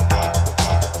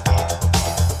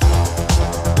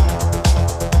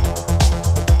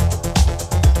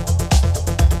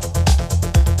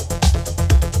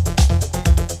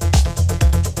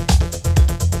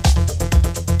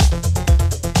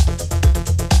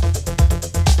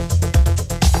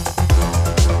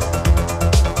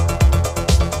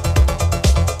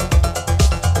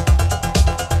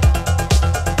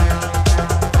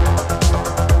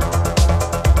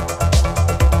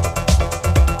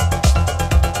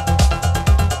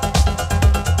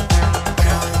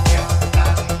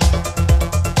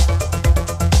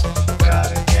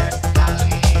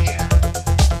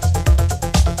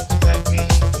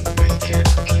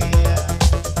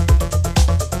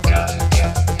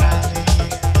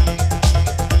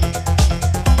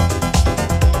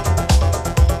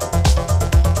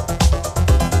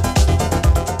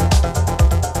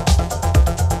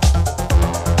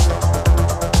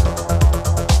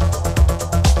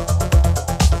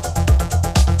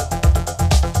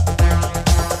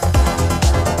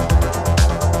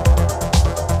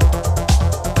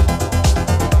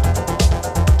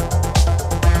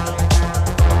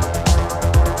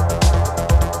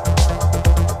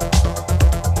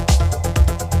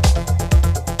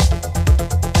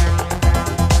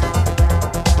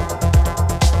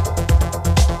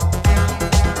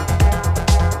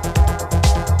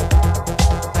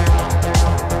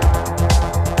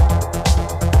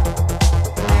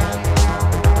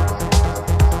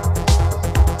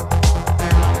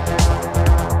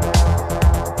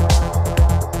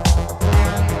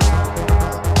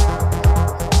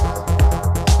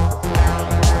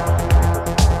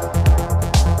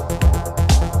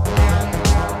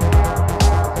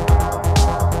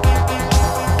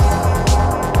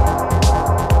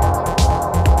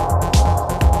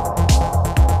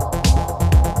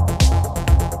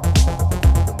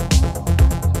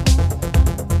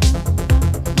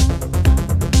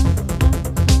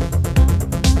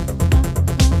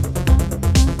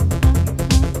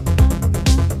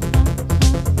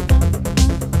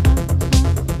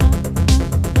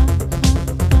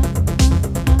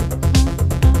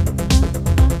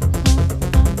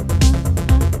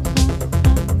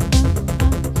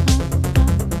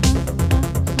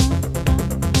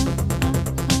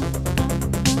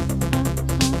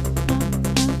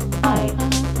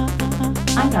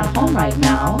 Right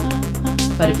now,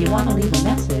 but if you want to leave a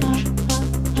message,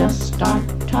 just start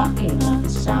talking. It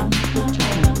sounds good to me.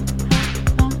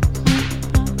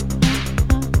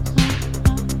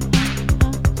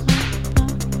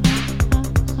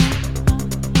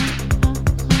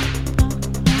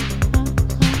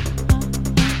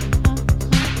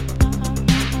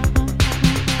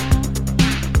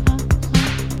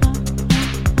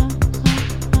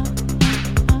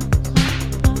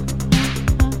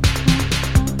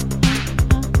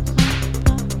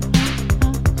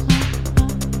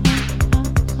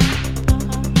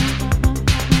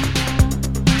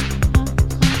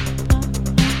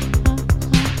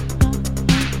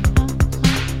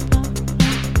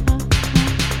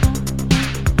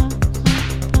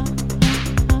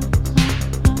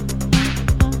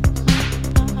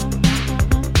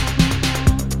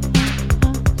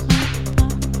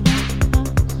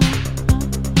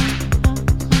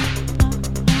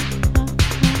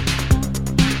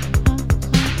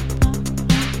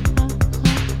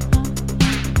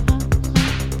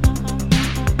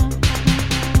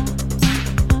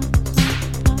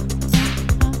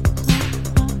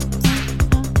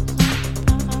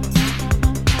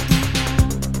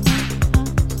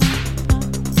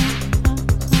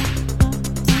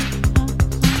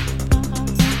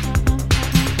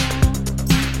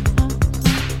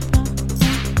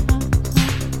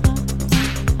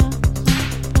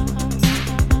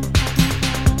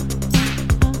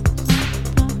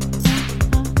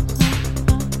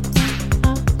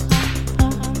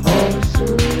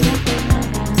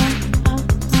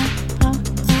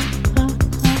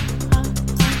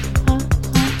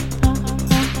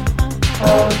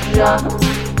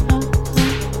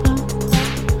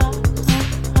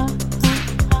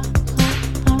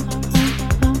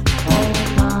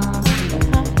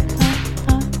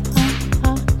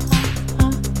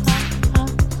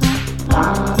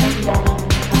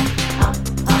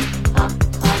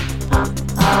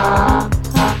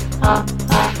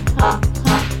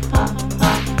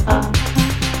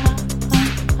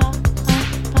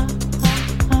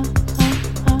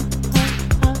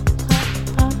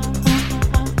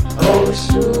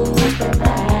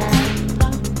 Superman.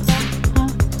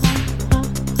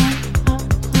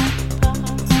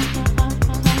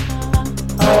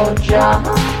 Oh, John.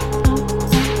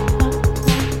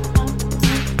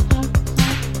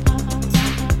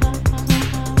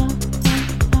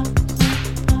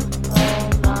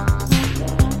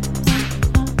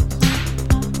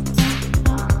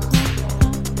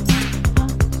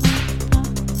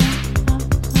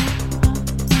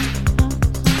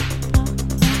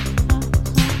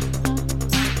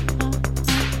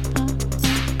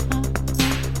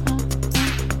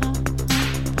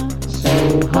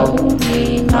 Hold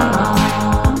me now.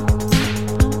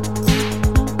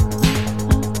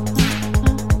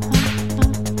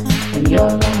 In your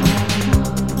love,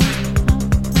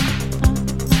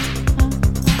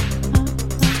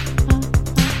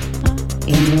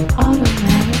 in your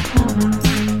automatic car,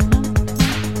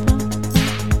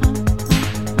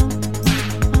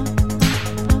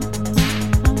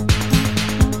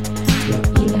 your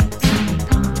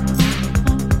electronic arms,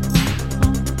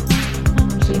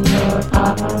 in your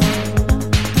power.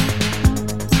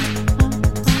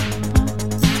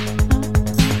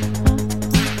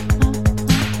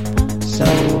 So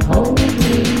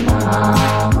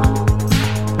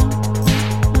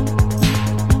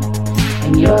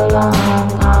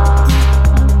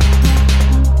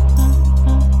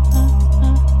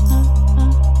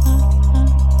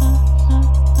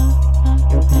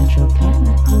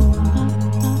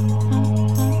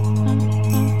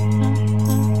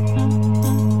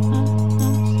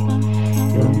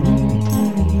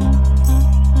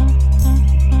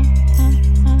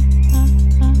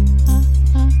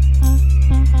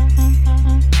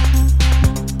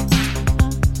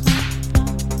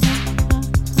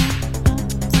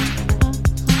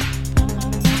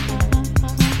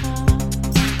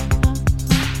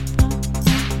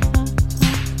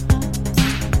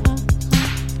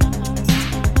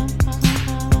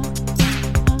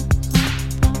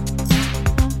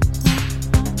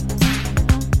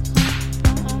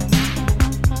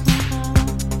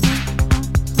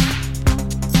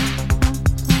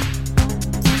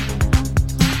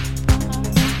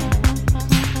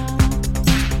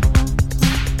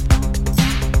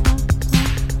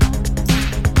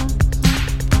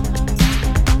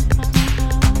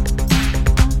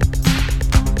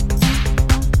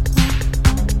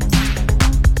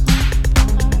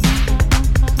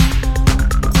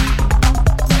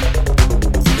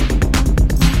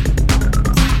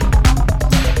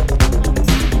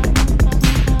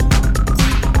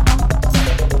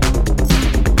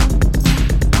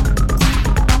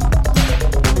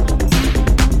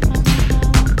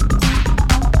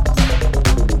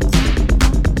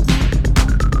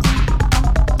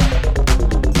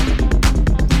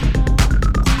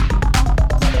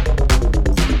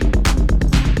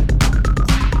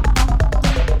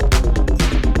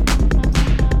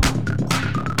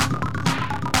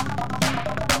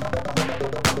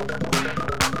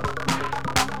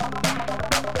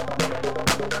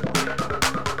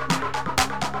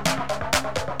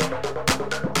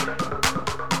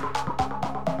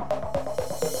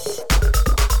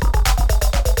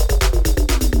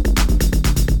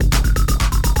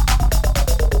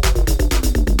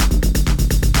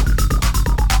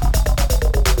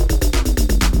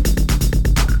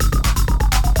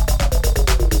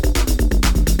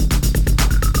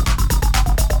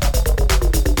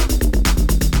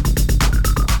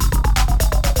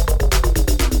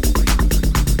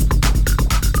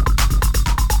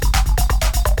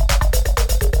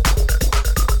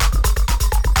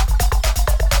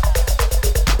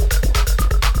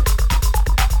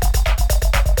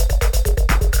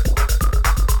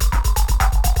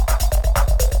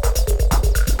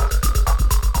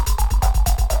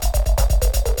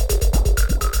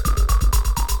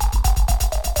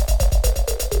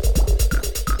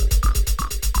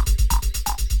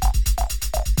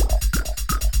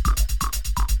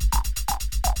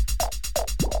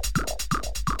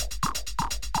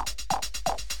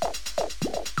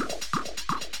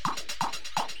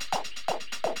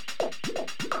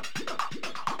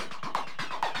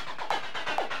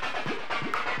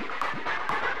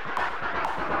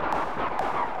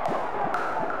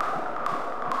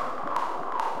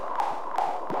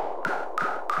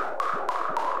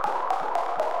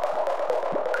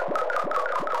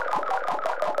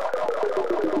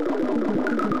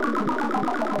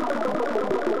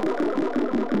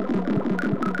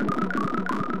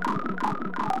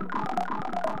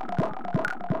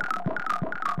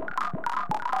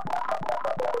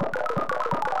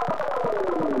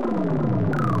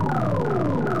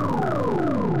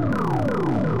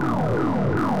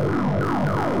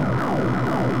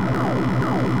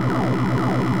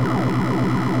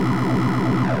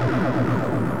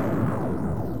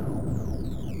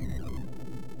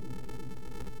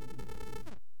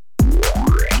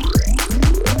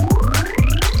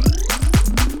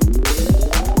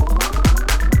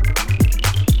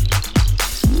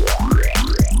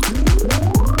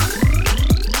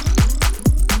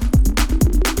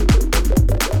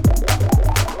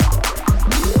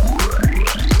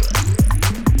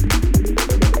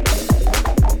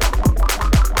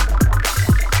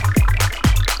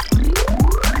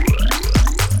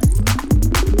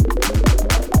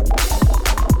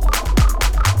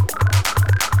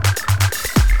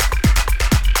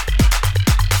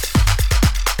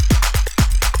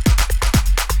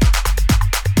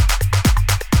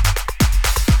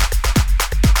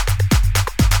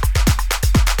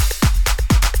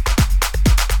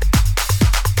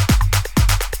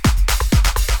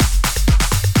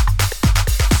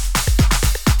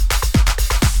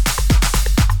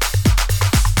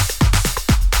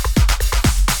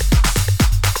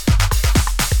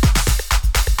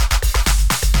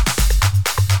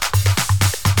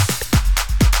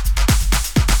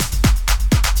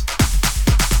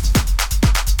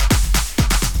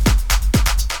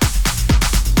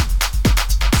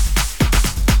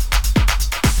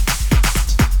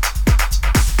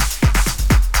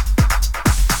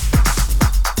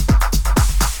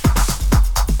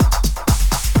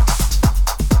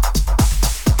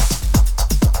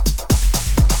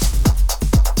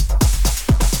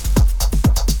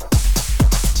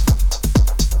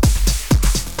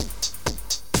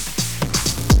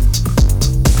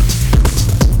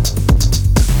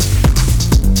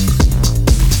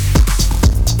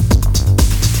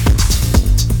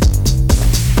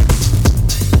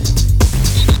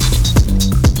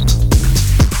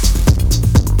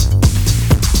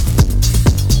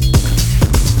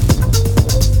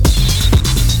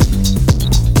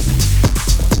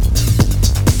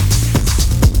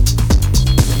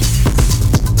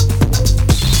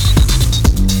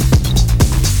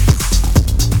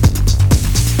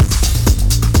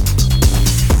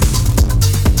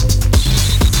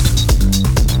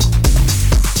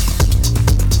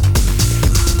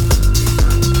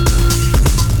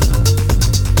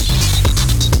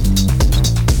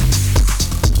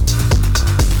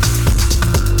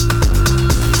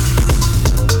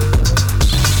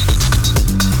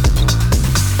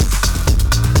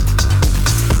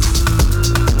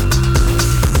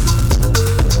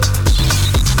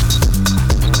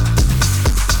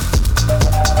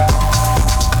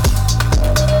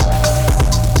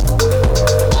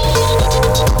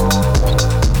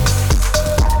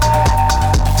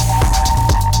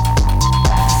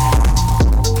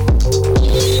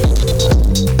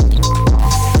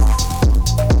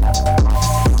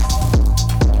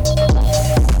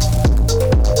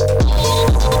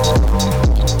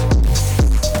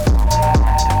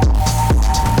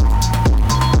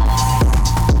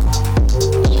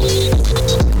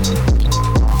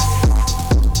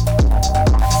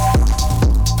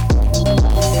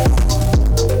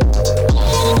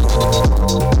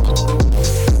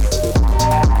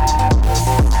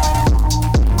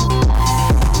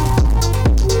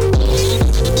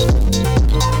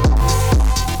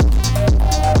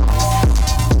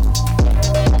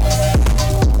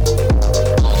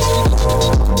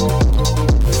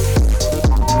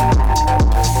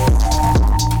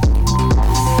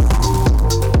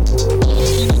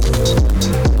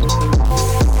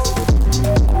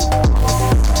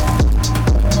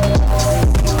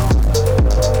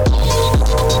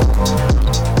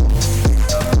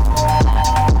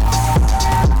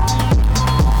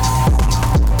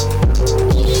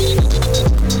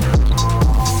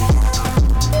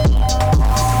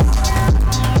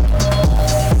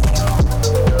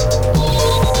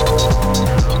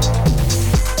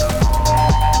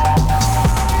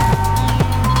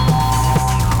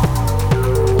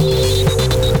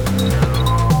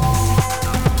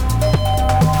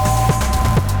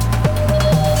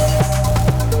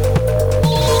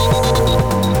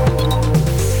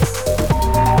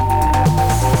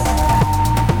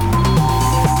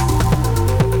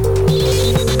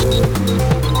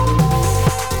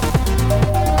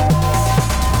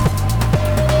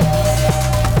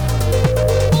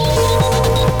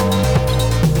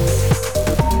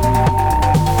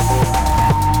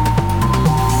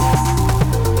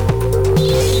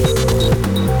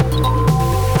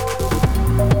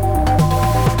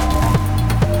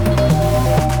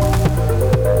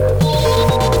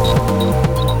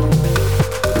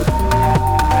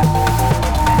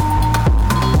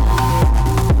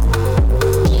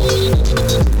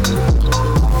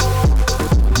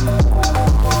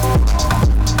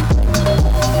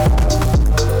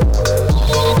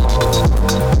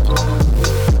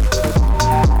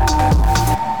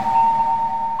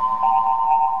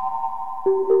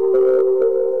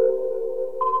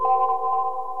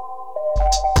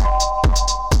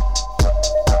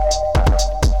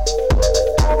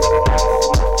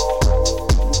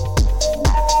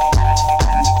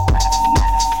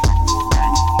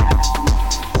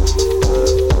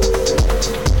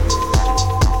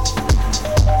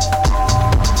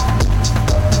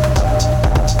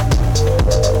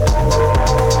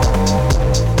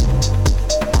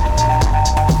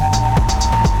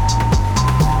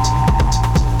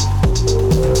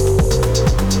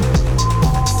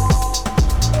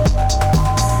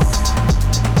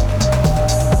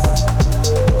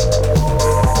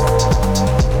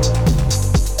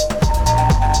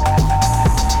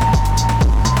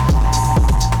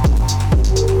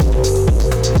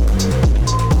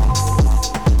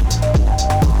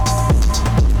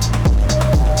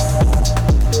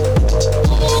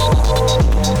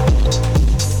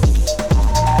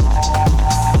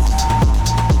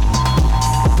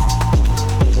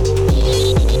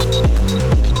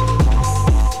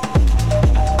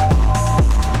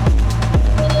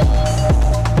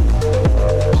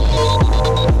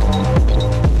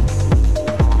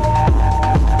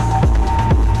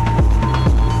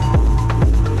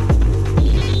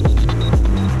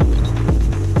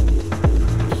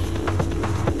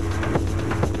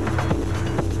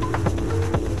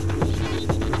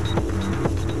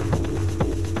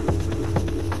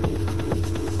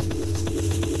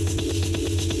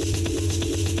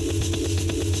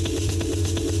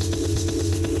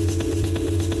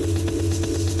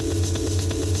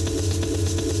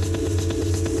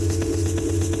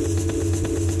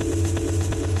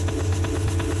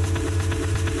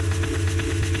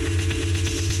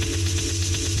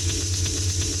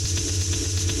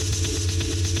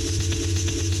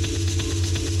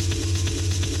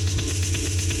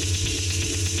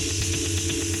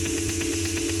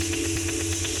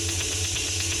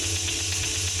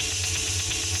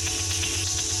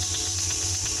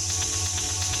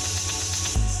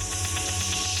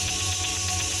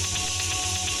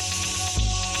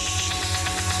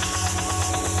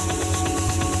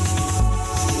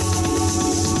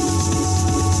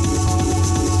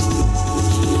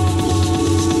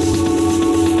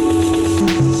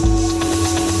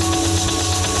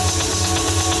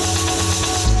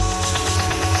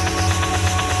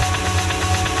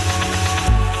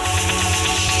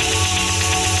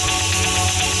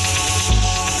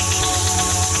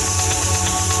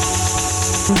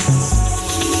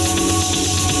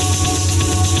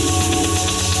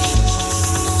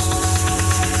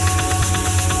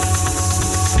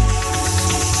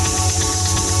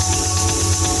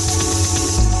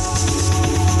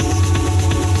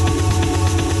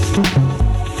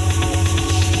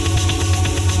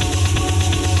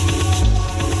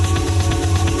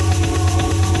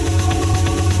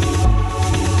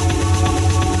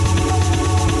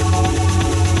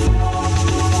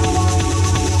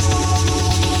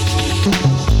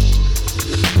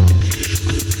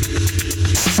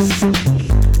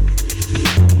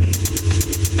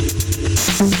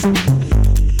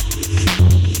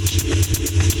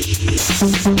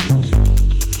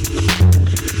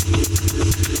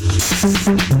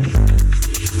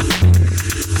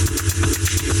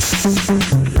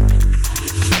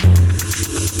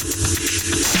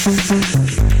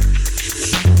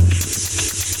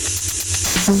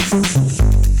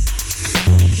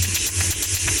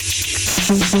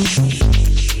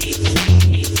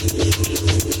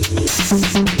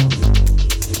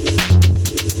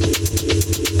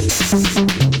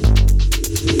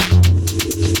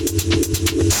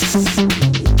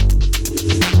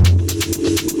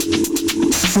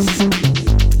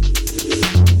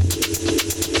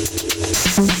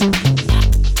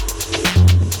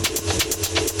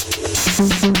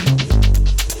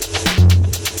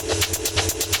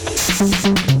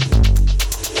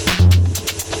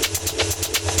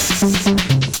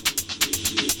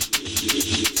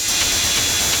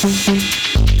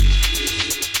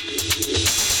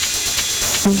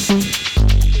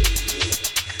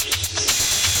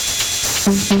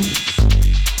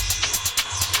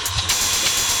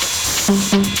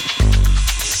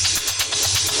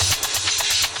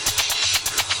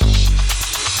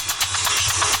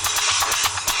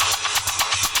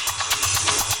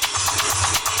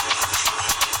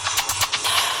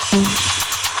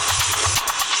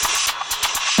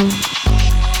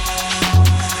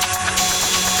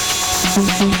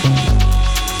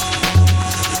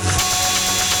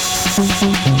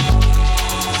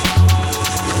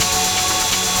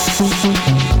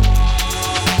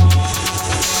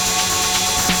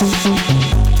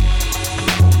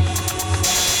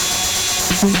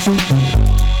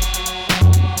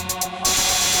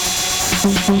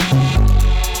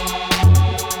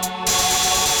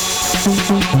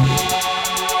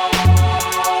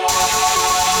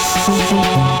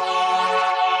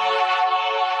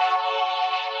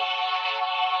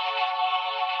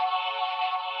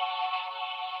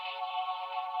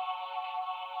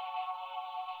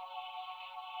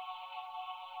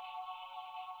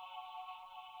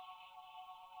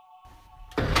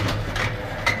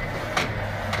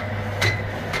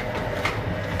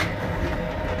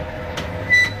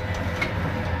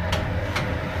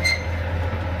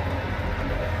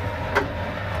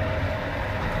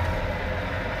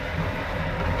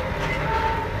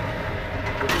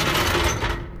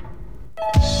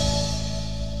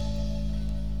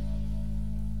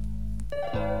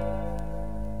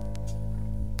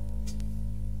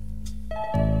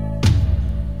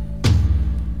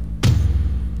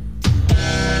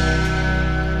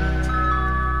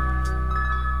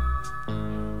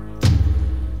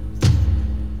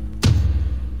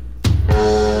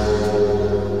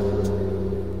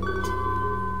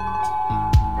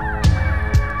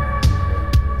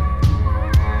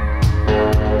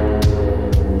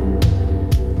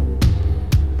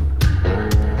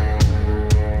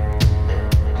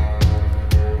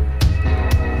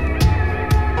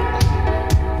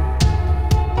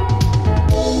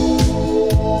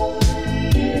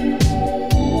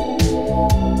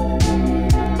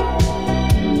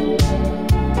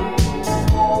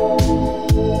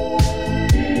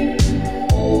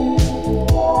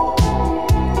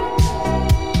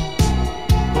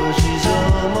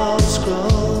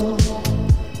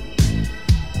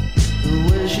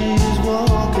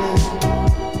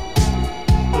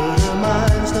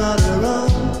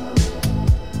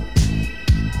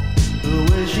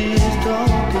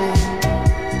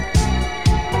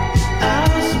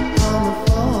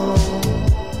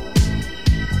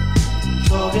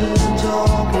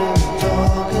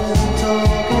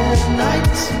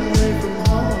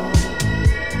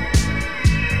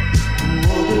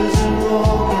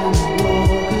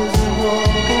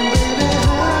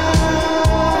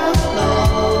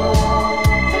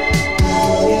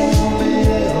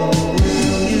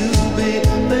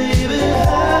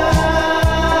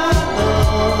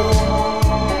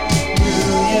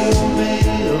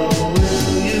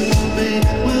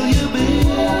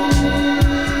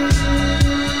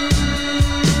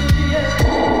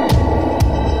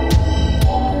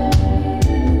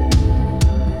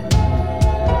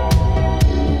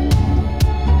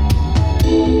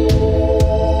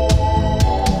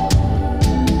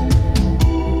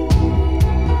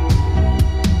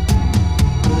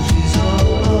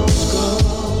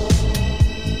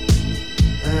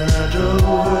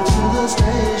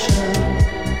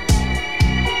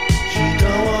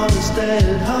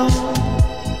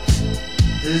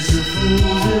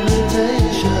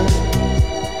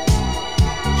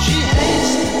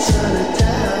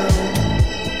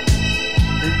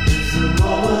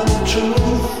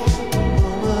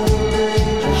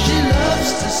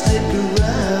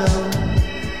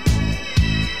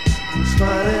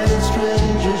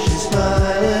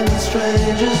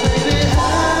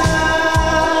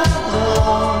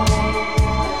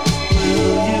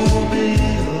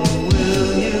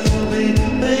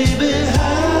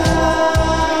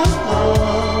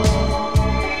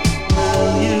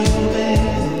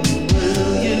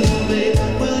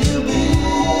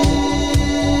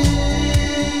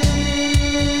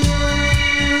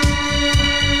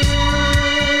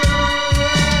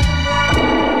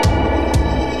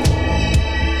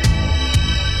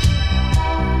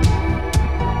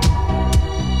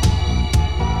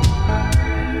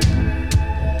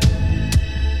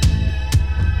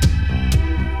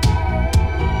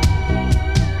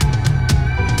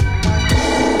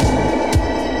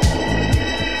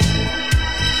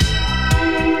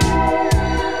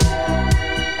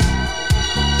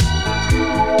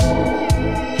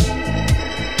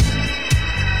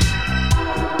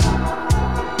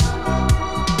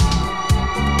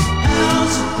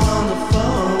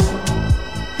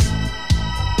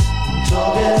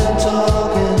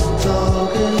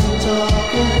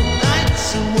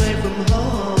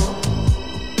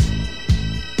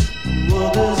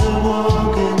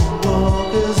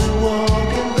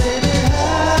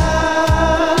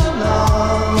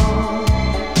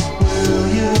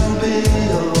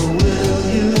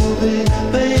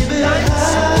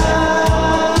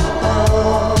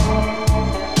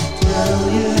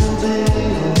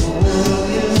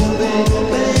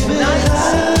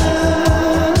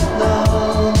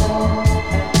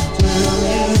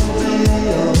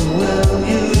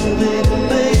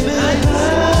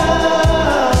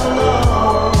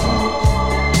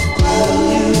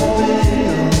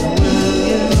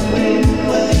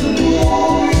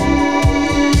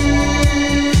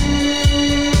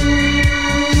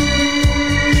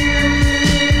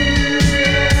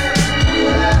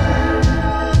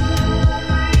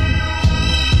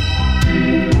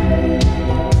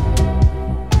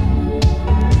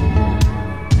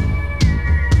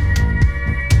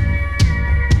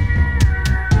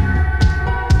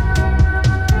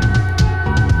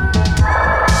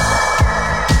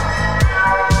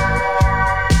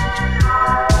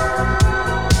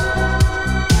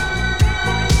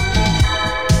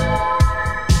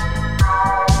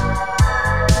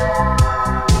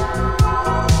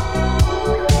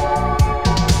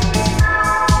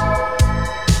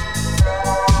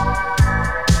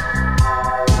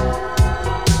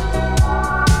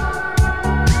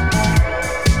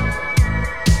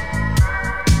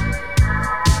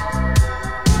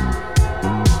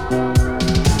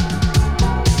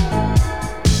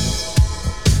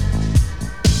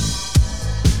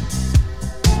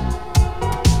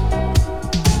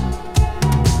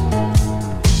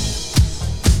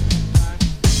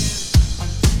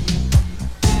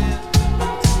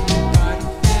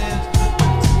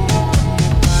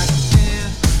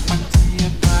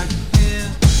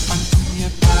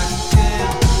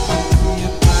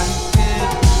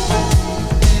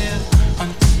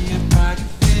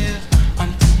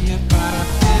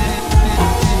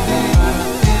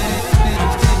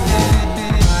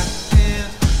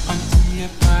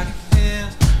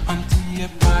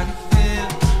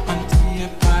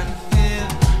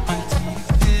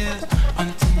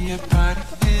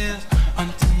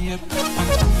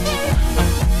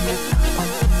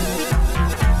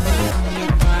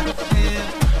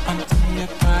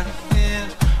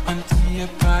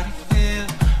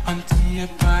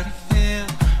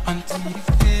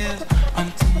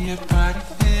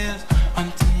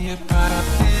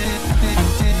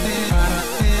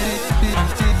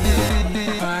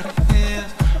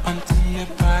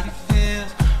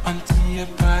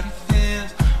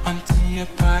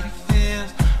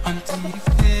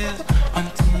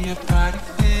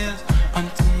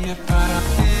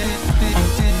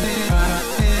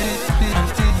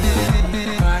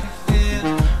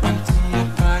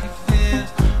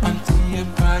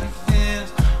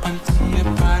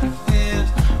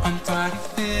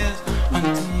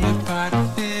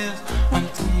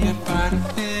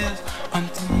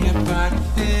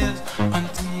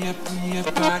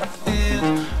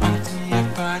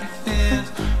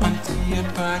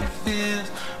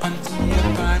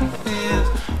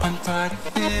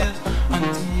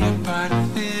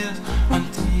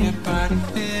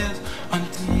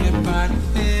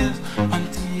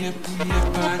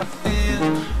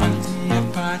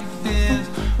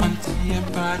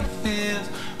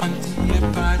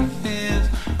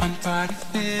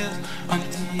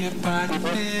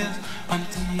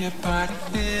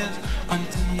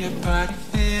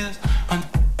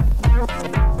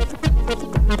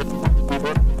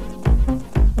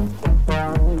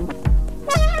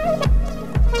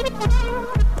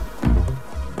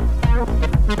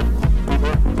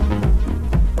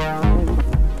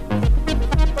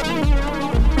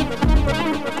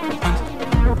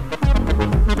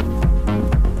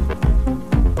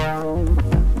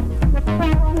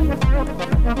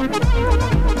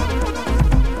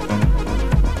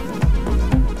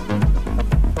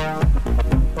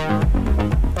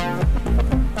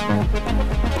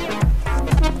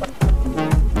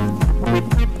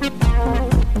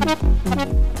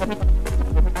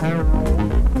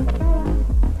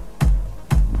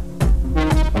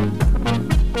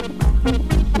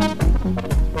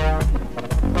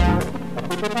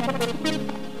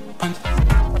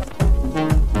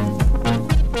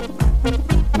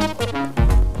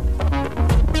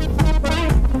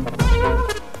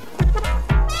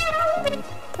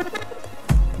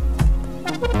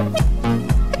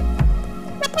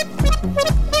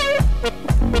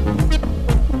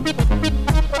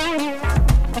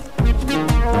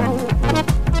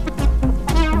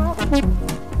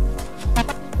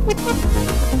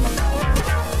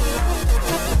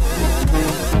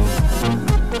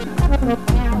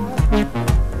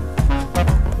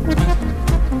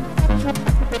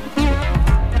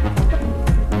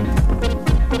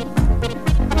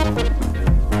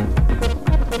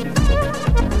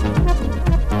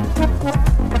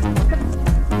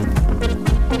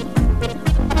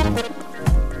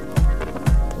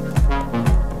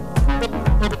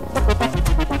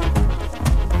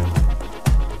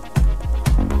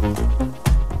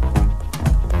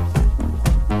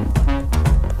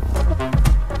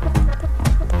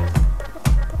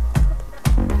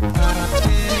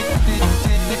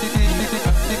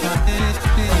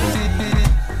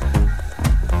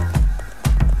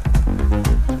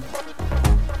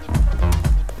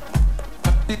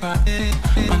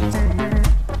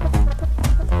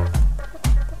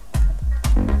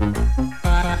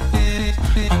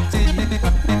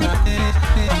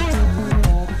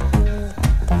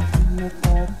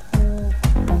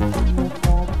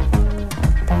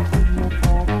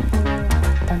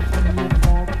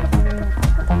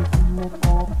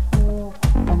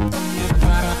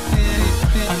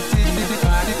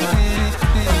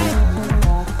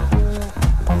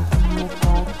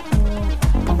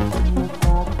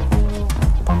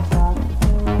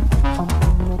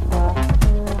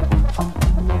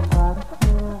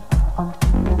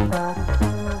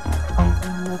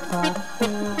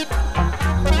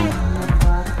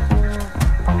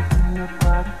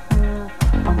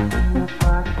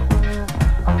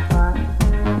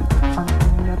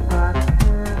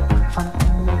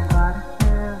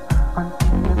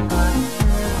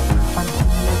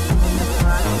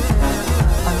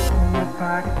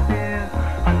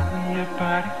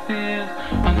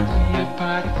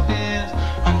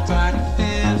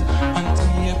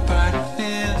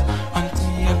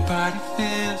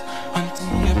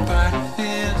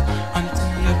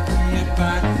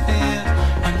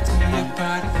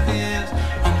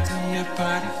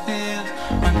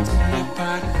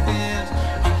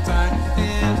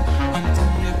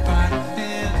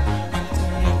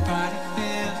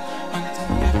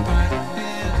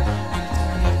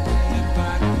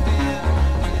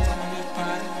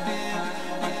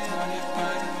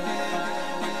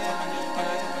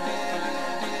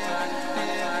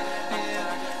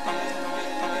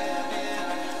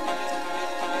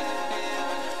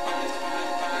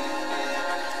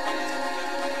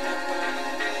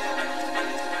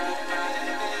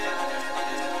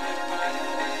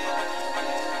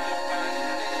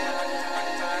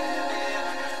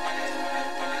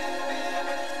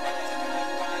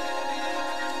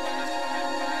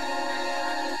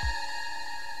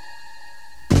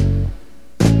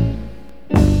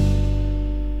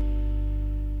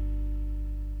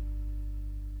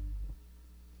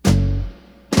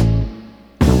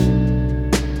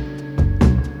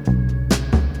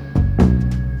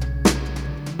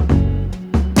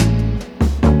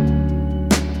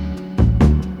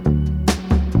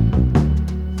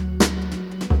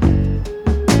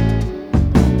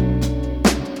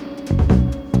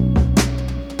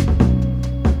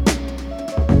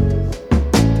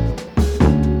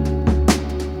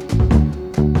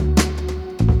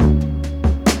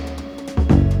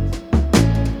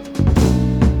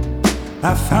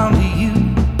I found you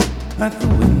at the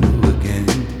window again,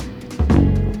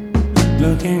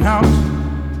 looking out,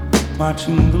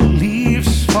 watching the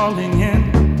leaves falling in.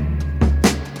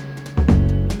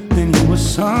 And you were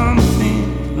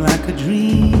something like a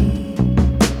dream.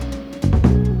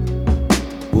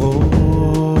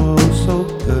 Oh, so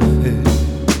perfect,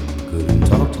 couldn't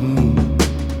talk to me.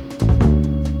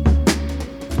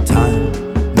 Time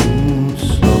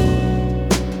moves slow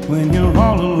when you're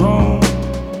all alone.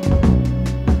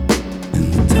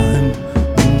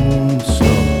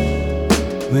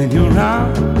 When you're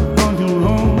out on your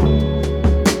own,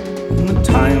 and the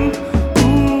time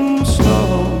moves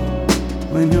slow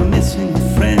when you're missing a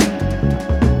friend,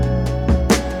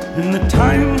 and the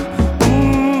time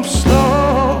moves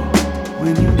slow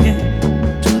when you get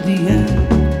to the end.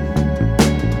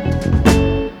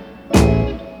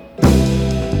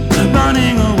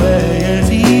 Running away is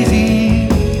easy,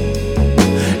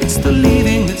 it's the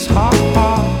leaving that's hard.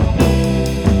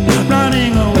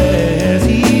 Running away is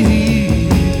easy,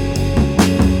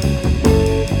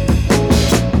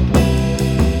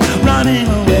 running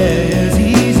away is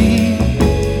easy.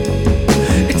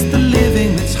 It's the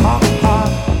living that's hard,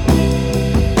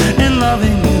 and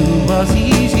loving you was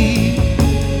easy.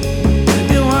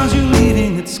 It was you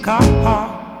leaving that's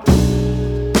hard.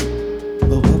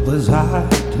 But what was I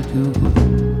to do?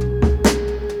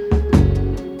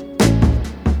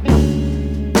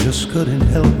 Just couldn't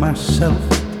help myself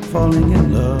falling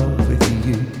in love with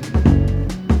you.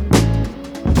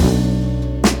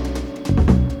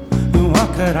 And what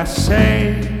could I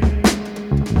say?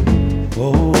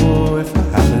 Oh, if I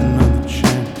had another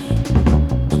chance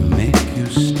to make you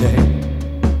stay.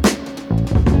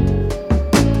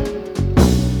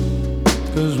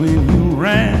 'Cause when you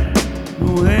ran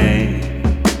away,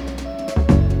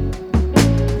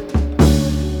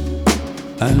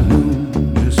 I knew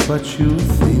just what you were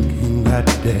thinking that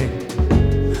day.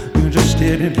 You just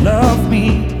didn't love me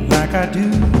like I do,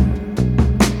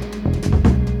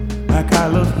 like I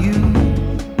love you.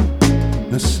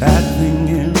 The sad thing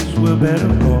is we're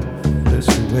better off this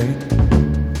way.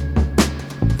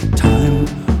 Time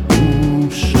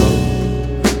moves slow,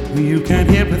 you can't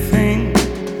hear a thing.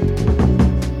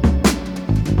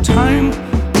 Time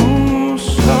moves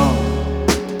slow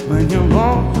when you're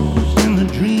lost in the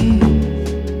dream.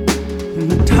 And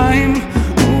the time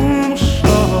moves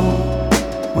slow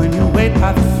when you wait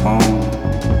by the phone.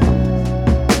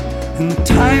 And the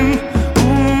time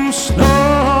moves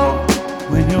slow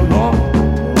when you're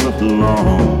lost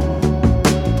alone.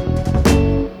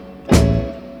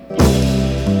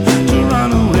 To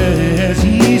run away is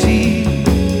easy.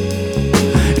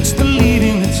 It's the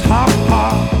leaving that's hard.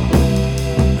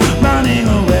 Running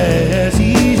away is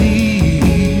easy.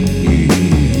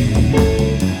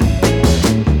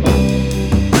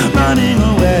 Running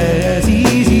away is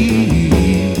easy.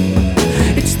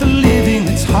 It's the living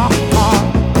that's hard.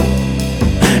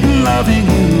 And loving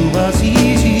you was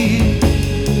easy.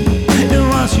 And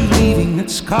once you're leaving,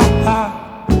 it's hard.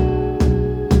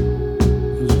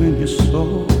 'Cause when you're so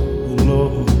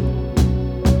alone,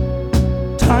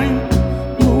 time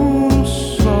moves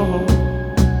slow.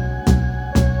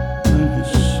 When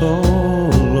you're so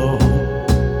alone,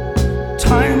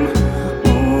 time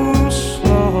moves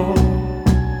slow.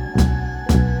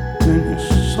 When you're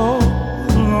so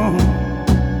alone,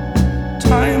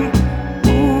 time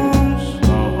moves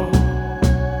slow.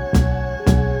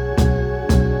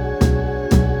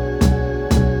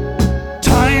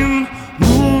 Time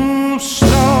moves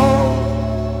slow.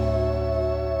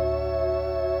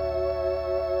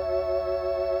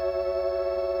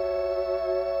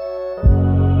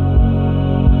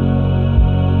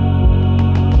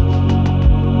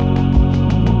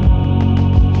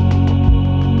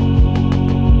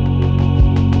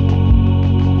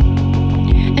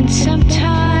 And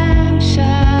sometimes I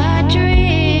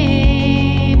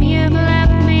dream you've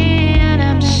left me and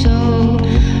I'm so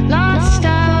lost. I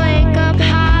wake up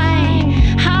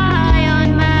high on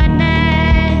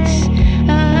madness,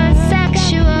 a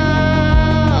sexual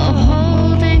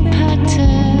holding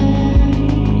pattern,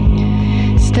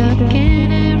 stuck in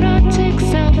erotic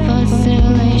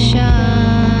self-oscillation.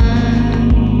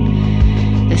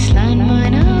 This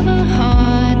landmine of a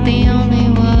heart, the only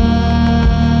one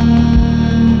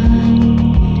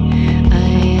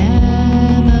I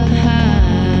ever had.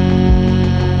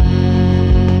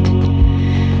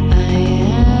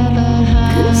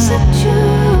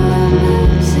 Conceptual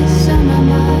romance is on my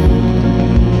mind.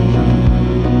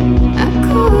 I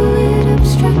call it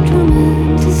abstract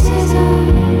romanticism.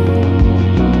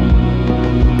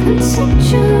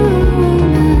 Conceptual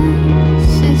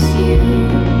romance is you.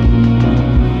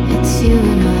 It's you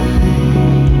and I.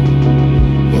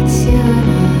 It's you and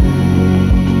I.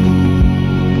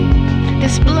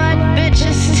 This blood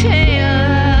bitch's tale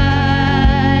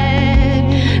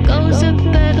goes a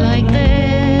bit like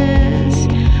this.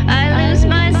 I lose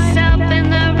myself in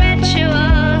the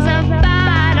rituals of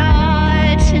bad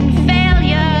art and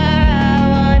failure. I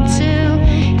want to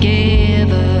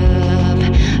give up,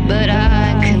 but I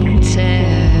can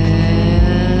tell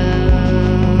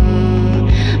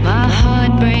my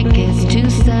heartbreak is too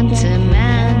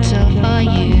sentimental for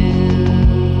you.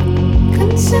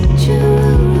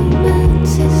 Conceptual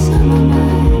romance is on my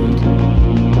mind.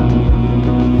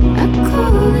 I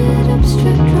call it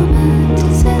abstract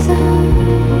romanticism.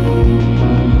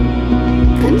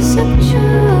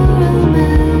 Conceptual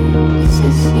romance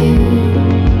is you.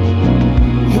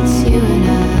 It's you and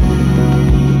I.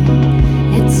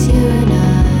 It's you and I.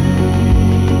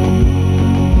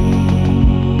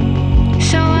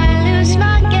 So I lose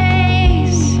my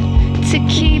gaze to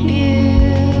keep you,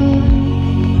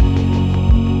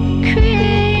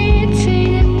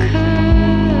 creating a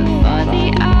curve for the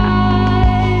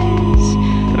eyes,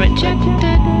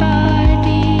 rejected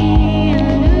body,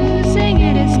 and losing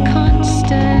it is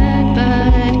constant,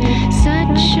 but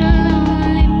such a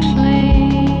lonely place.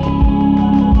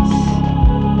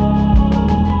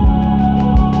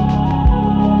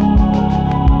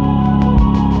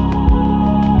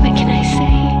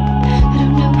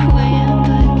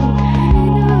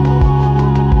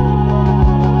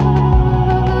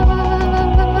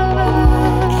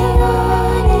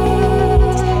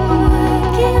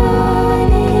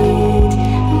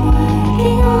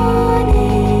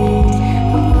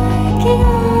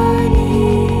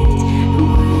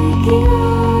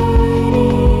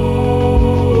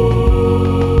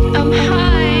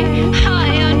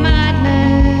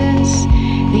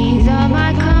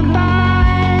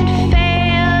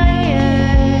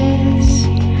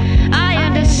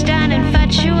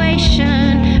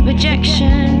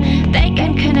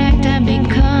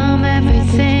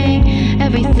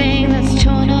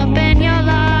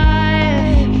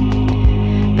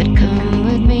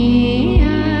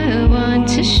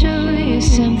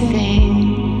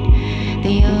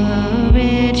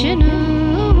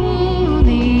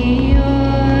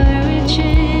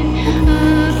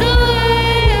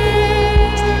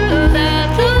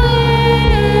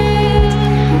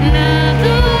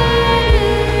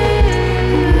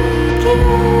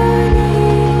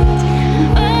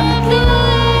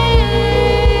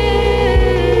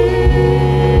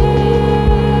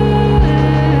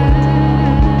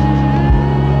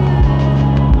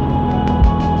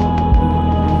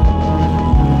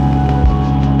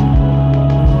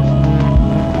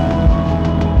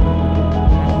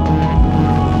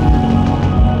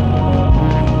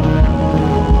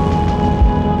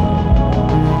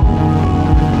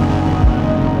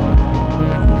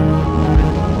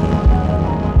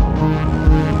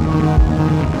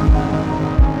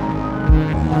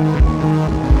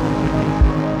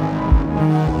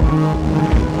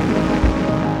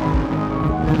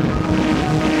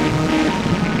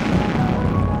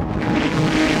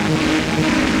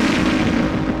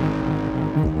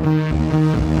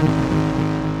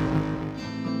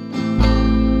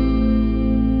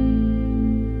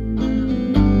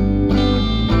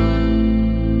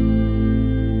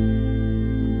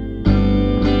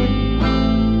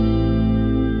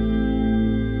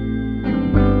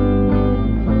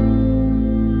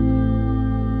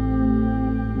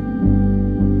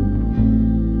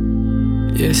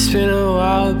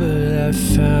 while, but I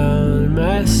found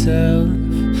myself.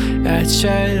 I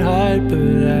tried hard, but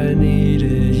I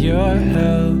needed your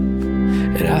help.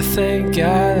 And I thank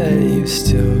God that you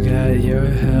still got your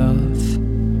health.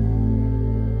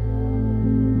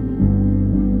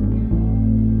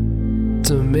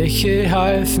 Don't make it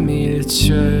hard for me to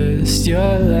trust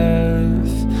your love,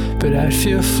 but I'd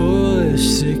feel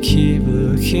foolish to keep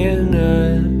looking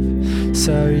up.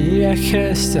 Sorry, I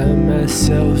can't stop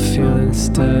myself feeling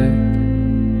stuck.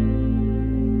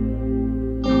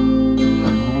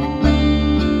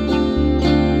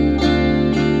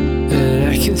 And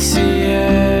I can see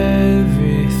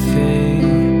everything.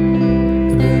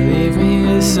 Believe me,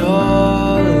 it's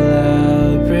all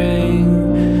I'll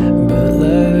bring. But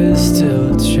love is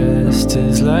still just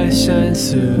as light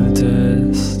shines through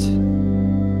dust.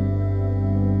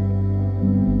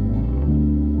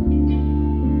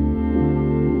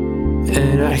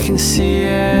 And I can see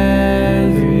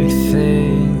everything.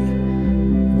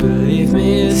 Believe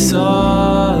me, it's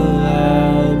all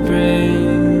I'll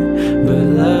bring. But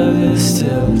love is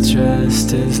still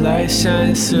just as light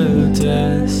shines through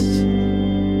dust.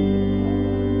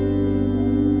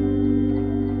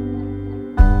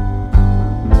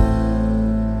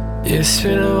 It's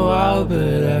been a while,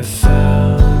 but I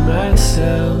found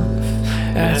myself.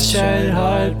 I tried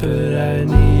hard, but I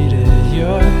needed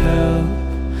your help.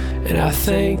 And I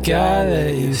thank God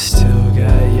that you still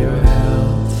got your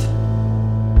health.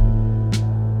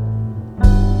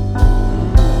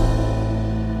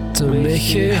 Don't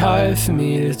make it hard for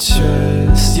me to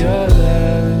trust your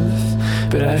love,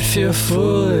 but I feel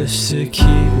foolish to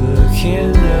keep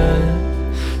looking up.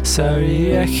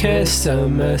 Sorry, I can't stop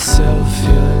myself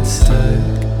feeling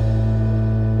stuck.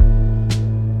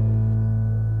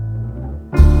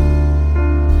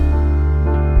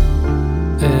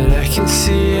 And I can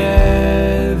see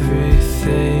everything.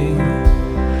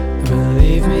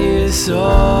 Believe me, it's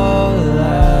all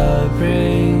I'll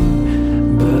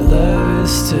bring. But love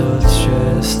is still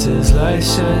just as light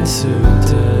shines through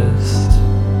dust.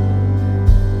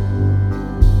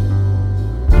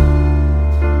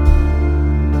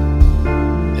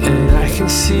 And I can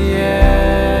see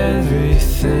everything.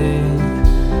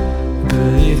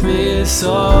 Believe me, it's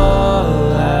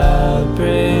all I'll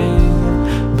bring.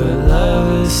 But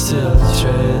love is still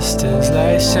just as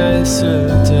light shines through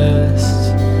dust.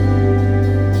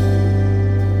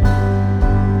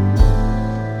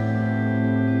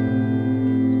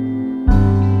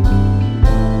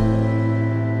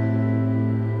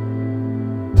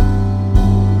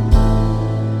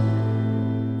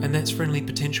 And that's Friendly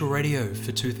Potential Radio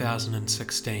for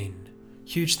 2016.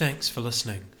 Huge thanks for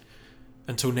listening.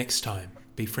 Until next time,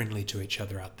 be friendly to each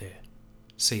other out there.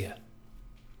 See ya.